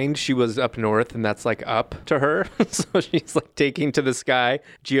her mind she was up north and that's like up to her? So she's like taking to the sky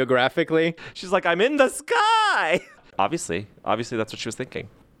geographically? She's like, I'm in the sky! Obviously that's what she was thinking.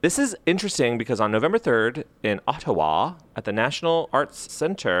 This is interesting because on November 3rd in Ottawa at the National Arts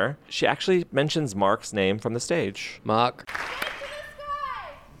Center, she actually mentions Mark's name from the stage. Mark.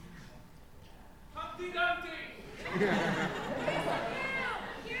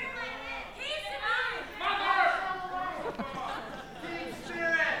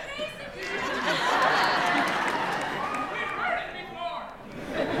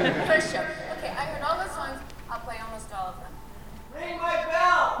 First show. Okay, I heard all those songs. I'll play almost all of them. Ring my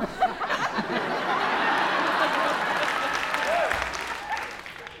bell!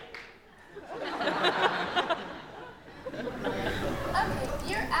 Okay,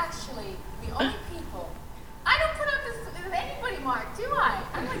 you're actually the only people. I don't put up with anybody, Mark, do I?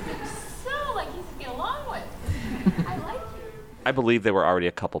 I'm like so like easy to get along with. I like you. I believe they were already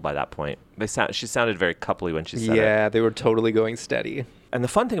a couple by that point. She sounded very coupley when she said it. Yeah, they were totally going steady. And the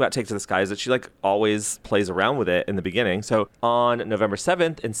fun thing about Take to the Sky is that she like always plays around with it in the beginning. So on November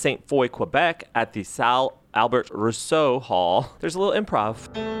 7th in Saint Foy, Quebec at the Salle Albert Rousseau Hall, there's a little improv.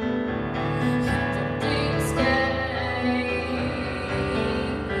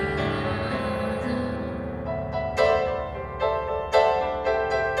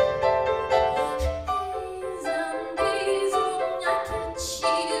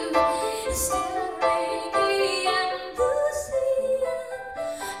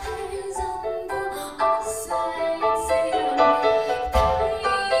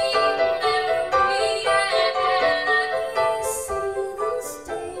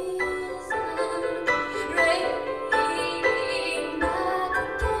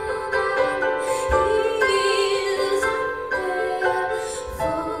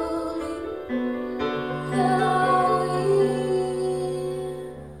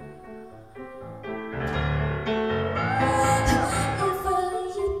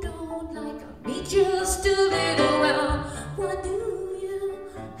 Just a little while, why do you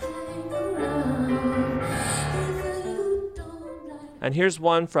hang around? If you don't like And here's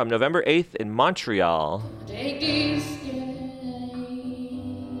one from November 8th in Montreal. take this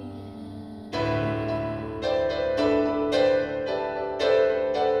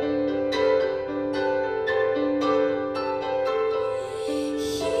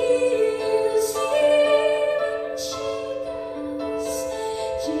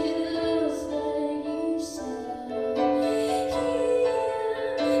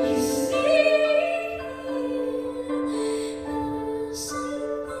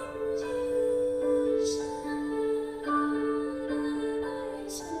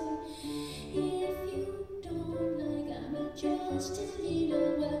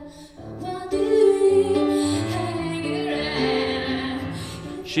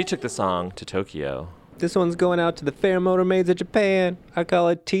She took the song to Tokyo. This one's going out to the fair motor maids of Japan. I call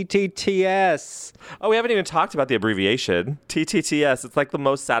it TTTS. Oh, we haven't even talked about the abbreviation. TTTS. It's like the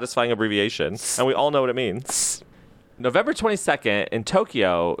most satisfying abbreviation, and we all know what it means. November 22nd, in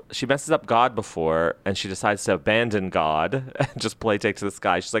Tokyo, she messes up God before, and she decides to abandon God and just play Take to the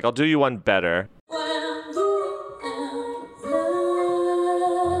Sky. She's like, I'll do you one better.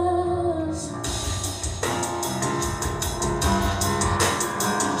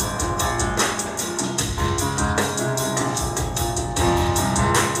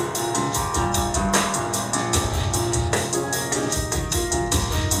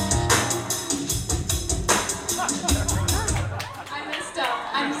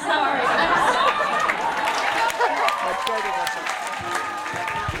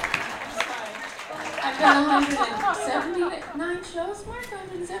 I've done 179 shows, Mark.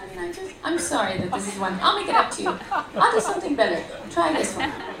 179 shows. I'm sorry that this is one. I'll make it up to you. I'll do something better. Try this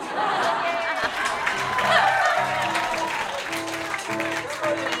one.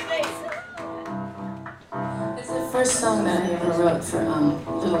 It's the first song that I ever wrote for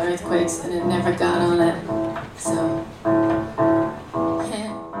Little Earthquakes, and it never got on it. So.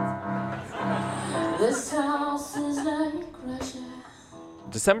 This house is like Russia.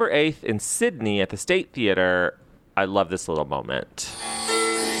 December 8th in Sydney at the State Theatre. I love this little moment.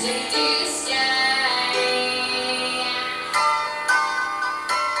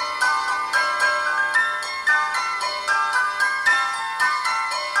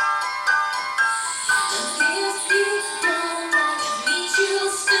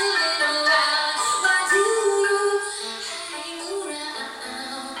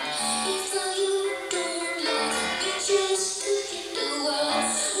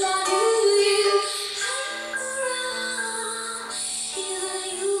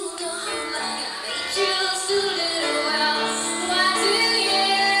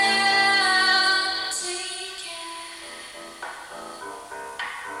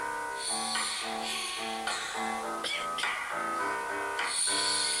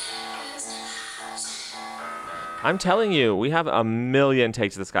 I'm telling you, we have a million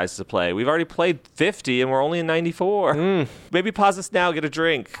Take to the Skies to play. We've already played 50 and we're only in 94. Maybe pause this now, get a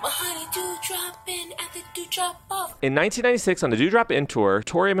drink. In 1996, on the Dewdrop In tour,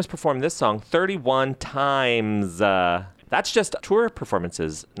 Tori Amos performed this song 31 times. That's just tour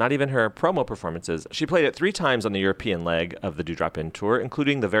performances, not even her promo performances. She played it 3 times on the European leg of the Dewdrop In tour,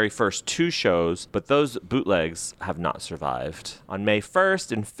 including the very first 2 shows, but those bootlegs have not survived. On May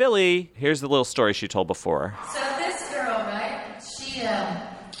 1st in Philly, here's the little story she told before. So this girl, right?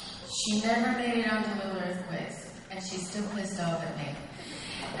 She never made it onto Little Earthquakes, and she's still pissed off at me.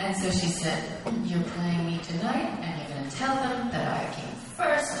 And so she said, "You're playing me tonight, and you're going to tell them that I came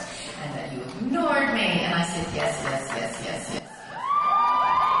first, and that you ignored me." And I said, yes, yes, yes, yes, yes.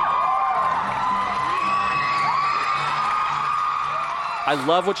 I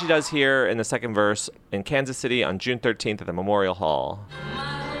love what she does here in the second verse in Kansas City on June 13th at the Memorial Hall.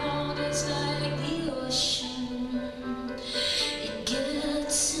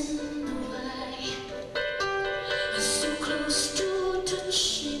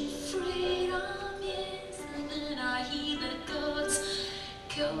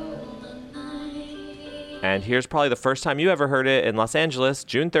 And here's probably the first time you ever heard it in Los Angeles,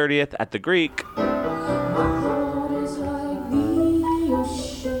 June 30th at the Greek.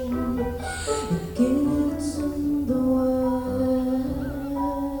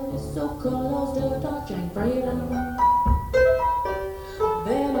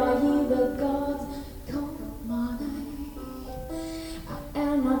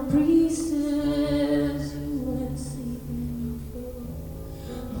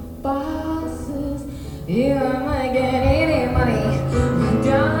 You might get any money.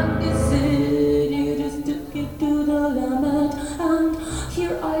 God said you just took it to the limit, and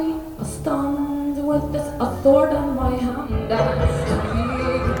here I stand with this sword in my hand.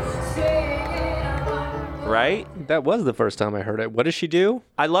 Right? That was the first time I heard it. What does she do?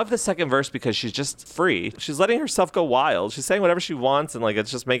 I love the second verse because she's just free. She's letting herself go wild. She's saying whatever she wants and like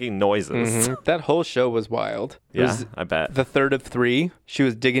it's just making noises. That whole show was wild. It Yeah, was I bet. the third of 3. She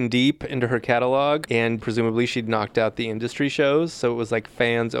was digging deep into her catalog, and presumably she'd knocked out the industry shows, so it was like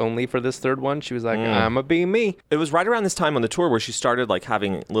fans only for this third one. She was like, I'ma be me. It was right around this time on the tour where she started like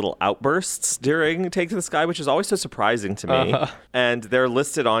having little outbursts during Take to the Sky, which is always so surprising to me. And they're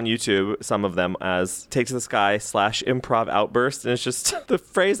listed on YouTube, some of them, as Take to the Sky /improv outburst. And it's just the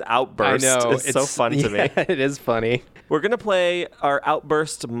phrase outburst is so fun to me. It is funny. We're going to play our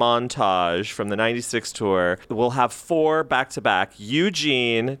Outburst montage from the 96 tour. We'll have 4 back-to-back.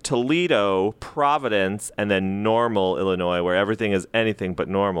 Eugene, Toledo, Providence, and then Normal, Illinois, where everything is anything but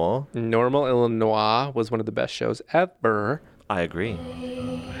normal. Normal, Illinois was one of the best shows ever. I agree.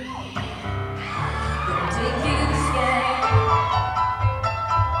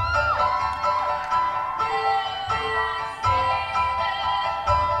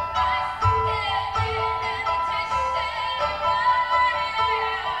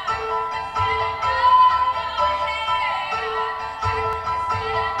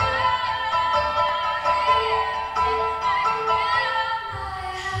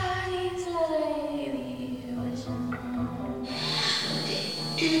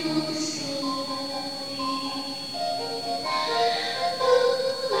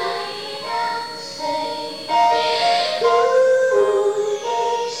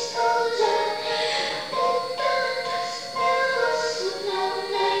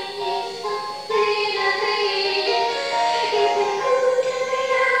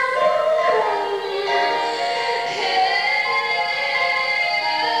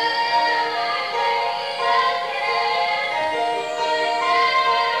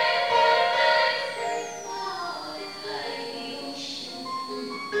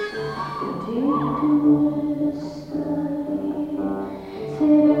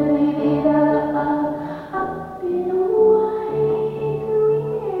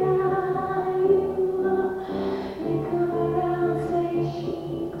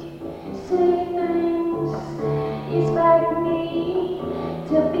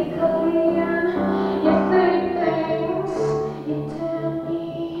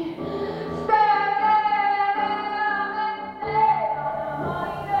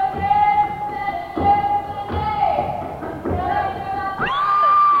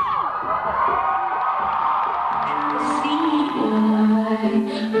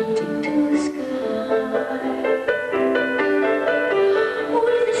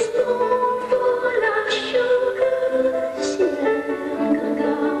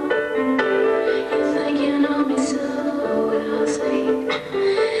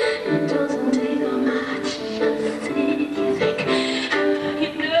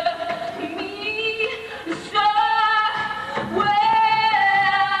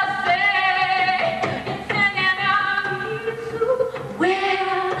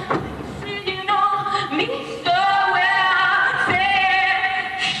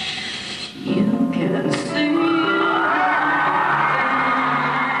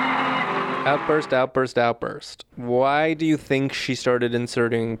 Outburst. Why do you think she started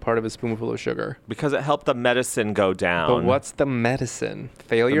inserting part of a spoonful of sugar? Because it helped the medicine go down. But what's the medicine?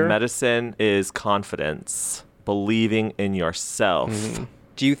 Failure? The medicine is confidence, believing in yourself. Mm.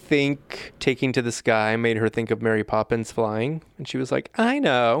 Do you think Taking to the Sky made her think of Mary Poppins flying? And she was like, I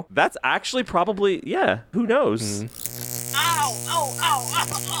know. That's actually probably, yeah, who knows? Ow.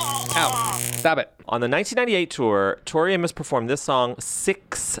 Stop it. On the 1998 tour, Tori Amos performed this song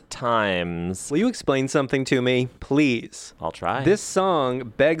 6 times. Will you explain something to me, please? I'll try. This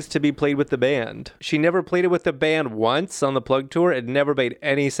song begs to be played with the band. She never played it with the band once on the Plug tour. It never made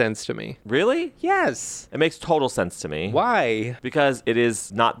any sense to me. Really? Yes. It makes total sense to me. Why? Because it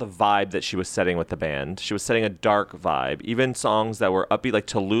is not the vibe that she was setting with the band. She was setting a dark vibe. Even songs that were upbeat, like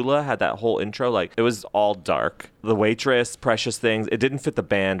Tallulah had that whole intro, like it was all dark. The Waitress, Precious Things, it didn't fit the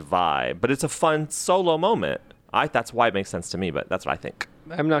band vibe, but it's a fun solo moment. That's why it makes sense to me, but that's what I think.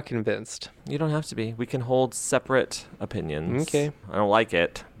 I'm not convinced. You don't have to be. We can hold separate opinions. Okay. I don't like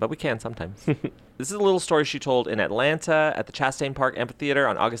it, but we can sometimes. This is a little story she told in Atlanta at the Chastain Park Amphitheater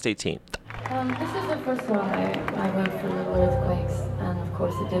on August 18th. This is the first song I wrote for Little Earthquakes, and of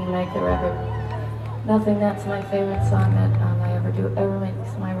course it didn't make the record. Nothing that's my favorite song that I ever do ever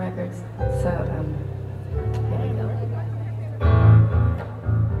makes my records. So, here we go.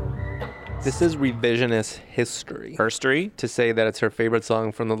 This is revisionist history. Herstory? To say that it's her favorite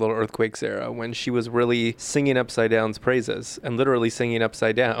song from the Little Earthquakes era, when she was really singing Upside Down's praises and literally singing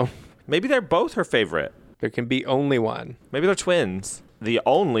Upside Down. Maybe they're both her favorite. There can be only one. Maybe they're twins. The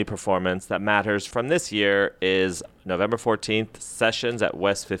only performance that matters from this year is November 14th, Sessions at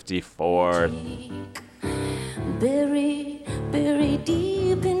West 54th. Buried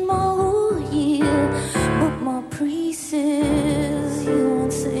deep in my whole year, but my priests, you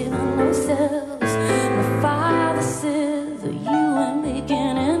won't save on ourselves. My father says you ain't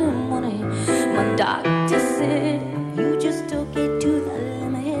making any money. My doctor said you just took it to the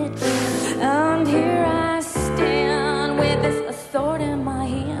limit. And here I stand with this sword in my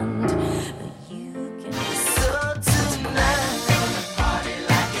hand. You can so tonight, party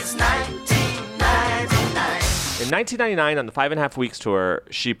like it's 1999. In 1999, on the 5.5 Weeks tour,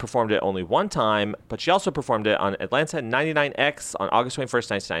 she performed it only one time, but she also performed it on Atlanta 99X on August 21st,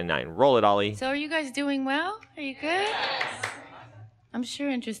 1999. Roll it, Ollie. So are you guys doing well? Are you good? I'm sure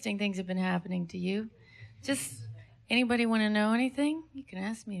interesting things have been happening to you. Just anybody want to know anything? You can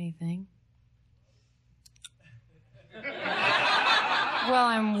ask me anything. Well,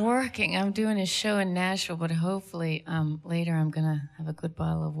 I'm working. I'm doing a show in Nashville, but hopefully later I'm going to have a good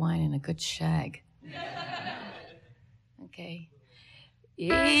bottle of wine and a good shag. Okay.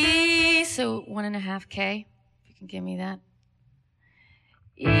 So 1.5K, if you can give me that.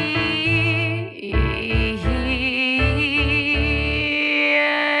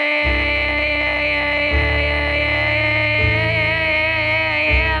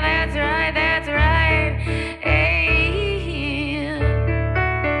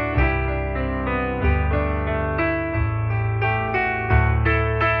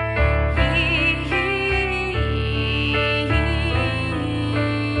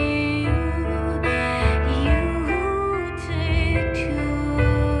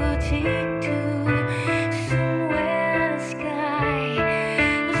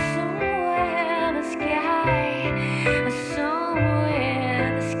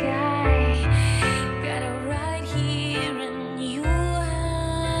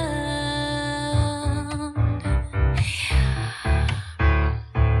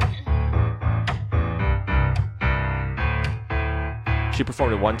 She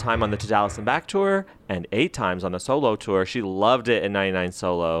performed it one time on the To Dallas and Back tour and 8 times on the solo tour. She loved it in 99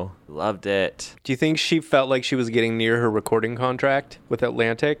 solo. Loved it. Do you think she felt like she was getting near her recording contract with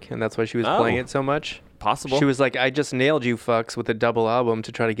Atlantic, and that's why she was playing it so much? Possible. She was like, I just nailed you fucks with a double album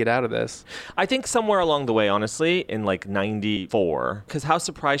to try to get out of this. I think somewhere along the way, honestly, in like 94, because how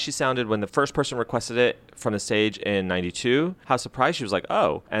surprised she sounded when the first person requested it from the stage in 92. How surprised she was like,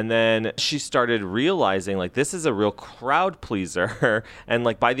 oh. And then she started realizing like this is a real crowd pleaser. And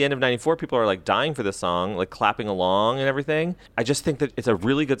like by the end of 94, people are like dying for this song, like clapping along and everything. I just think that it's a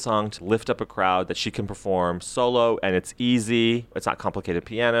really good song to lift up a crowd that she can perform solo, and it's easy. It's not complicated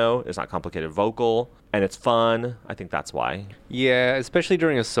piano. It's not complicated vocal. And it's fun. I think that's why. Yeah, especially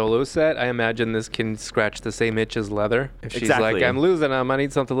during a solo set, I imagine this can scratch the same itch as Leather. If she's Exactly. like, I'm losing them, I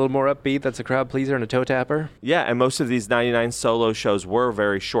need something a little more upbeat that's a crowd pleaser and a toe tapper. Yeah, and most of these 99 solo shows were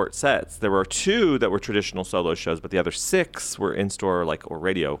very short sets. There were 2 that were traditional solo shows, but the other 6 were in-store or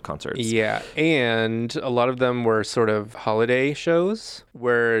radio concerts. Yeah, and a lot of them were sort of holiday shows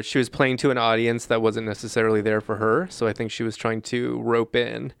where she was playing to an audience that wasn't necessarily there for her. So I think she was trying to rope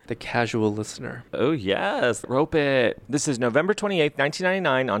in the casual listener. Oh, yes. Rope it. This is November 28th,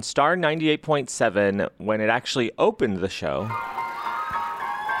 1999 on Star 98.7 when it actually opened the show.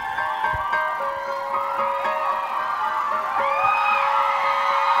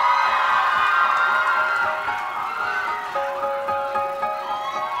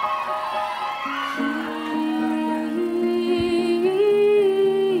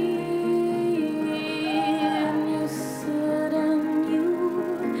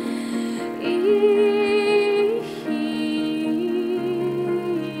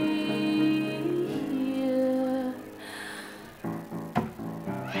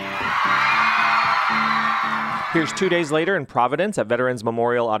 Here's 2 days later in Providence at Veterans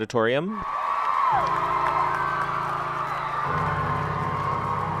Memorial Auditorium.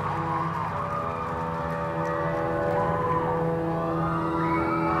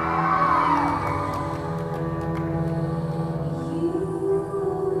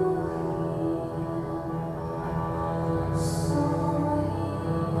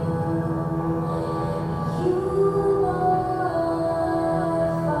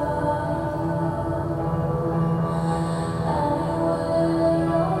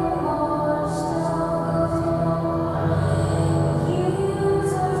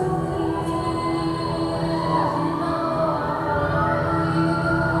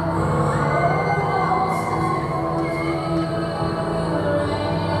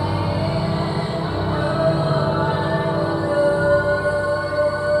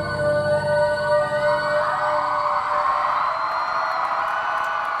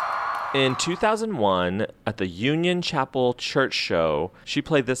 In 2001, at the Union Chapel Church Show, she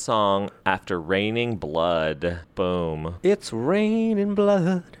played this song, After Raining Blood. Boom. It's raining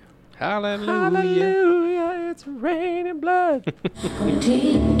blood. Hallelujah. Hallelujah, it's raining blood. If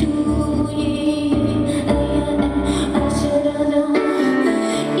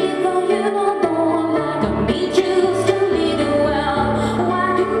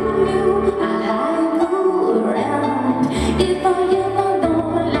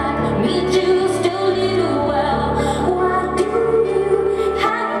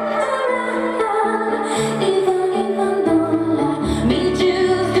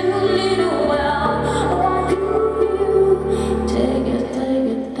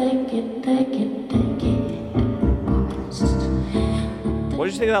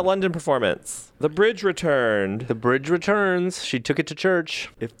that London performance? The bridge returned. The bridge returns. She took it to church.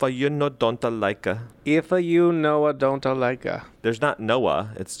 If you know don't like her. If you know a don't like her. There's not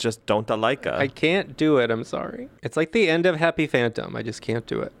Noah. It's just don't like her. I can't do it. I'm sorry. It's like the end of Happy Phantom. I just can't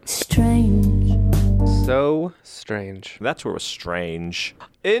do it. Strange. So strange. That tour was strange.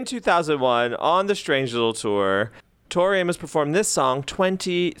 In 2001, on the Strange Little Tour, Tori Amos performed this song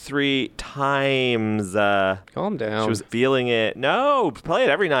 23 times. Calm down. She was feeling it. No, play it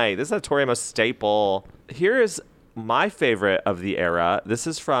every night. This is a Tori Amos staple. Here is my favorite of the era. This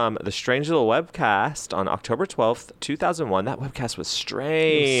is from the Strange Little webcast on October 12th, 2001. That webcast was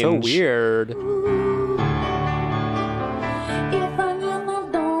strange. It was so weird. If I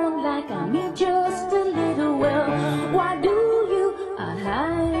don't like me just a little, well, why do you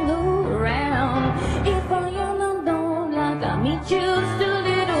hang around? If I don't like me just a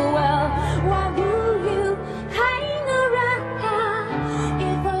little, well, why do you hang around?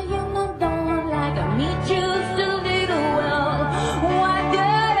 If I don't like me just a little, well, why do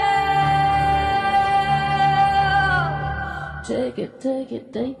you? Take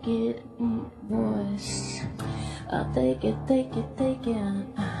it, voice. Take it. Take it.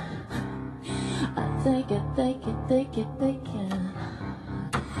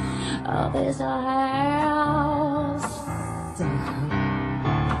 Oh, there's a house.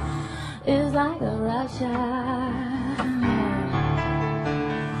 It's like a Russia.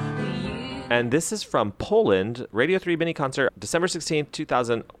 And this is from Poland, Radio 3 mini concert, December 16th,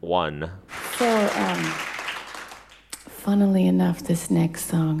 2001. So, funnily enough, this next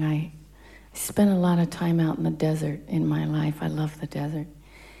song, I spent a lot of time out in the desert in my life. I love the desert.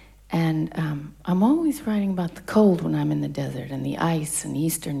 And I'm always writing about the cold when I'm in the desert and the ice and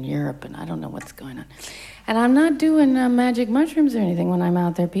Eastern Europe, and I don't know what's going on. And I'm not doing magic mushrooms or anything when I'm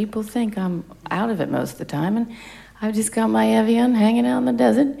out there. People think I'm out of it most of the time, and I've just got my Evian hanging out in the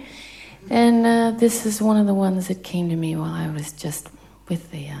desert. And this is one of the ones that came to me while I was just with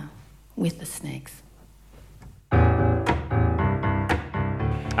the snakes.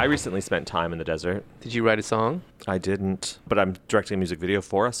 I recently spent time in the desert. Did you write a song? I didn't, but I'm directing a music video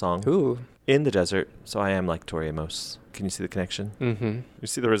for a song. Ooh. In the desert, so I am like Tori Amos. Can you see the connection? Mm-hmm. You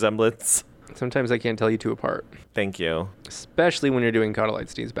see the resemblance? Sometimes I can't tell you two apart. Thank you. Especially when you're doing Carl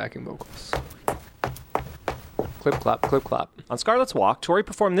Lightstein's backing vocals. Clip, clop, clip, clop. On Scarlett's Walk, Tori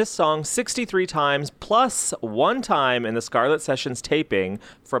performed this song 63 times, plus one time in the Scarlett Sessions taping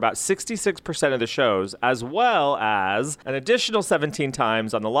for about 66% of the shows, as well as an additional 17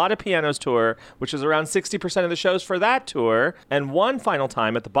 times on the Lotta Pianos tour, which is around 60% of the shows for that tour, and one final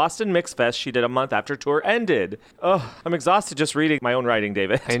time at the Boston Mix Fest she did a month after tour ended. Oh, I'm exhausted just reading my own writing,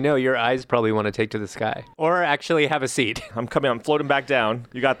 David. I know, your eyes probably want to take to the sky. Or actually have a seat. I'm floating back down.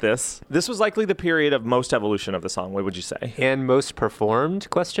 You got this. This was likely the period of most evolution of the song. What would you say? And most performed,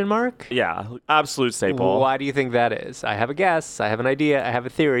 question mark? Yeah, absolute staple. Why do you think that is? I have a guess. I have an idea. I have a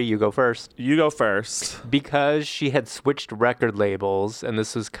theory. You go first. You go first. Because she had switched record labels, and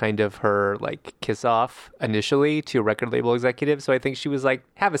this was kind of her, like, kiss-off initially to a record label executive. So I think she was like,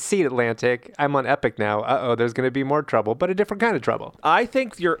 have a seat, Atlantic. I'm on Epic now. Uh-oh, there's going to be more trouble, but a different kind of trouble. I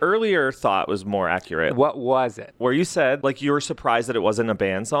think your earlier thought was more accurate. What was it? Where you said, like, you were surprised that it wasn't a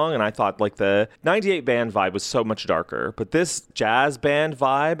band song, and I thought, like, the 98 band vibe was so much darker. But this jazz band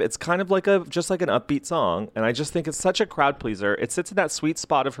vibe, it's kind of like just like an upbeat song, and I just think it's such a crowd pleaser. It sits in that sweet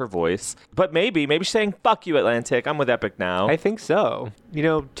spot of her voice. But maybe she's saying, fuck you, Atlantic. I'm with Epic now. I think so. You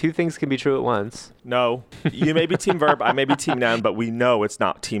know, two things can be true at once. No. You may be team verb, I may be team noun, but we know it's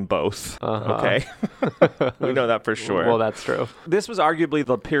not team both. Uh-huh. Okay? We know that for sure. Well, that's true. This was arguably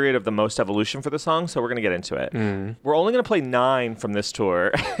the period of the most evolution for the song, so we're going to get into it. We're only going to play 9 from this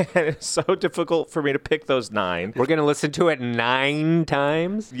tour, and it's so difficult for me to pick those 9. We're going to listen to it 9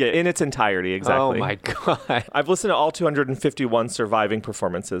 times? Yeah, in its entirety, exactly. Oh my God. I've listened to all 251 surviving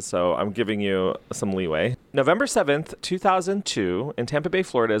performances, so I'm giving you some leeway. November 7th, 2002, in Tampa Bay,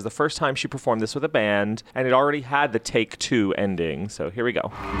 Florida, is the first time she performed this with a band, and it already had the Take 2 ending. So here we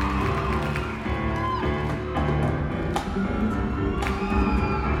go.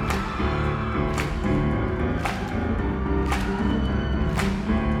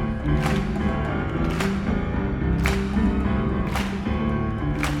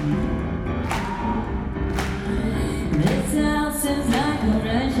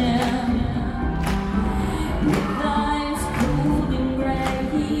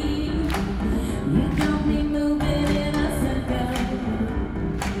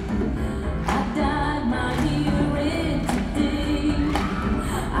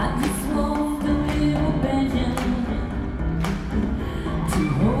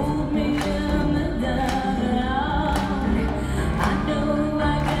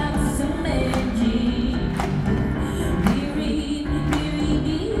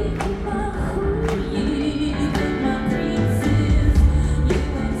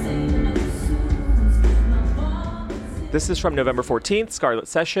 This is from November 14th, Scarlet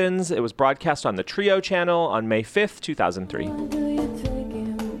Sessions. It was broadcast on the Trio channel on May 5th, 2003.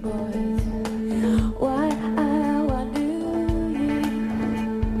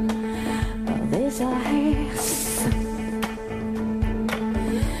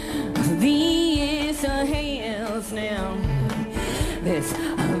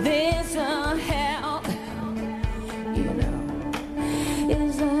 This help, you know,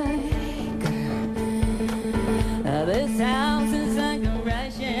 it's like this house is like a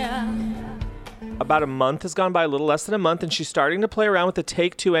Russia. About a month has gone by, a little less than a month, and she's starting to play around with the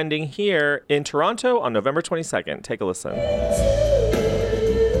Take Two ending here in Toronto on November 22nd. Take a listen.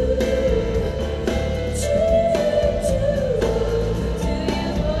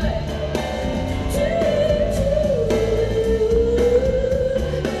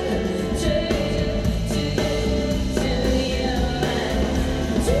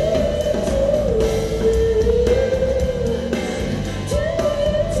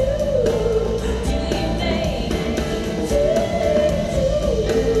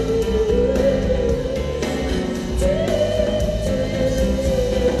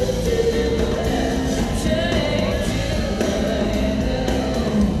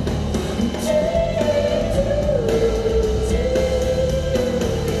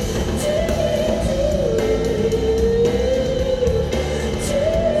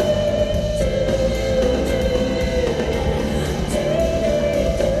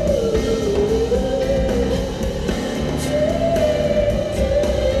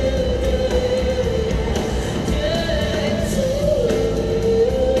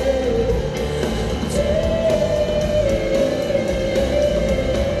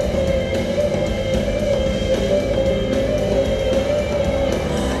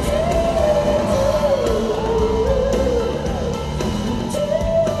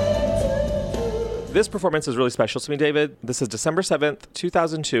 This performance is really special to me, David. This is December 7th,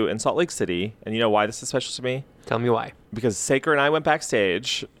 2002 in Salt Lake City. And you know why this is special to me? Tell me why. Because Saker and I went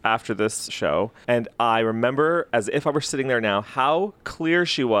backstage after this show, and I remember, as if I were sitting there now, how clear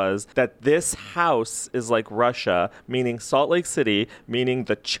she was that this house is like Russia, meaning Salt Lake City, meaning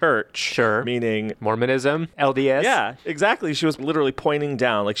the church. Sure. Meaning Mormonism, LDS. Yeah, exactly. She was literally pointing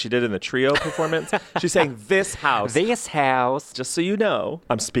down like she did in the Trio performance. She's saying, this house. This house. Just so you know,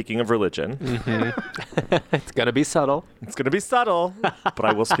 I'm speaking of religion. Mm-hmm. It's going to be subtle. It's going to be subtle, but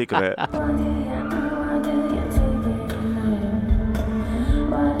I will speak of it.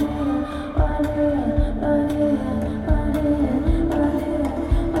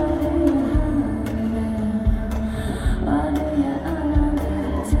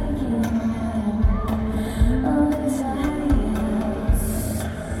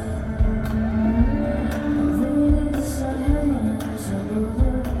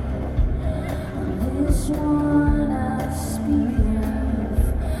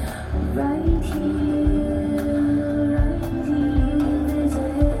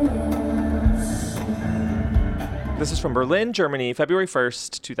 This is from Berlin, Germany, February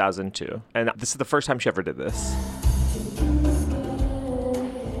 1st, 2002. And this is the first time she ever did this.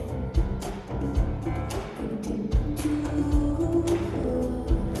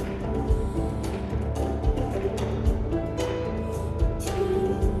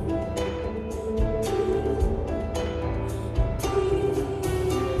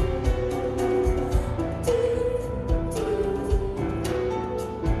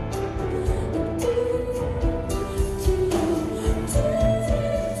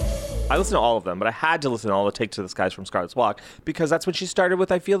 I listened to all of them, but I had to listen to all the Take to the Skies from Scarlet's Walk because that's when she started with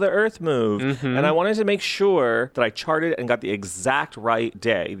I Feel the Earth Move. Mm-hmm. And I wanted to make sure that I charted and got the exact right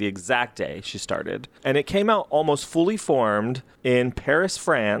day, the exact day she started. And it came out almost fully formed in Paris,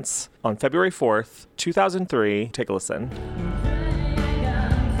 France on February 4th, 2003. Take a listen.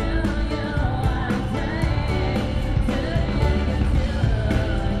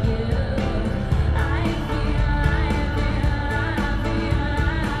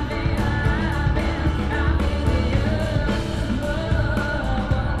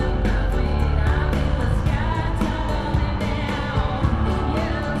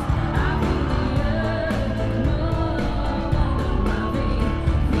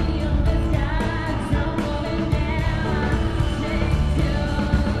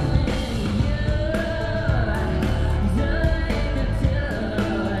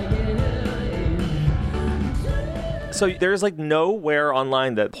 So there's like nowhere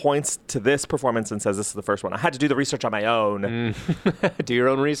online that points to this performance and says this is the first one. I had to do the research on my own. Do your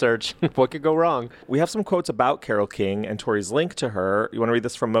own research. What could go wrong? We have some quotes about Carole King and Tori's link to her. You want to read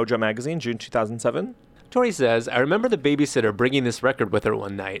this from Mojo Magazine, June 2007? Tori says, I remember the babysitter bringing this record with her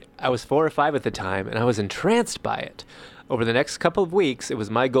one night. I was 4 or 5 at the time, and I was entranced by it. Over the next couple of weeks, it was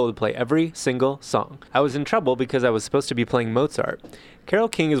my goal to play every single song. I was in trouble because I was supposed to be playing Mozart. Carole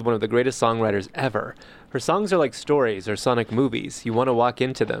King is one of the greatest songwriters ever. Her songs are like stories or sonic movies. You want to walk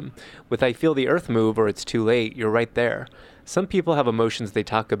into them. With I Feel the Earth Move or It's Too Late, you're right there. Some people have emotions they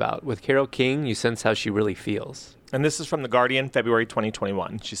talk about. With Carole King, you sense how she really feels. And this is from The Guardian, February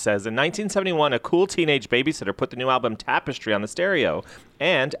 2021. She says, in 1971, a cool teenage babysitter put the new album Tapestry on the stereo.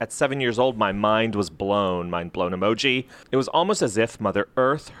 And at 7 years old, my mind was blown. Mind blown emoji. It was almost as if Mother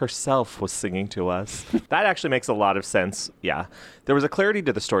Earth herself was singing to us. That actually makes a lot of sense. Yeah. There was a clarity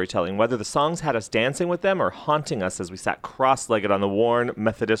to the storytelling, whether the songs had us dancing with them or haunting us as we sat cross-legged on the worn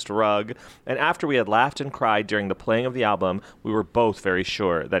Methodist rug. And after we had laughed and cried during the playing of the album, we were both very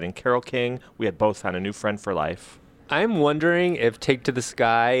sure that in Carole King, we had both found a new friend for life. I'm wondering if Take to the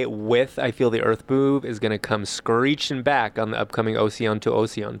Sky with I Feel the Earth Move is going to come screeching back on the upcoming Ocean to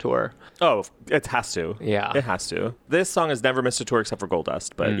Ocean tour. Oh, it has to. Yeah. It has to. This song has never missed a tour except for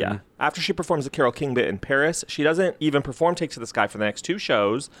Goldust, but yeah. After she performs the Carole King bit in Paris, she doesn't even perform Take to the Sky for the next 2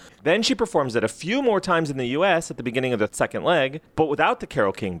 shows. Then she performs it a few more times in the US at the beginning of the second leg, but without the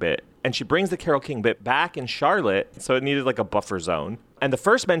Carole King bit. And she brings the Carole King bit back in Charlotte, so it needed like a buffer zone. And the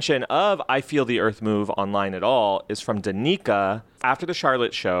first mention of I Feel the Earth Move online at all is from Danica after the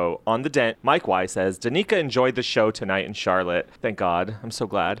Charlotte show on The Dent. Mike Y says, Danica enjoyed the show tonight in Charlotte. Thank God. I'm so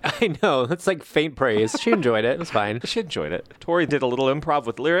glad. I know. That's like faint praise. She enjoyed it. It was fine. She enjoyed it. Tori did a little improv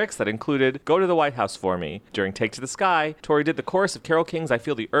with lyrics that included Go to the White House for Me. During Take to the Sky, Tori did the chorus of Carole King's I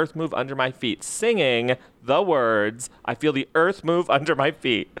Feel the Earth Move Under My Feet, singing the words, I feel the earth move under my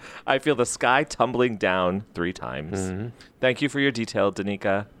feet. I feel the sky tumbling down 3 times. Thank you for your detail,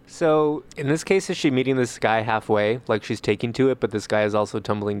 Danica. So, in this case, is she meeting the sky halfway? Like she's taking to it, but the sky is also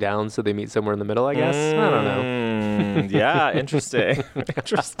tumbling down, so they meet somewhere in the middle, I guess? I don't know. Yeah, interesting.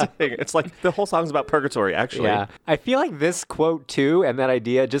 Interesting. It's like the whole song's about purgatory, actually. Yeah. I feel like this quote, too, and that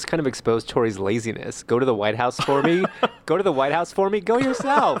idea just kind of exposed Tori's laziness. Go to the White House for me. Go to the White House for me. Go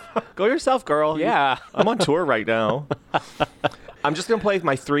yourself. Go yourself, girl. Yeah. I'm on tour right now. I'm just going to play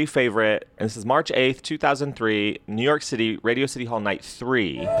my 3 favorite, and this is March 8th, 2003, New York City, Radio City Hall Night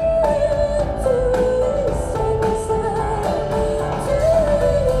 3.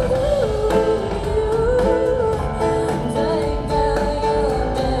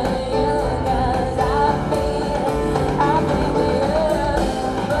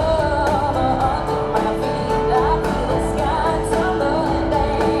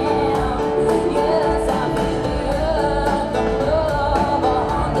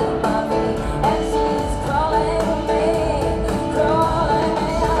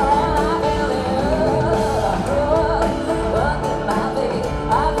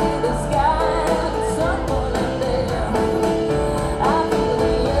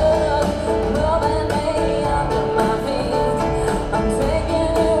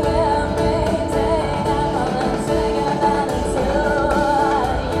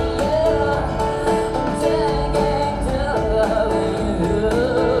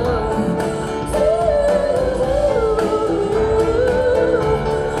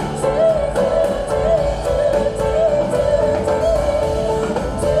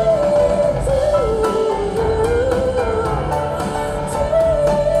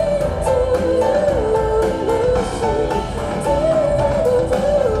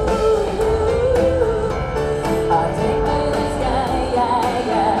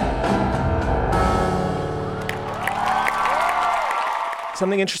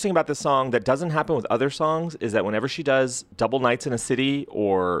 Something interesting about this song that doesn't happen with other songs is that whenever she does double nights in a city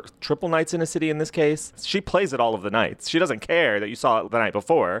or triple nights in a city in this case, she plays it all of the nights. She doesn't care that you saw it the night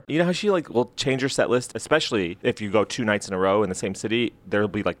before. You know how she will change her set list, especially if you go 2 nights in a row in the same city, there'll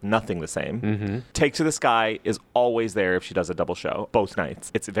be nothing the same. Take to the Sky is always there if she does a double show, both nights.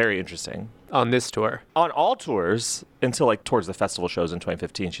 It's very interesting. On this tour? On all tours, until towards the festival shows in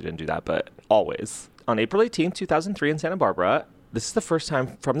 2015, she didn't do that, but always. On April 18th, 2003 in Santa Barbara, this is the first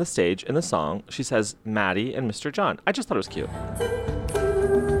time from the stage in the song she says Maddie and Mr. John. I just thought it was cute.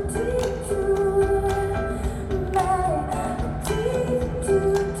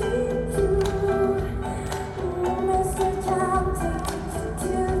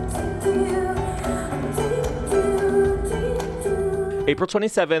 April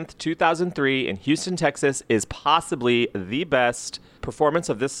 27th, 2003 in Houston, Texas is possibly the best performance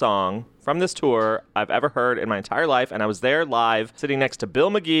of this song from this tour I've ever heard in my entire life. And I was there live sitting next to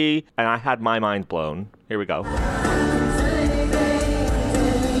Bill McGee and I had my mind blown. Here we go.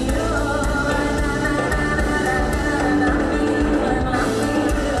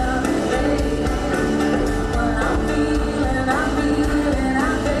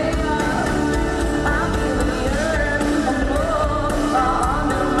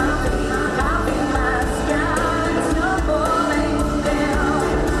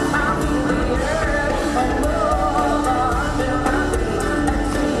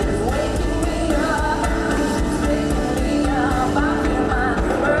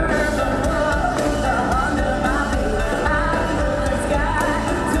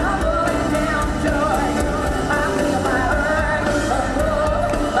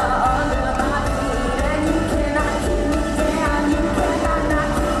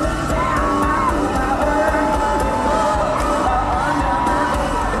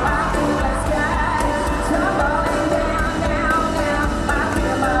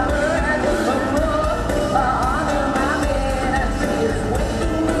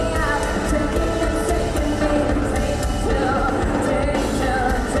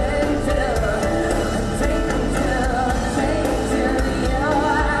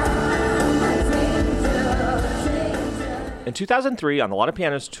 In 2003, on the Lot of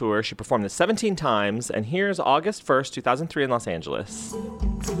Pianos tour, she performed this 17 times, and here's August 1st, 2003 in Los Angeles.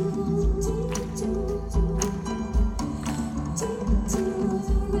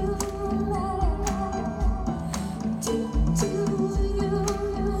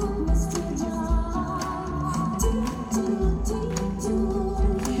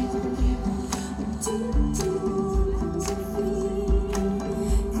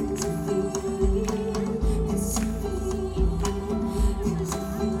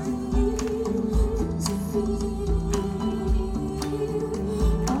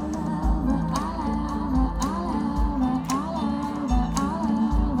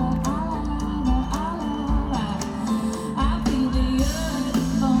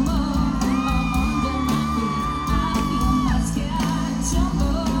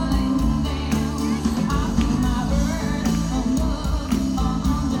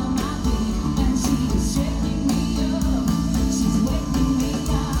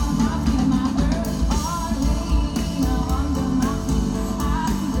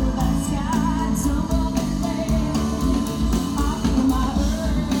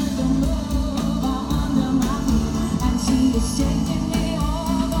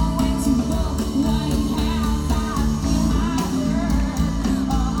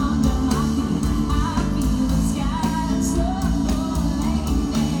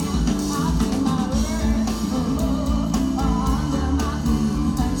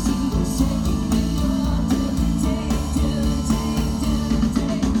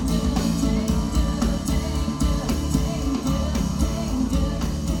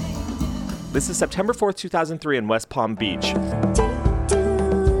 This is September 4th, 2003 in West Palm Beach.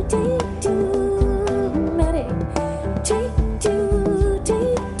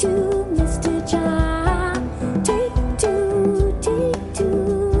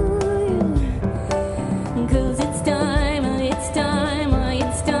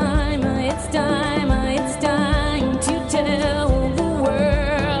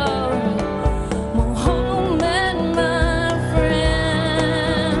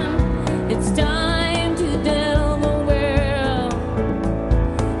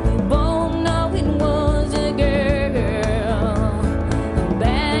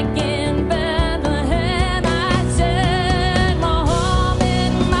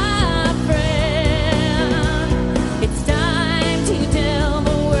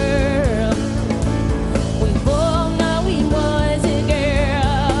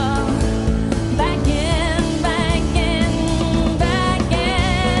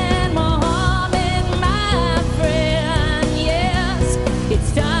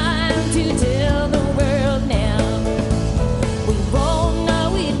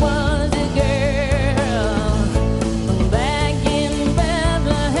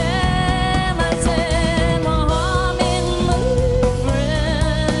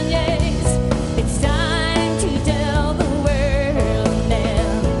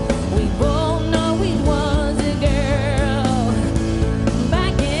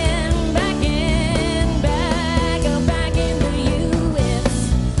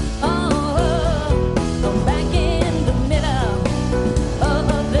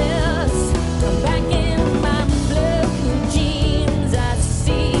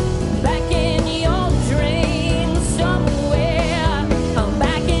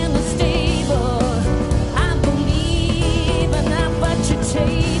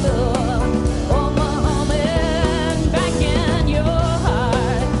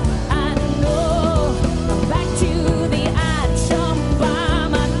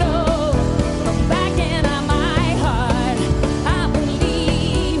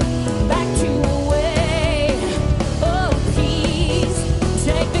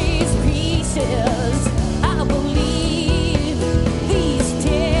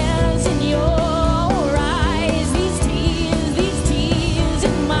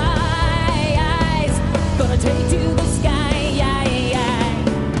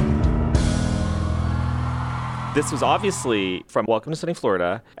 This was obviously from Welcome to Sunny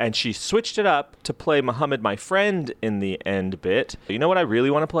Florida, and she switched it up to play Muhammad, My Friend in the end bit. You know what I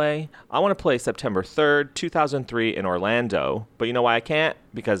really want to play? I want to play September 3rd, 2003 in Orlando. But you know why I can't?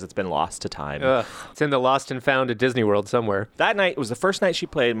 Because it's been lost to time. Ugh, it's in the Lost and Found at Disney World somewhere. That night was the first night she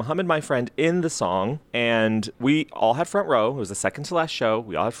played Muhammad, My Friend in the song, and we all had front row. It was the second to last show.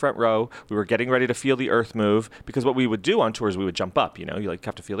 We all had front row. We were getting ready to feel the earth move, because what we would do on tours, we would jump up, you know, you like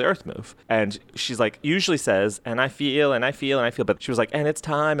have to feel the earth move. And she's like, usually says, and I feel, and I feel, and I feel, but she was like, and it's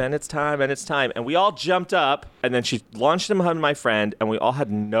time, and it's time, and it's time. And we all jumped up, and then she launched into Muhammad, My Friend, and we all had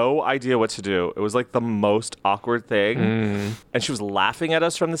no idea what to do. It was like the most awkward thing. And she was laughing at at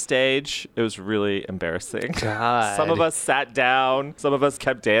us from the stage. It was really embarrassing. God. Some of us sat down. Some of us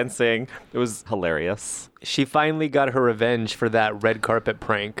kept dancing. It was hilarious. She finally got her revenge for that red carpet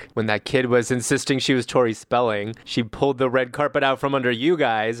prank. When that kid was insisting she was Tori Spelling, she pulled the red carpet out from under you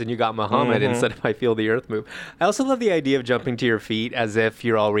guys and you got Muhammad instead of I Feel the Earth Move. I also love the idea of jumping to your feet as if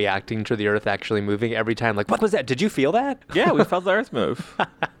you're all reacting to the earth actually moving every time. Like, what was that? Did you feel that? Yeah, we felt the earth move.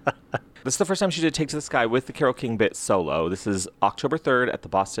 This is the first time she did Take to the Sky with the Carole King bit solo. This is October 3rd at the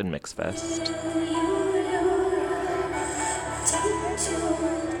Boston Mix Fest.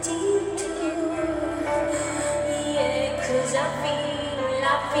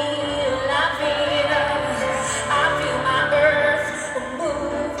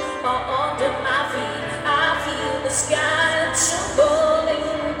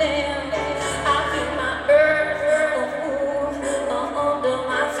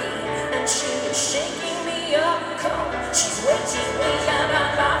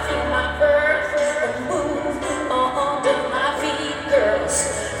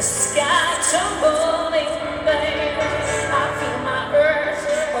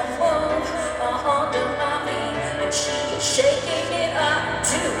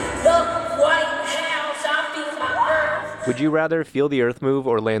 Would you rather feel the earth move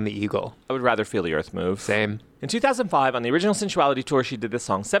or land the eagle? I would rather feel the earth move. Same. In 2005, on the original Sensuality tour, she did this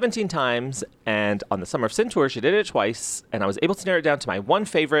song 17 times, and on the Summer of Sin tour, she did it twice, and I was able to narrow it down to my one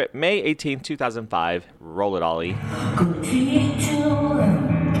favorite, May 18, 2005, Roll It Ollie.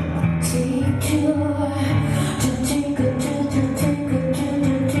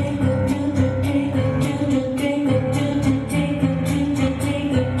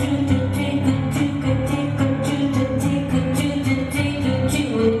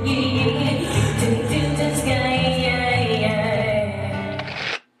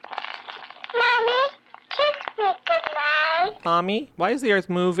 Mommy, why is the earth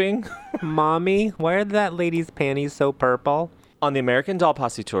moving? Mommy, why are that lady's panties so purple? On the American Doll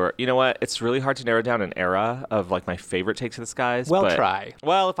Posse tour, you know what? It's really hard to narrow down an era of like my favorite Take to the Skies. Well, but, try.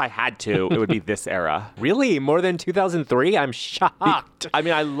 Well, if I had to, it would be this era. Really? More than 2003? I'm shocked. I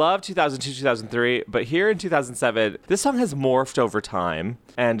mean, I love 2002, 2003, but here in 2007, this song has morphed over time.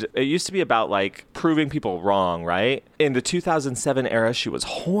 And it used to be about like proving people wrong, right? In the 2007 era, she was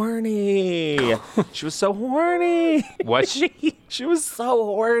horny. She was so horny. Was she? She was so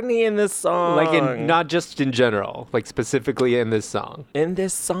horny in this song. Like, not just in general, like specifically in this song. In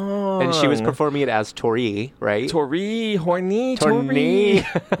this song. And she was performing it as Tori, right? Tori, horny, Tori.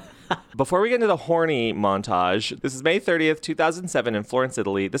 Before we get into the horny montage, this is May 30th, 2007 in Florence,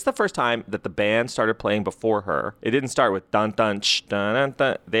 Italy. This is the first time that the band started playing before her. It didn't start with dun dun sh dun dun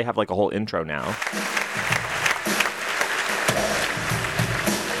dun. They have like a whole intro now.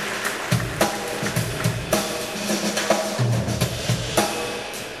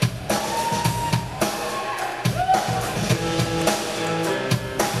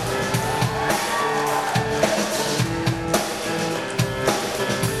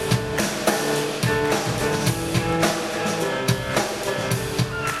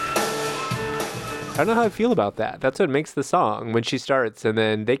 I don't know how I feel about that. That's what makes the song when she starts, and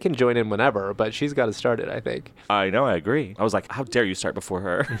then they can join in whenever, but she's got to start it, I think. I know, I agree. I was like, how dare you start before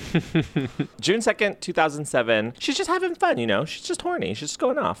her? June 2nd, 2007. She's just having fun, you know? She's just horny. She's just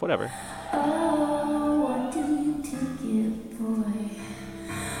going off, whatever. Oh, what do you take it, boy?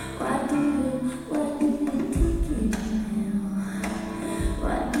 What do you take it now?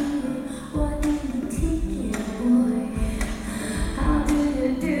 What do you take it, boy? How do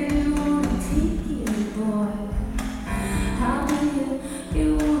you wanna take it, boy? How do you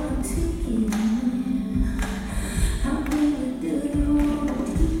wanna take it now? How do you wanna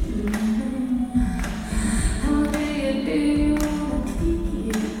take it now? How do you wanna take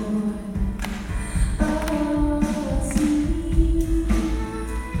it, boy?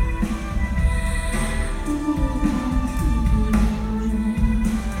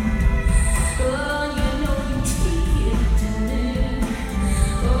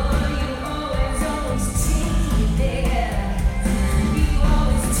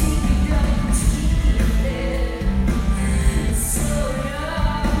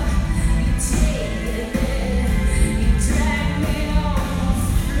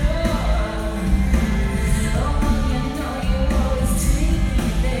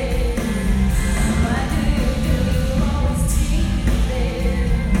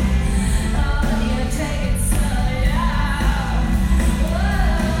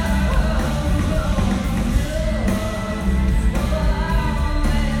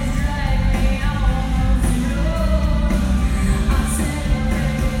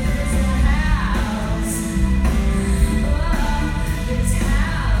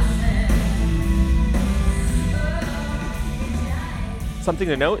 Something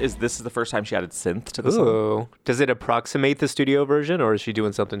to note is this is the first time she added synth to the song. Ooh. Does it approximate the studio version, or is she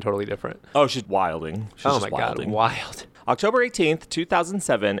doing something totally different? Oh, she's wilding. She's Oh just my God, wilding. wild. October 18th,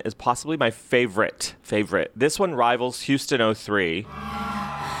 2007 is possibly my favorite. This one rivals Houston 03. Why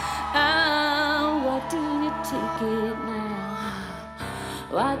do you take it now?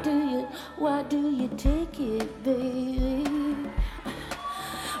 Why do you take it, baby?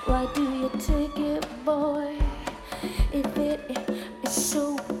 Why do you take it, boy? If it is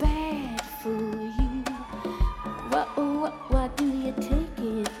so bad for you, why do you take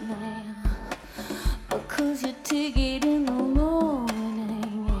it now? 'Cause you take it in the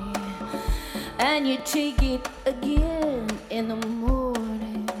morning, and you take it again in the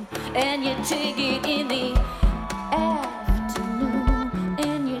morning, and you take it in the afternoon,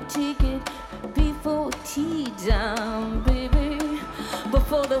 and you take it before tea time, baby,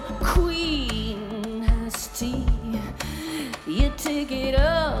 before the queen has tea. You take it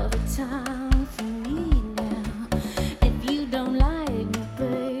all the time for me now. If you don't like me,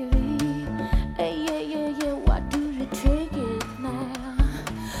 baby, yeah, why do you take it now?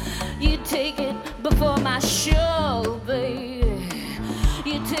 You take it before my show, baby.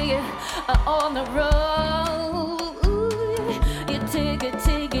 You take it on the road. You take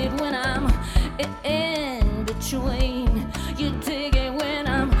it when I'm in between. You take it when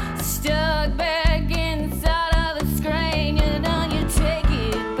I'm stuck back inside of the screen. You know you take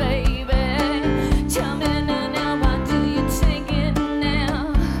it, baby. Tell me now, why do you take it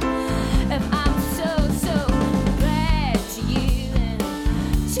now? If I'm so bad to you, and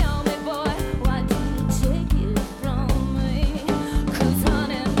tell me, boy, why do you take it from me? 'Cause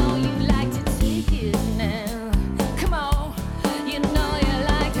honey, I know you like to take it now. Come on, you know you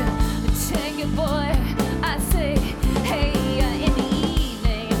like to take it, boy. I say, hey, in the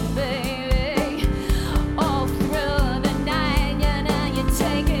evening, baby, all through the night, you know you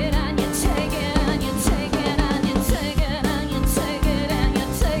take it and you take it and you take it and you take it and you take it and you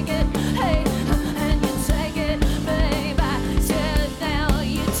take it, hey, and you take it, baby. Just now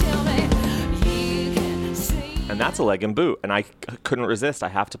you tell me you can see. And that's a leg and boot, and I couldn't resist. I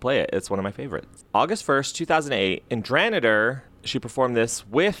have to play it. It's one of my favorites. August 1st, 2008, in Dranator, she performed this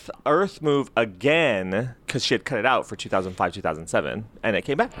with Earth Move again, because she had cut it out for 2005, 2007, and it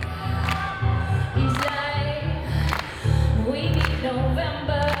came back. It's like we need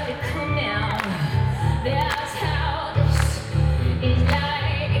November to come now. That's how this is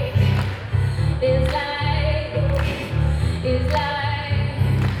like. It's like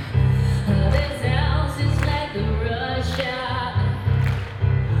this house is like a rush hour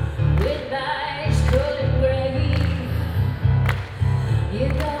with ice cold and gray. You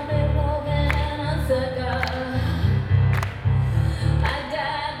got me walking in a circle. I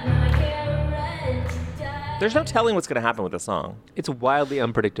dyed my hair red to die. There's no telling what's going to happen with this song. It's wildly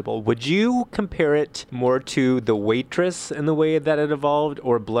unpredictable. Would you compare it more to The Waitress in the way that it evolved,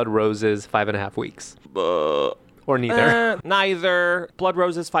 or Blood Roses 5.5 weeks? Or neither? Neither. Blood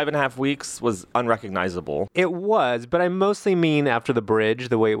Roses 5.5 weeks was unrecognizable. It was, but I mostly mean after the bridge,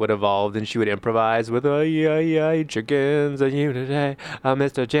 the way it would evolve, and she would improvise with, ay, chickens, and you today,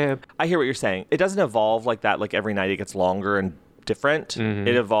 Mr. Jam. I hear what you're saying. It doesn't evolve like that. Like every night it gets longer and different.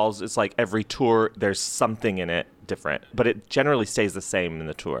 It evolves. It's like every tour, there's something in it different. But it generally stays the same in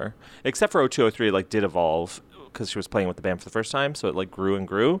the tour. Except for 0203, like did evolve because she was playing with the band for the first time. So it like grew and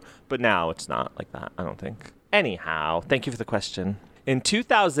grew. But now it's not like that, I don't think. Anyhow, thank you for the question. In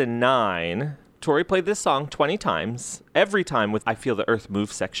 2009, Tori played this song 20 times, every time with I Feel the Earth Move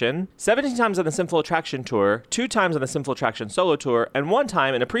section, 17 times on the Sinful Attraction tour, 2 times on the Sinful Attraction solo tour, and 1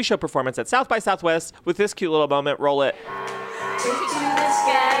 time in a pre-show performance at South by Southwest with this cute little moment. Roll it. Take it to the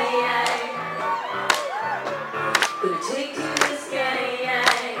sky, we'll take to the sky.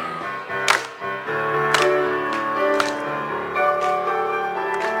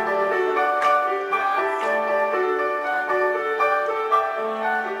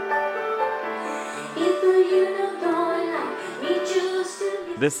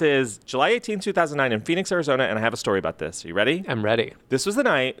 This is July 18, 2009 in Phoenix, Arizona, and I have a story about this. Are you ready? I'm ready. This was the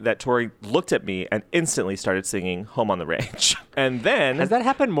night that Tori looked at me and instantly started singing Home on the Range. And then... Has that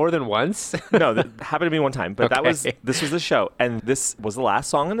happened more than once? No, that happened to me one time, but Okay. this was the show. And this was the last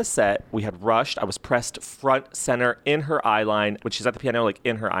song in the set. We had rushed. I was pressed front center in her eye line, when she's at the piano, like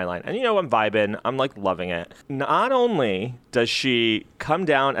in her eye line. And you know, I'm vibing. I'm like loving it. Not only does she come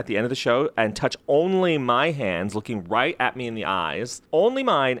down at the end of the show and touch only my hands, looking right at me in the eyes, only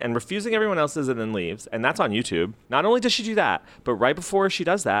mine and refusing everyone else's and then leaves. And that's on YouTube. Not only does she do that, but right before she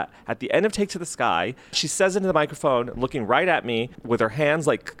does that, at the end of Take to the Sky, she says into the microphone, looking right at me with her hands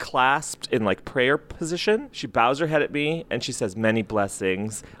like clasped in like prayer position. She bows her head at me and she says, "Many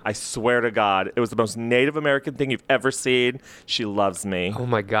blessings. I swear to God, it was the most Native American thing you've ever seen. She loves me." Oh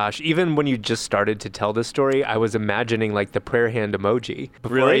my gosh. Even when you just started to tell this story, I was imagining like the prayer hand emoji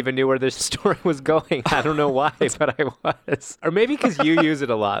before Really? I even knew where this story was going. I don't know why, but I was. Or maybe because you use it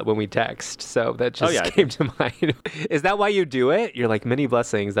a lot when we text. So that just came to mind. Is that why you do it? You're like, "Many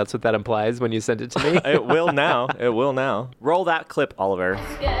blessings." That's what that implies when you send it to me? It will now. It will now. Roll that clip, Oliver.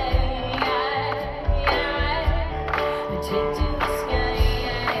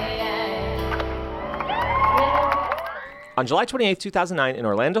 On July 28th, 2009, in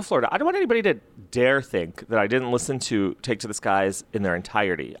Orlando, Florida, I don't want anybody to dare think that I didn't listen to Take to the Skies in their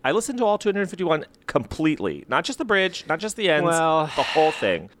entirety. I listened to all 251 completely. Not just the bridge, not just the ends, Well, the whole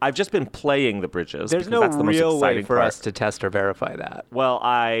thing. I've just been playing the bridges. There's because no that's the most real way exciting for part. us to test or verify that. Well,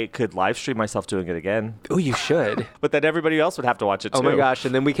 I could live stream myself doing it again. Oh, you should. But then everybody else would have to watch it too. Oh my gosh,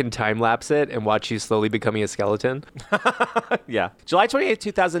 and then we can time lapse it and watch you slowly becoming a skeleton. Yeah. July 28th,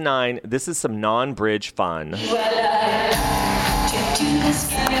 2009, this is some non-bridge fun.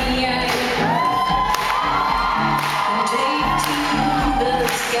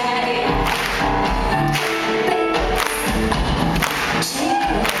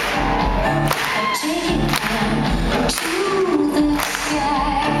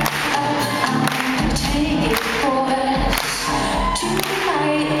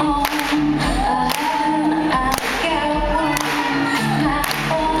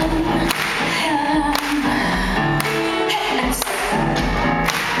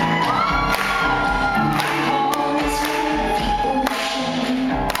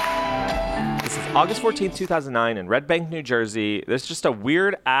 August 14th, 2009 in Red Bank, New Jersey. There's just a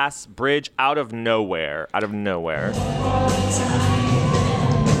weird ass bridge out of nowhere. Out of nowhere.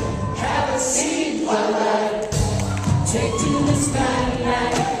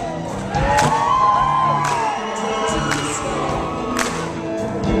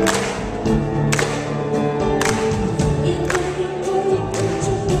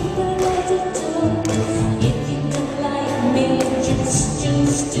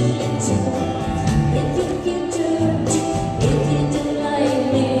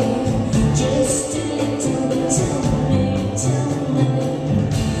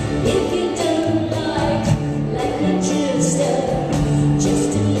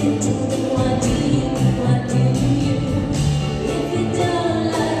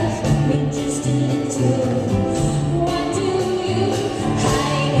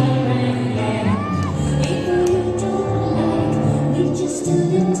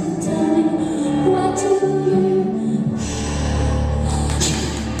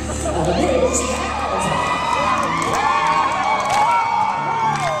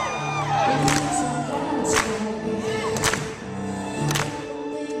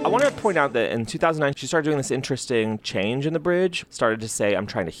 Point out that in 2009 she started doing this interesting change in the bridge. Started to say, "I'm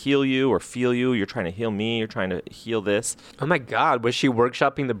trying to heal you or feel you. You're trying to heal me. You're trying to heal this." Oh my God, was she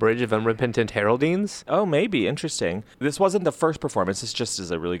workshopping the Bridge of Unrepentant Heraldines? Oh, maybe. Interesting. This wasn't the first performance. This just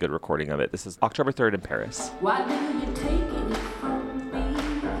is a really good recording of it. This is October 3rd in Paris. Why do you take it from me?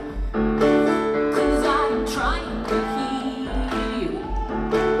 'Cause I'm trying to heal you,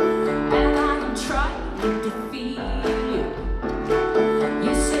 and I'm trying to feel you.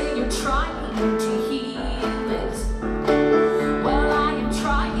 You say you're trying to heal it. Well, I am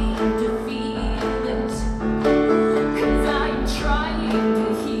trying to feel it. 'Cause I am trying to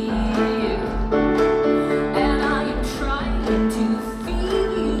heal you, and I am trying to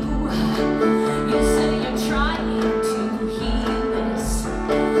feel you. You say you're trying to heal this.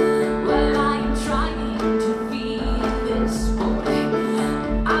 Well, I am trying to feel this, boy.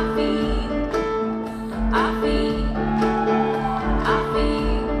 I feel, I feel, I feel,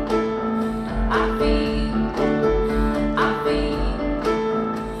 I feel, I feel,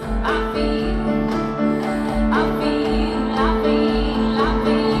 I feel, I feel, I feel, I feel, I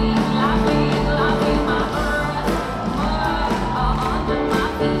feel, I feel my earth under my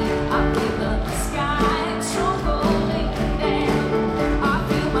feet. I feel the sky trembling down. I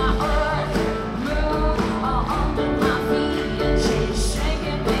feel my earth move under my feet, and she's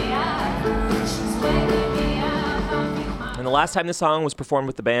shaking me out. She's waking me up. I feel my And the last time the song was performed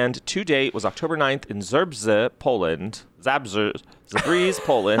with the band to date was October 9th in Zerbze, Poland. Zabrze,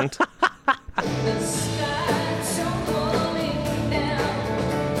 Poland. the sky trembling down.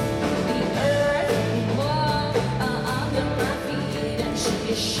 The earth move under my feet, and she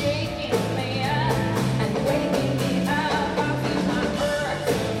is shaking me up and waking me up. I feel my earth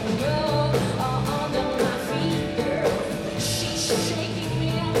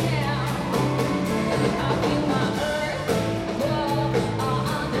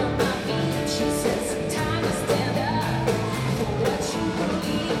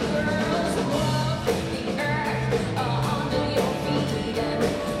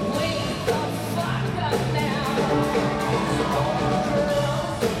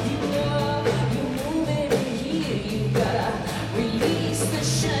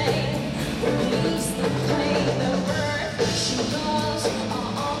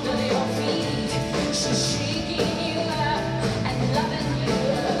She's shaking you up and loving you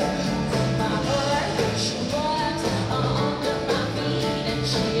up. My heart, she was under my feet, and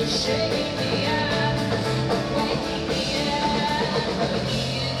she is shaking me up, waking me up.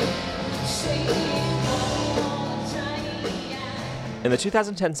 You say all the time. In the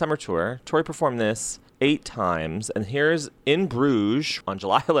 2010 summer tour, Tori performed this 8 times, and here's In Bruges on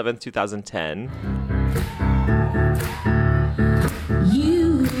July 11th, 2010.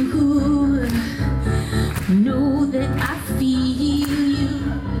 You know that I feel you.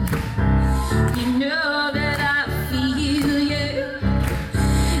 You know that I feel you.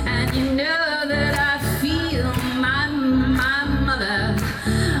 And you know that I feel my mother.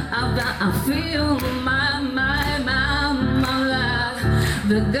 I feel my mother.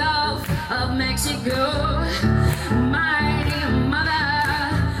 The Gulf of Mexico. My dear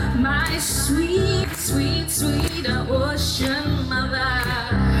mother. My sweet, sweet, sweet ocean mother.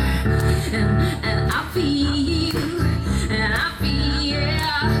 And I feel, and I feel,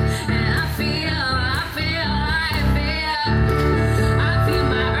 and I feel, I feel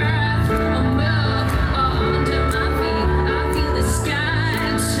my earth move under my feet. I feel the sky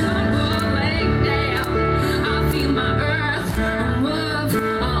tumbling down. I feel my earth move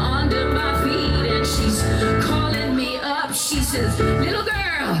under my feet, and she's calling me up. She says, little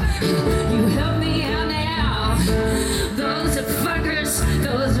girl, you help me out now. Those fuckers,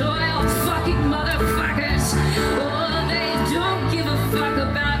 those oil fucking motherfuckers, oh, they don't give a fuck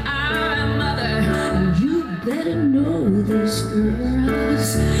about our mother. You better know this,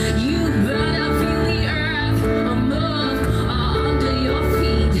 girls. You better feel the earth move under your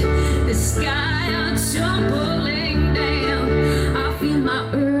feet. The sky tumbling down. I feel my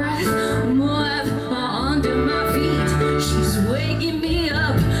earth move under my feet. She's waking me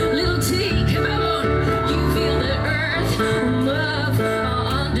up. Little T, come on. You feel the earth move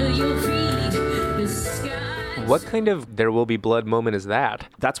under your feet. The sky. What kind of There Will Be Blood moment is that?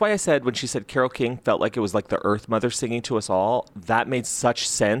 That's why I said when she said Carole King felt like it was like the Earth Mother singing to us all, that made such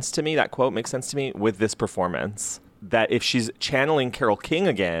sense to me. That quote makes sense to me with this performance. That if she's channeling Carole King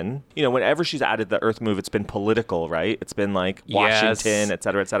again, you know, whenever she's added the Earth move, it's been political, right? It's been like Washington, Yes. et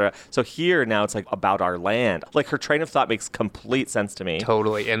cetera, et cetera. So here now it's like about our land. Like her train of thought makes complete sense to me.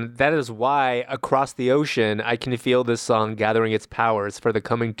 Totally. And that is why across the ocean, I can feel this song gathering its powers for the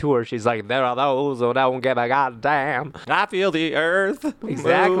coming tour. She's like, there are those who don't give a goddamn. I feel the earth move.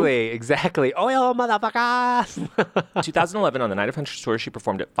 Exactly. Oil motherfuckers. 2011 on the Night of Huntress tour, she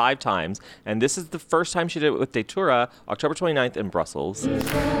performed it 5 times. And this is the first time she did it with Datura, October 29th in Brussels. It's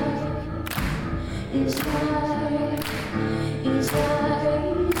hard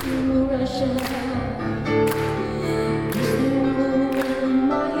to Russia.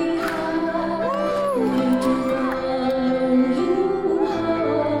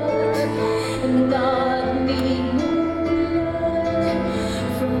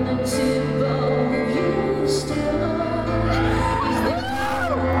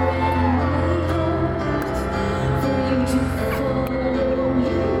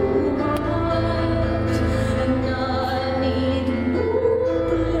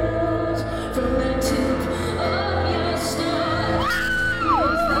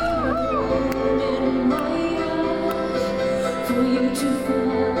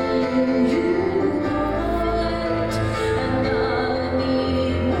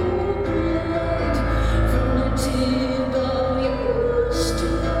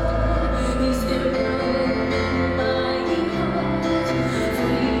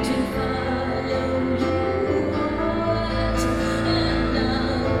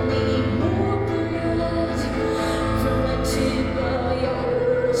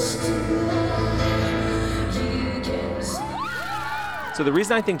 So the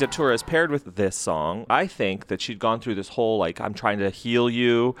reason I think Datura is paired with this song, I think that she'd gone through this whole, like, I'm trying to heal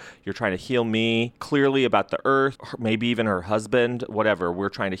you, you're trying to heal me, clearly about the earth, maybe even her husband, whatever, we're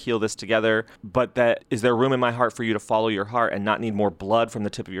trying to heal this together, but that, is there room in my heart for you to follow your heart and not need more blood from the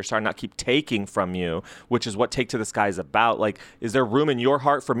tip of your star, not keep taking from you, which is what Take to the Sky is about. Like, is there room in your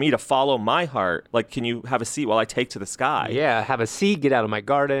heart for me to follow my heart? Like, can you have a seat while I take to the sky? Yeah, have a seat, get out of my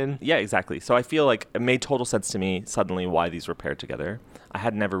garden. Yeah, exactly. So I feel like it made total sense to me suddenly why these were paired together. I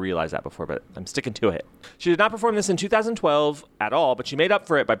had never realized that before, but I'm sticking to it. She did not perform this in 2012 at all, but she made up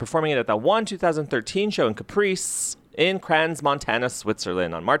for it by performing it at the 2013 show in Caprice in Crans, Montana,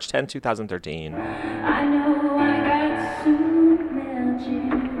 Switzerland on March 10, 2013. I know I got some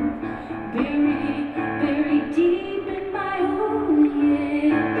magic buried deep in my own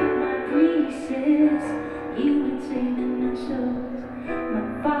head. My priestess, you ain't saving our souls. My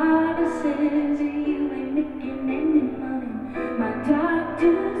father says you ain't making any money. My daughter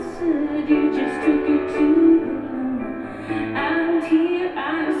practiced, you just took it to the moon. And here I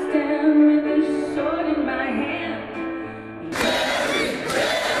stand with a sword in my hand.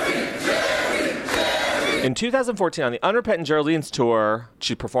 In 2014, on the Unrepentant Geraldines tour,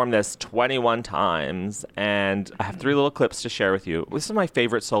 she performed this 21 times, and I have 3 little clips to share with you. This is my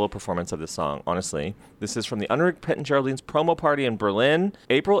favorite solo performance of this song, honestly. This is from the Unrepentant Geraldines promo party in Berlin,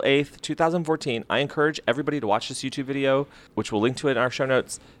 April 8th, 2014. I encourage everybody to watch this YouTube video, which we'll link to it in our show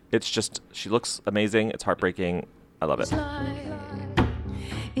notes. It's just, she looks amazing. It's heartbreaking. I love it.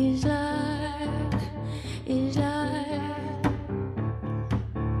 Is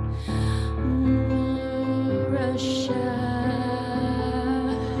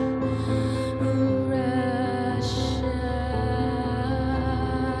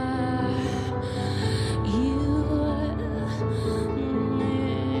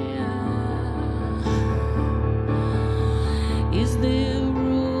Is there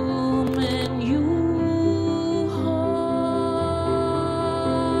room in your heart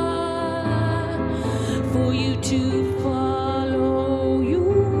for you to follow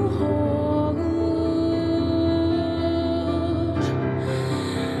your heart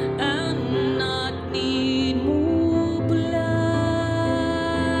and not need more blood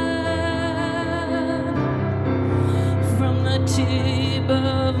from the tip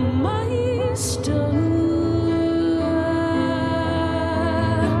of my stone?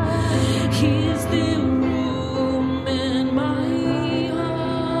 Is there room in my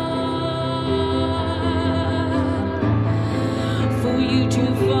heart for you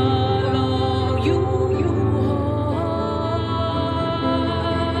to follow your heart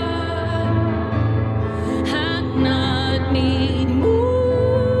and not need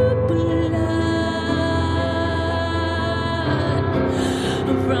more blood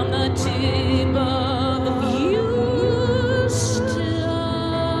from the tip of your star?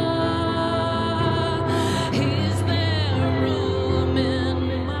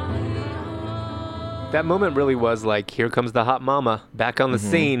 That moment really was like, here comes the hot mama. Back on the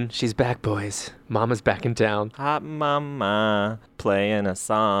scene. She's back, boys. Mama's back in town. Hot mama playing a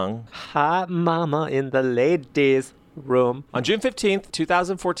song. Hot mama in the ladies' room. On June 15th,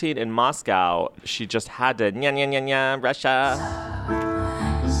 2014 in Moscow, she just had to nya nya nya nya Russia.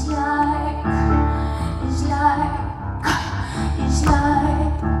 It's like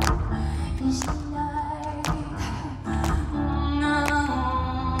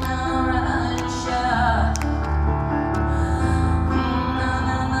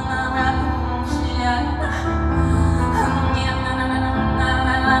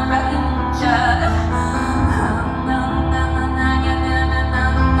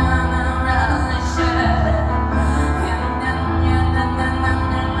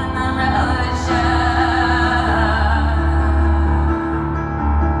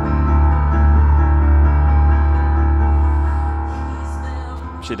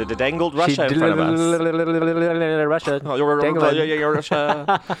She did a dangled Russia in front of us. Russia.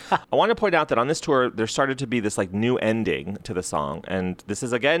 Russia. I want to point out that on this tour, there started to be this like new ending to the song. And this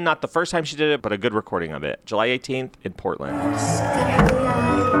is, again, not the first time she did it, but a good recording of it. July 18th in Portland.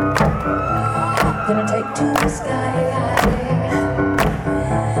 Gonna take to the sky.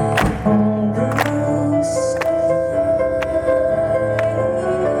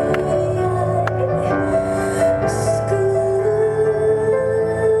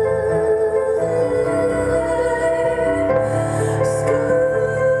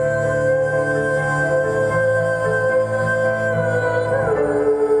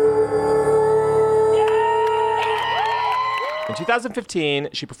 In 2015,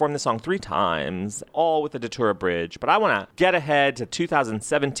 she performed the song 3 times, all with the Datura Bridge. But I want to get ahead to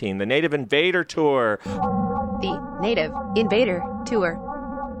 2017, the Native Invader Tour. The Native Invader Tour.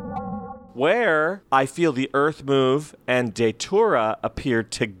 Where I Feel the Earth Move and Datura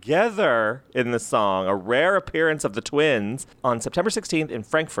appeared together in the song, a rare appearance of the twins, on September 16th in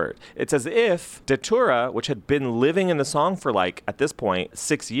Frankfurt. It's as if Datura, which had been living in the song for like, at this point,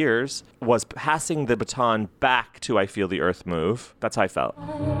 6 years, was passing the baton back to I Feel the Earth Move. That's how I felt.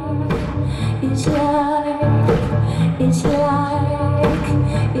 It's like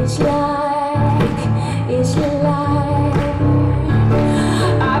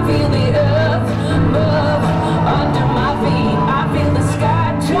I feel the earth move under my feet. I feel the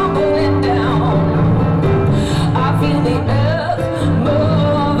sky tumbling down. I feel the earth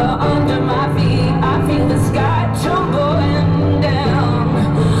move under my feet. I feel the sky tumbling down.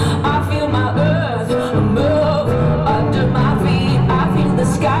 I feel my earth move under my feet. I feel the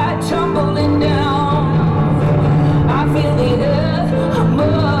sky tumbling down. I feel the earth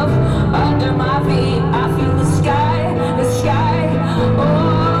move under my feet. I feel the sky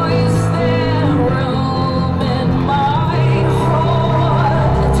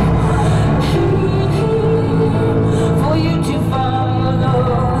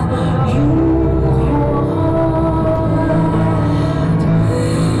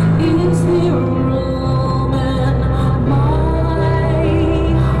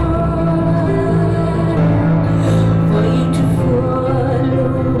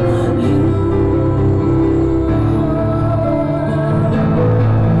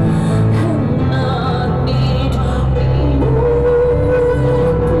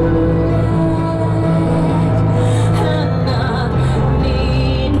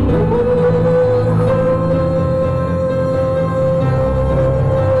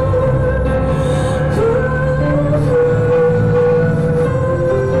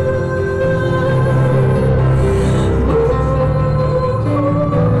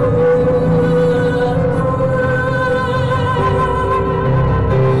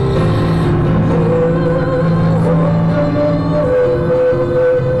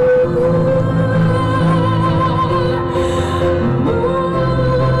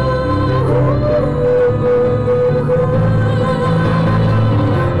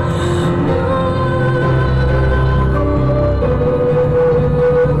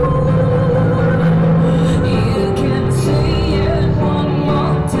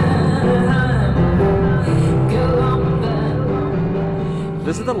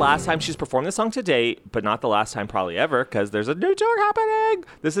is the last time she's performed this song to date, but not the last time probably ever, because there's a new tour happening.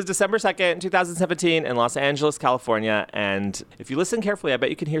 This is December 2nd, 2017 in Los Angeles, California. And if you listen carefully, I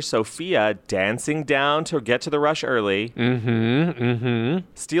bet you can hear Sophia dancing down to get to the rush early.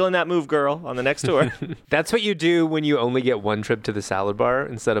 Stealing that move, girl, on the next tour. That's what you do when you only get one trip to the salad bar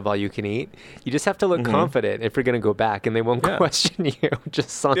instead of all you can eat. You just have to look confident if you're going to go back, and they won't question you. Just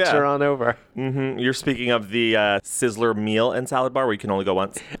saunter on over. You're speaking of the Sizzler meal and salad bar where you can only go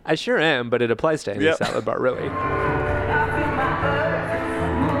once? I sure am, but it applies to any salad bar, really.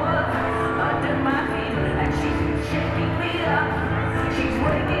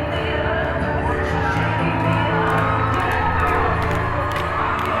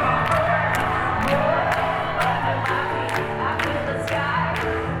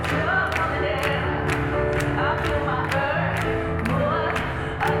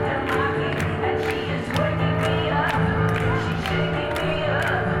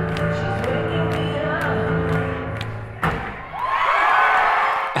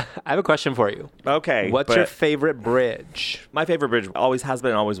 I have a question for you. Okay. What's your favorite bridge? My favorite bridge always has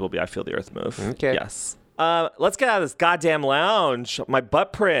been and always will be I Feel the Earth Move. Okay. Yes. Let's get out of this goddamn lounge. My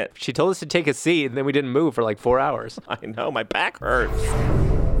butt print. She told us to take a seat, and then we didn't move for like 4 hours. I know. My back hurts.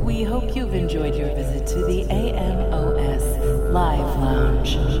 We hope you've enjoyed your visit to the AMOS Live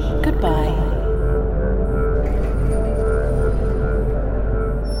Lounge. Goodbye.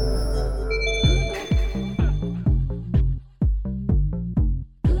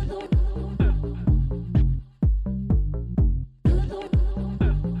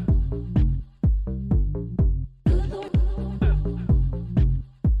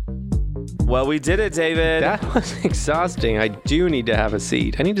 Well, we did it, David. That was exhausting. I do need to have a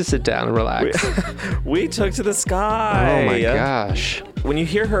seat. I need to sit down and relax. We took to the sky. Oh my gosh. When you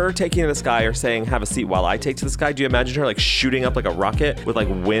hear her taking to the sky or saying, have a seat while I take to the sky, do you imagine her like shooting up like a rocket with like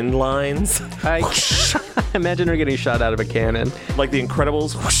wind lines? I imagine her getting shot out of a cannon. Like the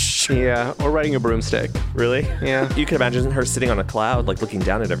Incredibles? Whoosh. Yeah, or riding a broomstick. Really? Yeah. You can imagine her sitting on a cloud, like looking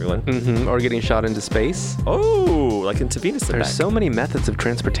down at everyone. Or getting shot into space. Oh, like into Venus. There's so many methods of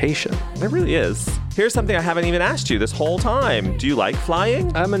transportation. There really is. Here's something I haven't even asked you this whole time. Do you like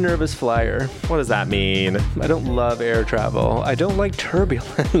flying? I'm a nervous flyer. What does that mean? I don't love air travel. I don't like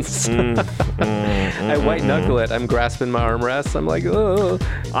turbulence. I white knuckle it. I'm grasping my armrests. I'm like, oh.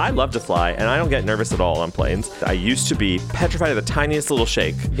 I love to fly, and I don't get nervous at all on planes. I used to be petrified of the tiniest little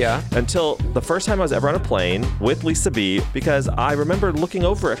shake. Yeah. Until the first time I was ever on a plane with Lisa B, because I remember looking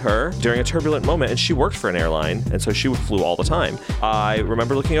over at her during a turbulent moment, and she worked for an airline, and so she flew all the time. I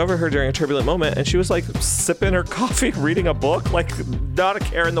remember looking over at her during a turbulent moment, and she was like sipping her coffee, reading a book, like not a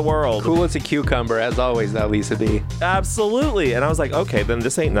care in the world. Cool as a cucumber, as always, that Lisa B. Absolutely. And I was like, okay, then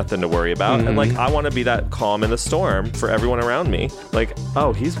this ain't nothing to worry about. And like, I want to be that calm in the storm for everyone around me. Like,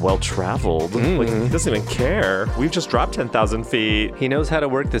 oh, he's well-traveled. Like, he doesn't even care. We've just dropped 10,000 feet. He knows how to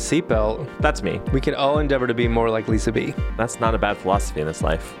work the seatbelt. That's me. We can all endeavor to be more like Lisa B. That's not a bad philosophy in this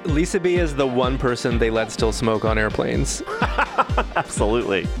life. Lisa B is the one person they let still smoke on airplanes.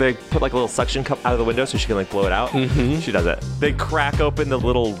 Absolutely. They put like a little suction cup out of the window so she can like blow it out. She does it. They crack open the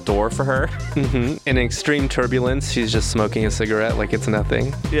little door for her. In extreme turbulence, she's just smoking a cigarette like it's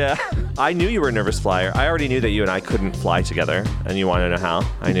nothing. Yeah. I knew you were a nervous flyer. I already knew that you and I couldn't fly together. And you want to know how?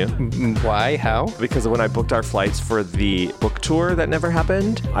 I knew. Why? How? Because when I booked our flights for the book tour that never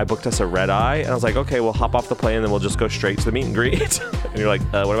happened, I booked us a red eye. And I was like, okay, we'll hop off the plane and then we'll just go straight to the meet and greet. And you're like,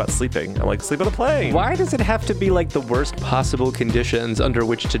 what about sleeping? I'm like, sleep on the plane. Why does it have to be like the worst possible conditions under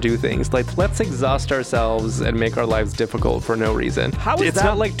which to do things? Like, let's exhaust ourselves and make our lives difficult for no reason. How is it's that?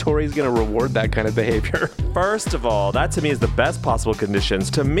 Not like Tori's going to reward that kind of behavior. First of all, that to me is the best possible conditions.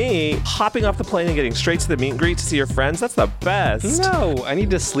 To me, hopping off the plane and getting straight to the meet and greet to see your friends, that's the best. No, I need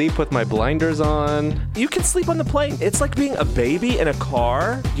to sleep with my blinders on. You can sleep on the plane. It's like being a baby in a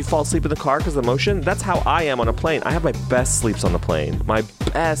car. You fall asleep in the car because of the motion. That's how I am on a plane. I have my best sleeps on the plane. My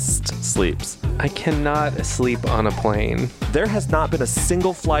best sleeps. I cannot sleep on a plane. There has not been a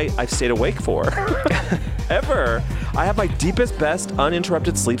single flight I've stayed awake for. Ever. I have my deepest, best,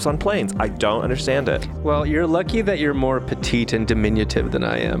 uninterrupted sleeps on planes. I don't understand it. Well, you're lucky that you're more petite and diminutive than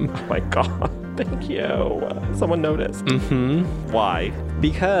I am. Oh my God. Thank you. Someone noticed. Why?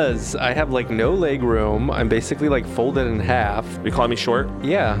 Because I have like no leg room. I'm basically like folded in half. You calling me short?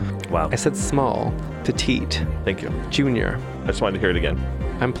 Yeah. Wow. I said small, petite. Thank you. Junior. I just wanted to hear it again.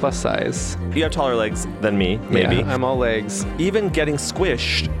 I'm plus size. You have taller legs than me, maybe. Yeah, I'm all legs. Even getting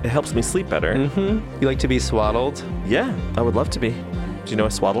squished, it helps me sleep better. You like to be swaddled? Yeah, I would love to be. Do you know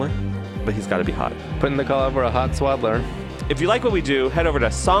a swaddler? But he's got to be hot. Putting the call out for a hot swaddler. If you like what we do, head over to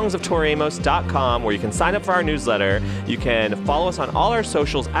songsoftoriamos.com where you can sign up for our newsletter. You can follow us on all our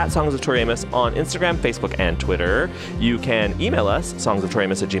socials at Songs of Tori Amos on Instagram, Facebook, and Twitter. You can email us,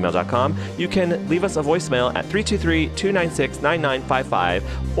 songsoftoriamos@gmail.com. You can leave us a voicemail at 323-296-9955.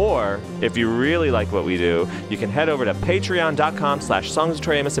 Or if you really like what we do, you can head over to patreon.com/Songs of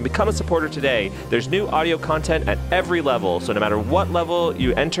Tori Amos and become a supporter today. There's new audio content at every level, so no matter what level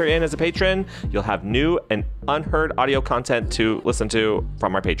you enter in as a patron, you'll have new and unheard audio content to listen to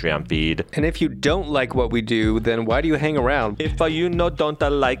from our Patreon feed. And if you don't like what we do, then why do you hang around? If you don't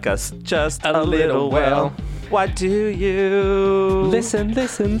like us just a little well, why do you listen?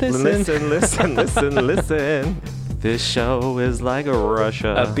 Listen. This show is like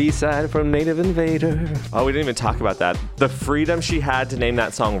Russia. A B-side from Native Invader. Oh, we didn't even talk about that. The freedom she had to name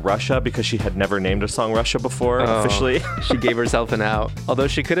that song Russia because she had never named a song Russia before officially. She gave herself an out. Although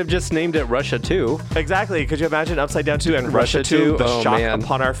she could have just named it Russia 2. Exactly. Could you imagine Upside Down 2 and Russia 2? The shock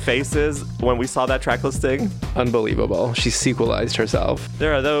upon our faces when we saw that track listing. Unbelievable. She sequelized herself.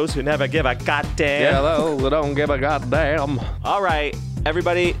 There are those who never give a goddamn. Yeah, those who don't give a goddamn. All right.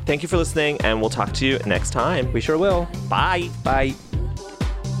 Everybody, thank you for listening, and we'll talk to you next time. We sure will. Bye. Bye.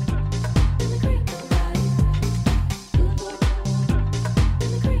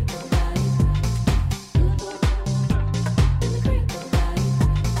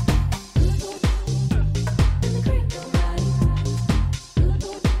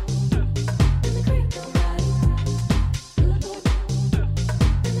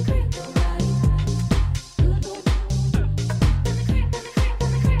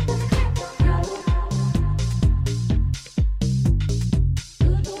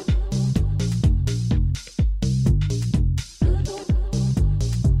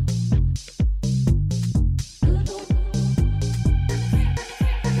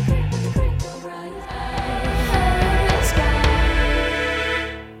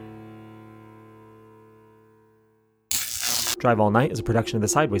 Drive All Night is a production of the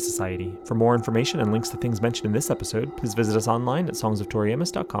Sideways Society. For more information and links to things mentioned in this episode, please visit us online at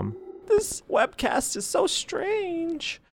songsoftoriamos.com. This webcast is so strange.